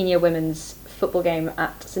ever senior women's football game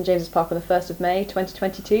at St James's Park on the 1st of May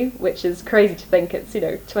 2022, which is crazy to think it's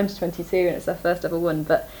 2022 and it's their first ever one,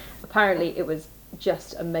 but apparently it was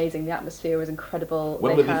just amazing. The atmosphere was incredible.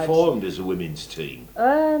 When were they formed as a women's team,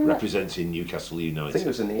 representing Newcastle United? I think it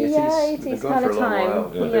was in the 80s. Yeah, They've been 80s going kind for of a long time. while,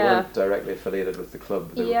 but they Yeah. weren't directly affiliated with the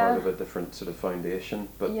club. They were Yeah. part of a different sort of foundation.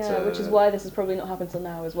 But which is why this has probably not happened till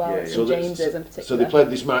now as well. Yeah, St James's in particular. So they played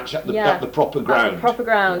this match at the proper ground. At the proper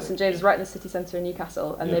ground. St James's right in the city centre in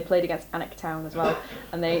Newcastle, and they played against Alnwick Town as well.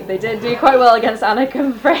 And they did do quite well against Alnwick,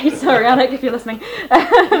 I'm afraid. Sorry, Alnwick, if you're listening.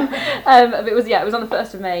 But it was on the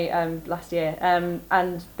 1st of May last year,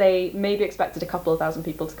 and they maybe expected a couple of thousand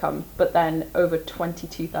people to come, but then over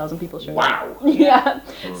 22,000 people showed up. Wow! Yeah.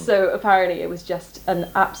 So apparently it was just an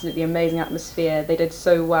absolutely amazing atmosphere. They did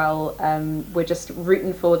so well. We're just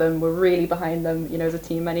rooting for them. We're really behind them, as a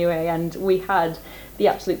team anyway. And we had the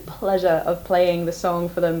absolute pleasure of playing the song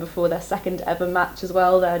for them before their second ever match as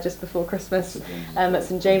well, there just before Christmas, at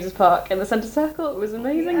St James's Park in the centre circle. It was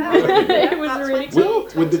amazing. It was really cool.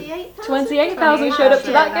 28,000 showed up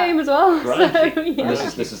to that game as well. Right. So, yeah. And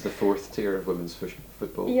this is the fourth tier of women's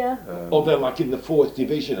football. Yeah. They're like in the 4th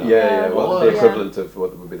division. Aren't Yeah. they? Well, the equivalent of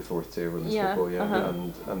what would be the 4th tier women's football. Yeah.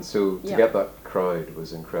 Uh-huh. And so to get that crowd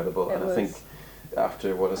was incredible, and I think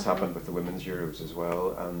after what has happened with the Women's Euros as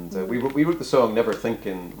well. And we wrote the song never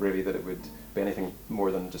thinking really that it would be anything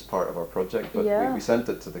more than just part of our project, but we sent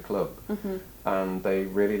it to the club and they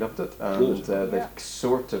really loved it, and they've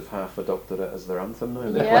sort of half adopted it as their anthem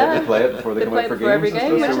now. They play it before they come out for games every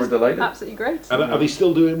game, and stuff, so we're delighted. Absolutely great. And are they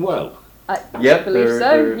still doing well? I believe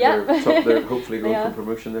so. They're hopefully going for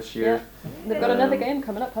promotion this year. Yeah. They've got another game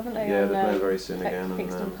coming up, haven't they? Yeah, they're playing very soon again.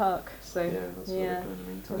 Kingston Park. So that's what they're playing in the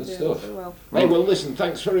meantime. Good stuff. So well. Hey, well, listen,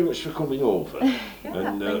 thanks very much for coming over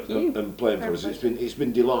Thank you. and playing for us. It's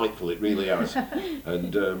been delightful. It really has.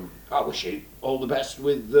 And I wish you all the best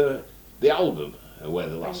with the album, Where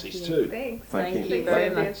the Lassies too. Thanks. Thank you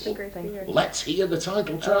very much. Great to be here. Let's hear the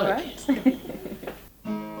title track.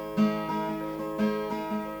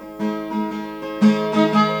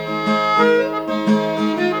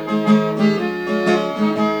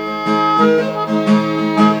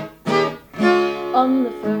 On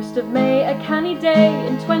the 1st of May, a canny day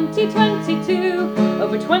in 2022,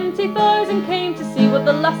 over 20,000 came to see what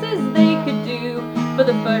the lasses they could do. For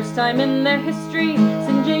the first time in their history,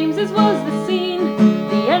 St James's was the scene.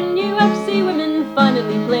 The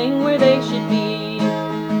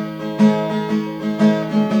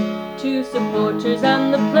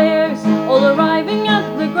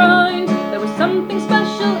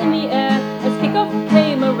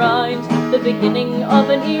the beginning of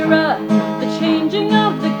an era, the changing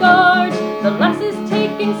of the guard, the lasses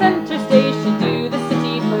taking centre stage to do the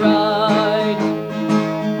city pride.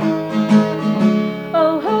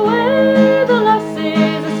 Oh, away the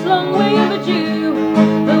lasses, a long way overdue,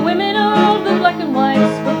 the women of the black and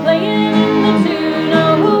whites were playing in the tune.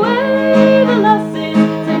 Oh, away the lasses,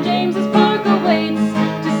 St. James's Park awaits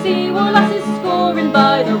to see what lasses scoring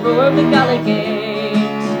by the roar of the Gallagher.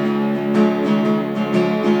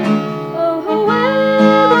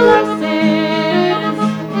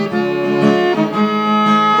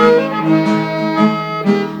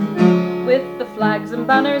 Flags and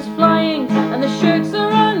banners flying, and the shirts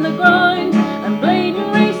are on the grind, and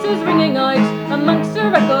blatant races ringing out amongst a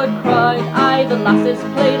record crowd. Aye, the lasses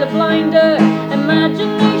played a blinder,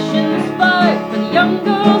 imaginations fired for the young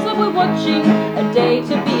girls that were watching, a day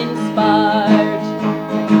to be inspired.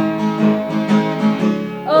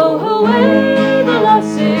 Oh, away the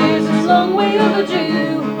lasses, it's long way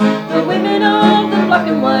overdue, the women of the black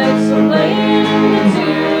and whites are playing in the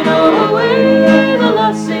tune. Oh, away the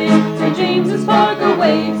lasses, St. James's Park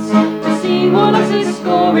awaits to see what lasses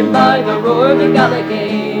scoring by the roar of the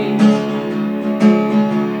Gallagher.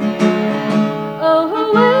 Oh,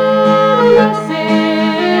 away the lasses.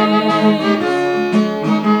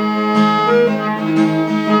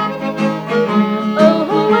 Oh,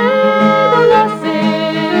 away the lasses.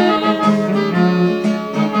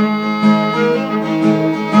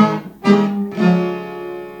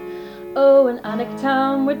 Oh, in Alnwick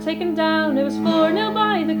town we're taken down, it was 4-0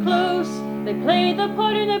 by the close. They played their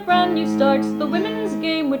part in a brand new start, the women's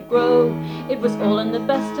game would grow. It was all in the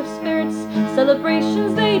best of spirits,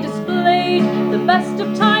 celebrations they displayed, the best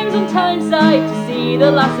of times on Tyneside to see the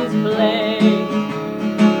lasses play.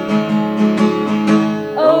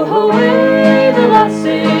 Oh, away the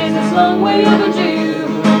lasses, it's long way overdue,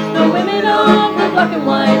 the women of the black and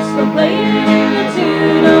whites were playing in the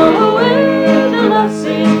tune. Oh, away the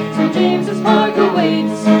lasses, St. James's Park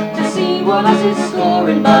awaits to see what lasses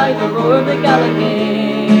scoring by the roar of the Gallagher.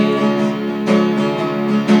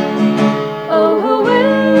 Oh,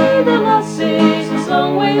 away the lasses, it's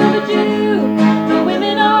long way overdue, the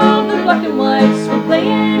women of the black and whites were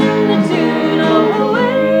playing in the tune. Oh,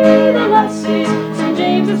 away the lasses, St.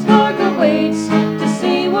 James's Park awaits to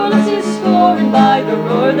see what lasses scoring by the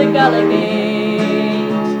roar of the Gallagher.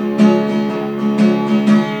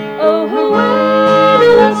 Oh, away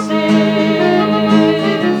the lasses.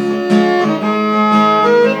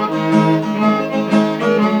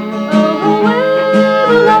 Oh, away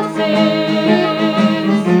the lasses.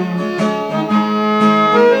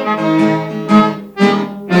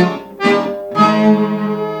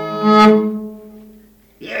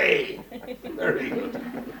 Yay! Very good.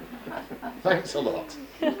 Thanks a lot.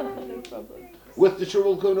 No problem. With the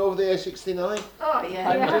trouble going over the A69? Oh,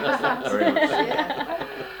 yeah. Very much. Yeah.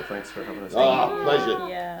 Thanks for having us. Ah, pleasure.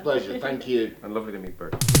 Yeah. Pleasure, thank you. And lovely to meet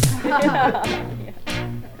Bert.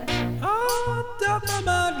 Oh, talk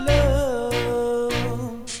about love.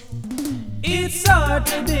 It's hard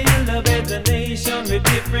to build a better nation with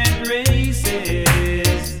different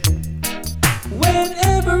races. When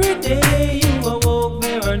every day you awoke,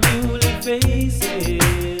 there are newly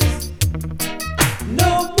faces.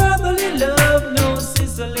 No brotherly love, no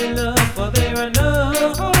sisterly love, for there are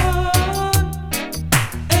none.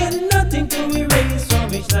 And nothing to erase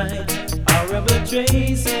from each night horrible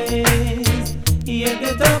traces. Yet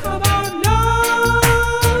they talk about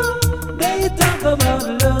love, they talk about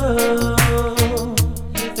love.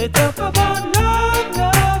 Yes, they talk about love,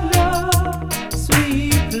 love, love,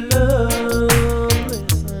 sweet love.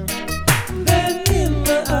 Listen. Then in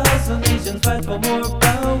the house of nations fight for more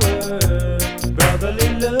power, brotherly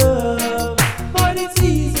love. But it's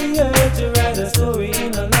easier to write a story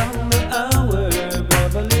in a longer hour,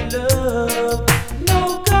 brotherly love. No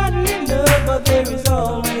godly love, but there is all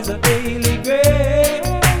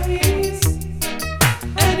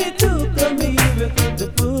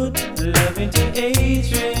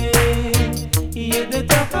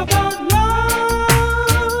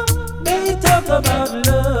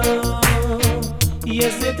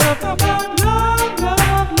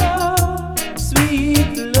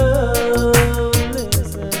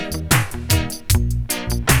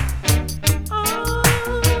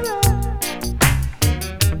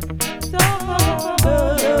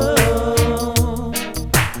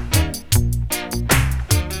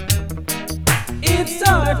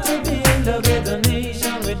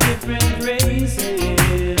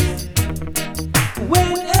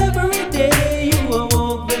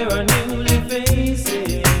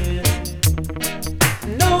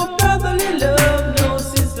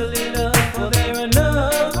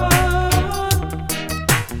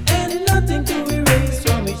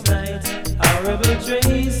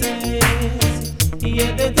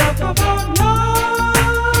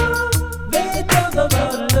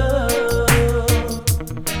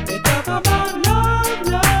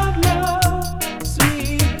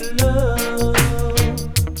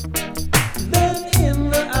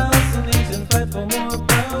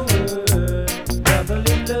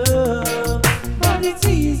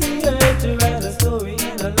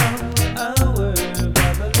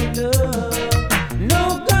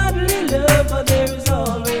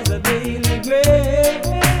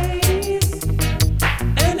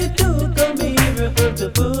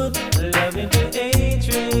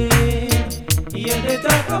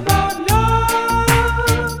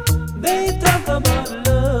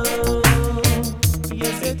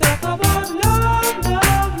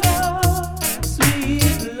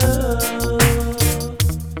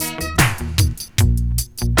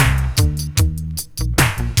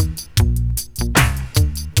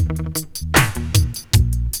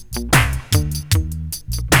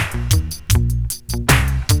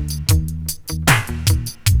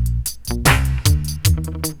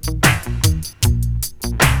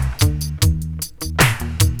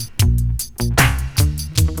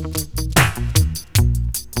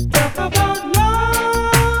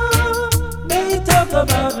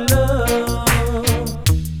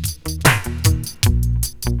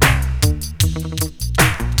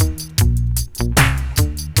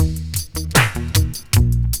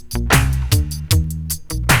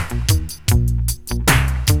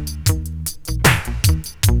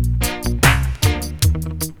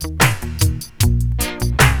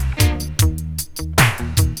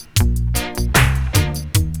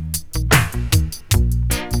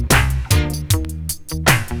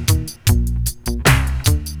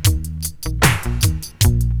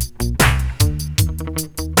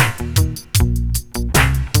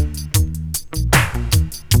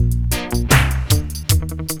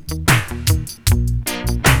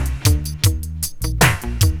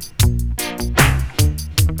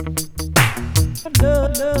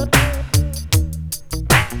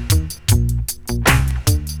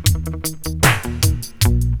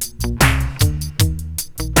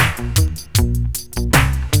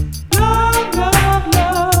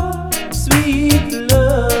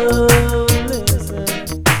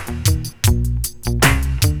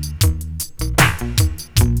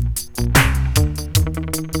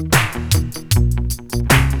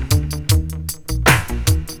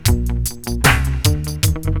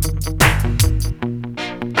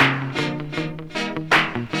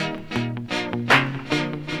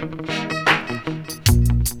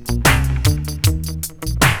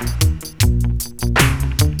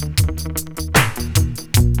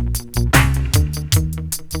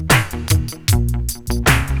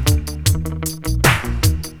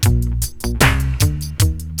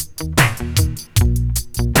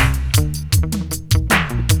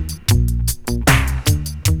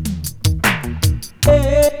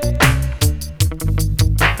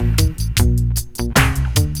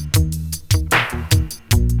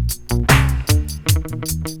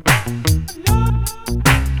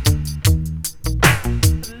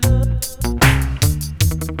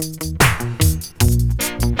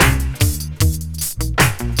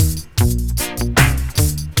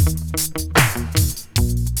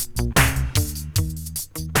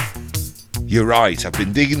You're right, I've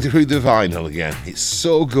been digging through the vinyl again. It's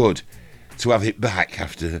so good to have it back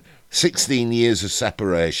after 16 years of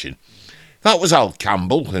separation. That was Al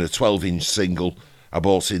Campbell and a 12-inch single I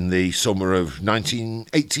bought in the summer of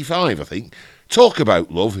 1985, I think. Talk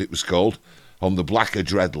About Love, it was called, on the Blacker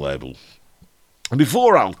Dread label. And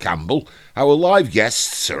before Al Campbell, our live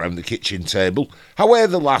guests around the kitchen table, How Are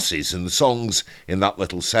the Lassies, and the songs in that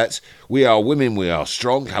little set, We Are Women, We Are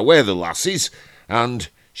Strong, How Are the Lassies, and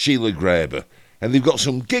Sheila Graber. And they've got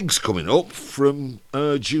some gigs coming up from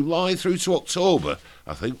July through to October,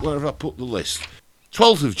 I think. Where have I put the list?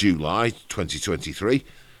 12th of July 2023,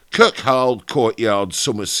 Kirkharle Courtyard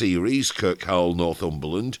Summer Series, Kirkharle,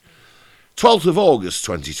 Northumberland. 12th of August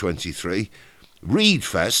 2023, Reed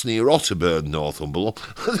Fest near Otterburn, Northumberland.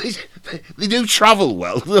 They do travel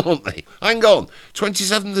well, don't they? Hang on.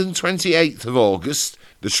 27th and 28th of August,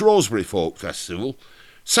 the Shrewsbury Folk Festival.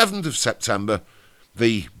 7th of September,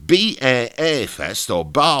 the BAA Fest, or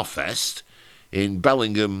Bar Fest, in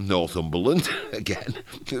Bellingham, Northumberland. Again,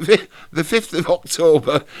 the 5th of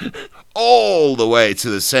October, all the way to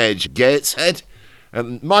the Sage Gateshead.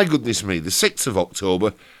 And my goodness me, the 6th of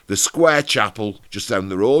October, the Square Chapel, just down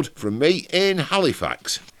the road from me, in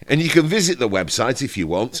Halifax. And you can visit the website if you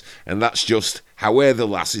want, and that's just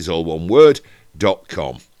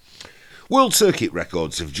howarethelasses.com. World Circuit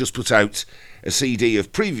Records have just put out a CD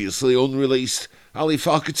of previously unreleased Ali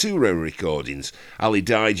Farkatura recordings. Ali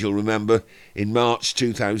died, you'll remember, in March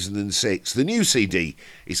 2006. The new CD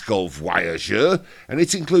is called Voyageur, and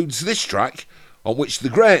it includes this track, on which the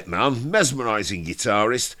great man, mesmerising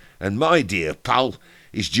guitarist, and my dear pal,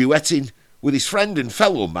 is duetting with his friend and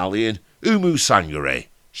fellow Malian, Umu Sangare,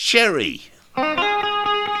 Sherry.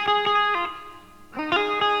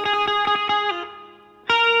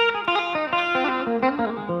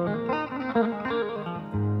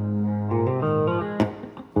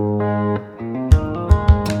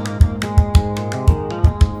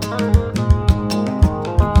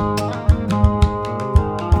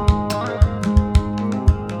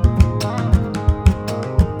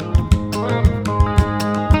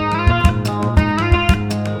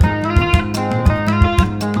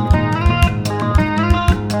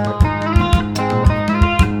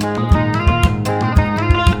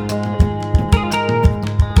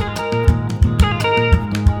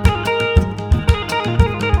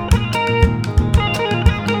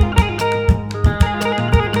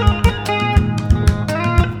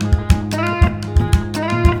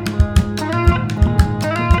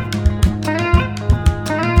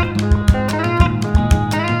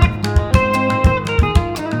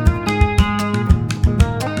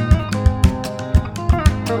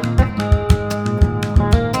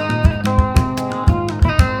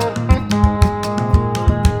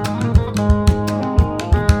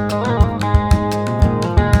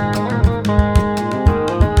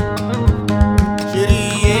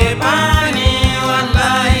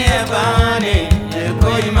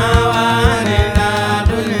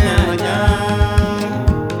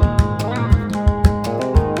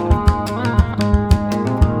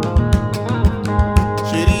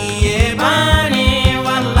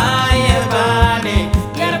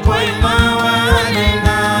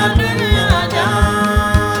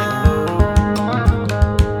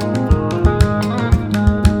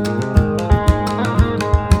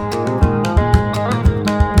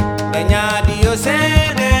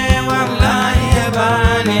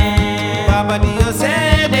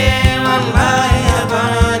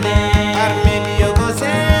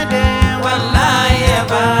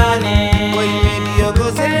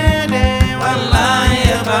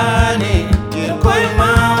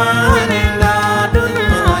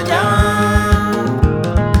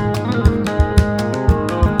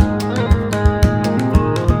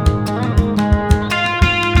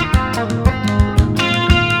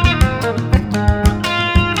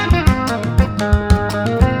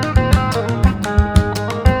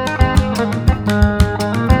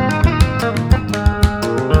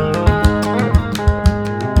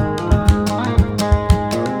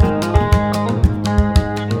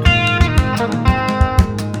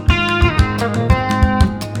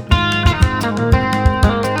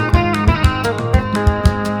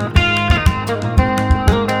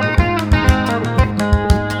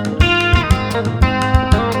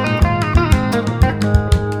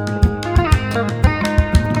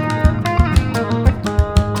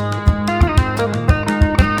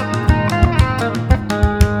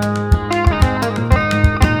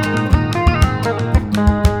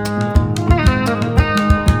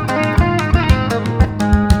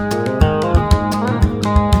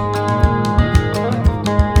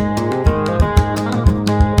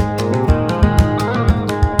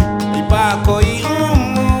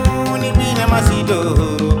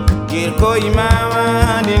 koi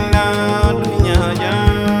mama dina dunya ja.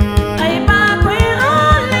 Ay pa koi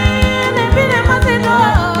ole ne bine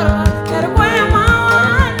masidor ker koi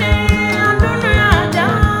mama ne dunya ja.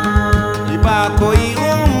 Iba koi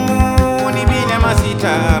ni bine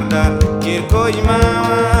masitarda ker koi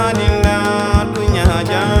mama dina dunya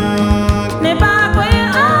ja. Ne pa koi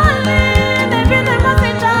ole ne bine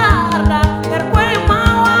masitarda ker koi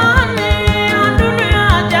mama ne dunya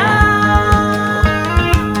ja.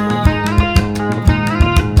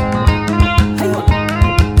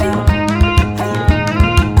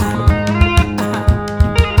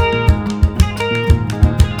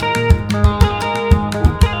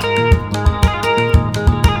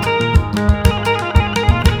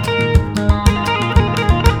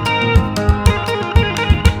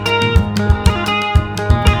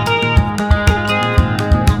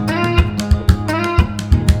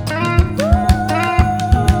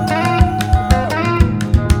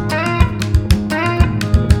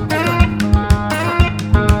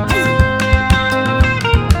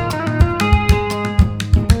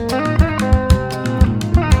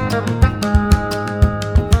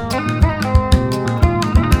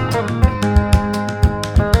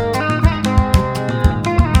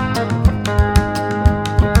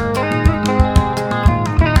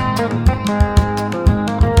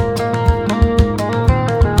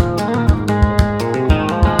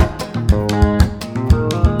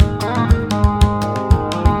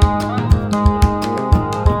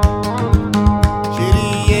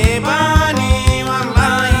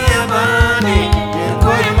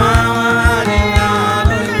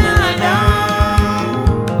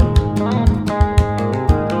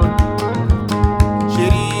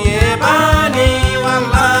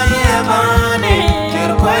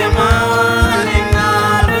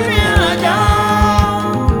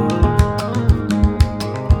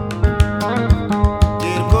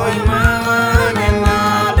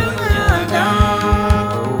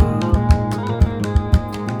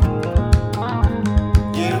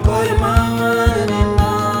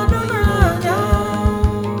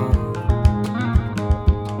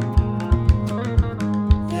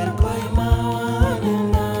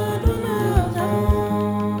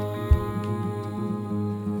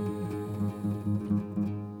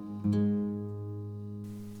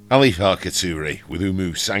 Ali Farkaturi with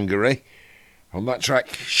Umu Sangare. On that track,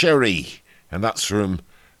 Sherry, and that's from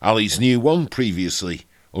Ali's new one, previously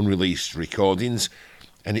unreleased recordings,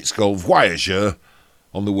 and it's called Voyageur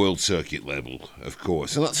on the World Circuit label, of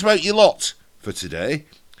course. And that's about your lot for today.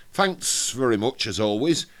 Thanks very much, as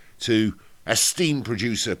always, to esteemed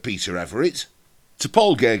producer Peter Everett, to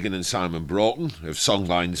Paul Gagan and Simon Broughton of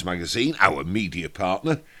Songlines magazine, our media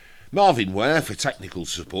partner, Marvin Ware for technical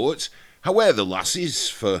support, How the Lasses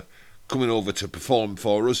for coming over to perform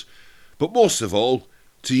for us, but most of all,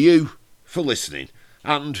 to you for listening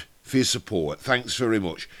and for your support. Thanks very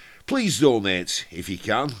much. Please donate if you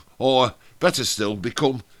can, or better still,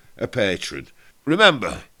 become a patron.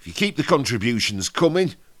 Remember, if you keep the contributions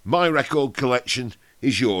coming, my record collection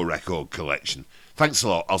is your record collection. Thanks a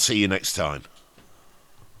lot. I'll see you next time.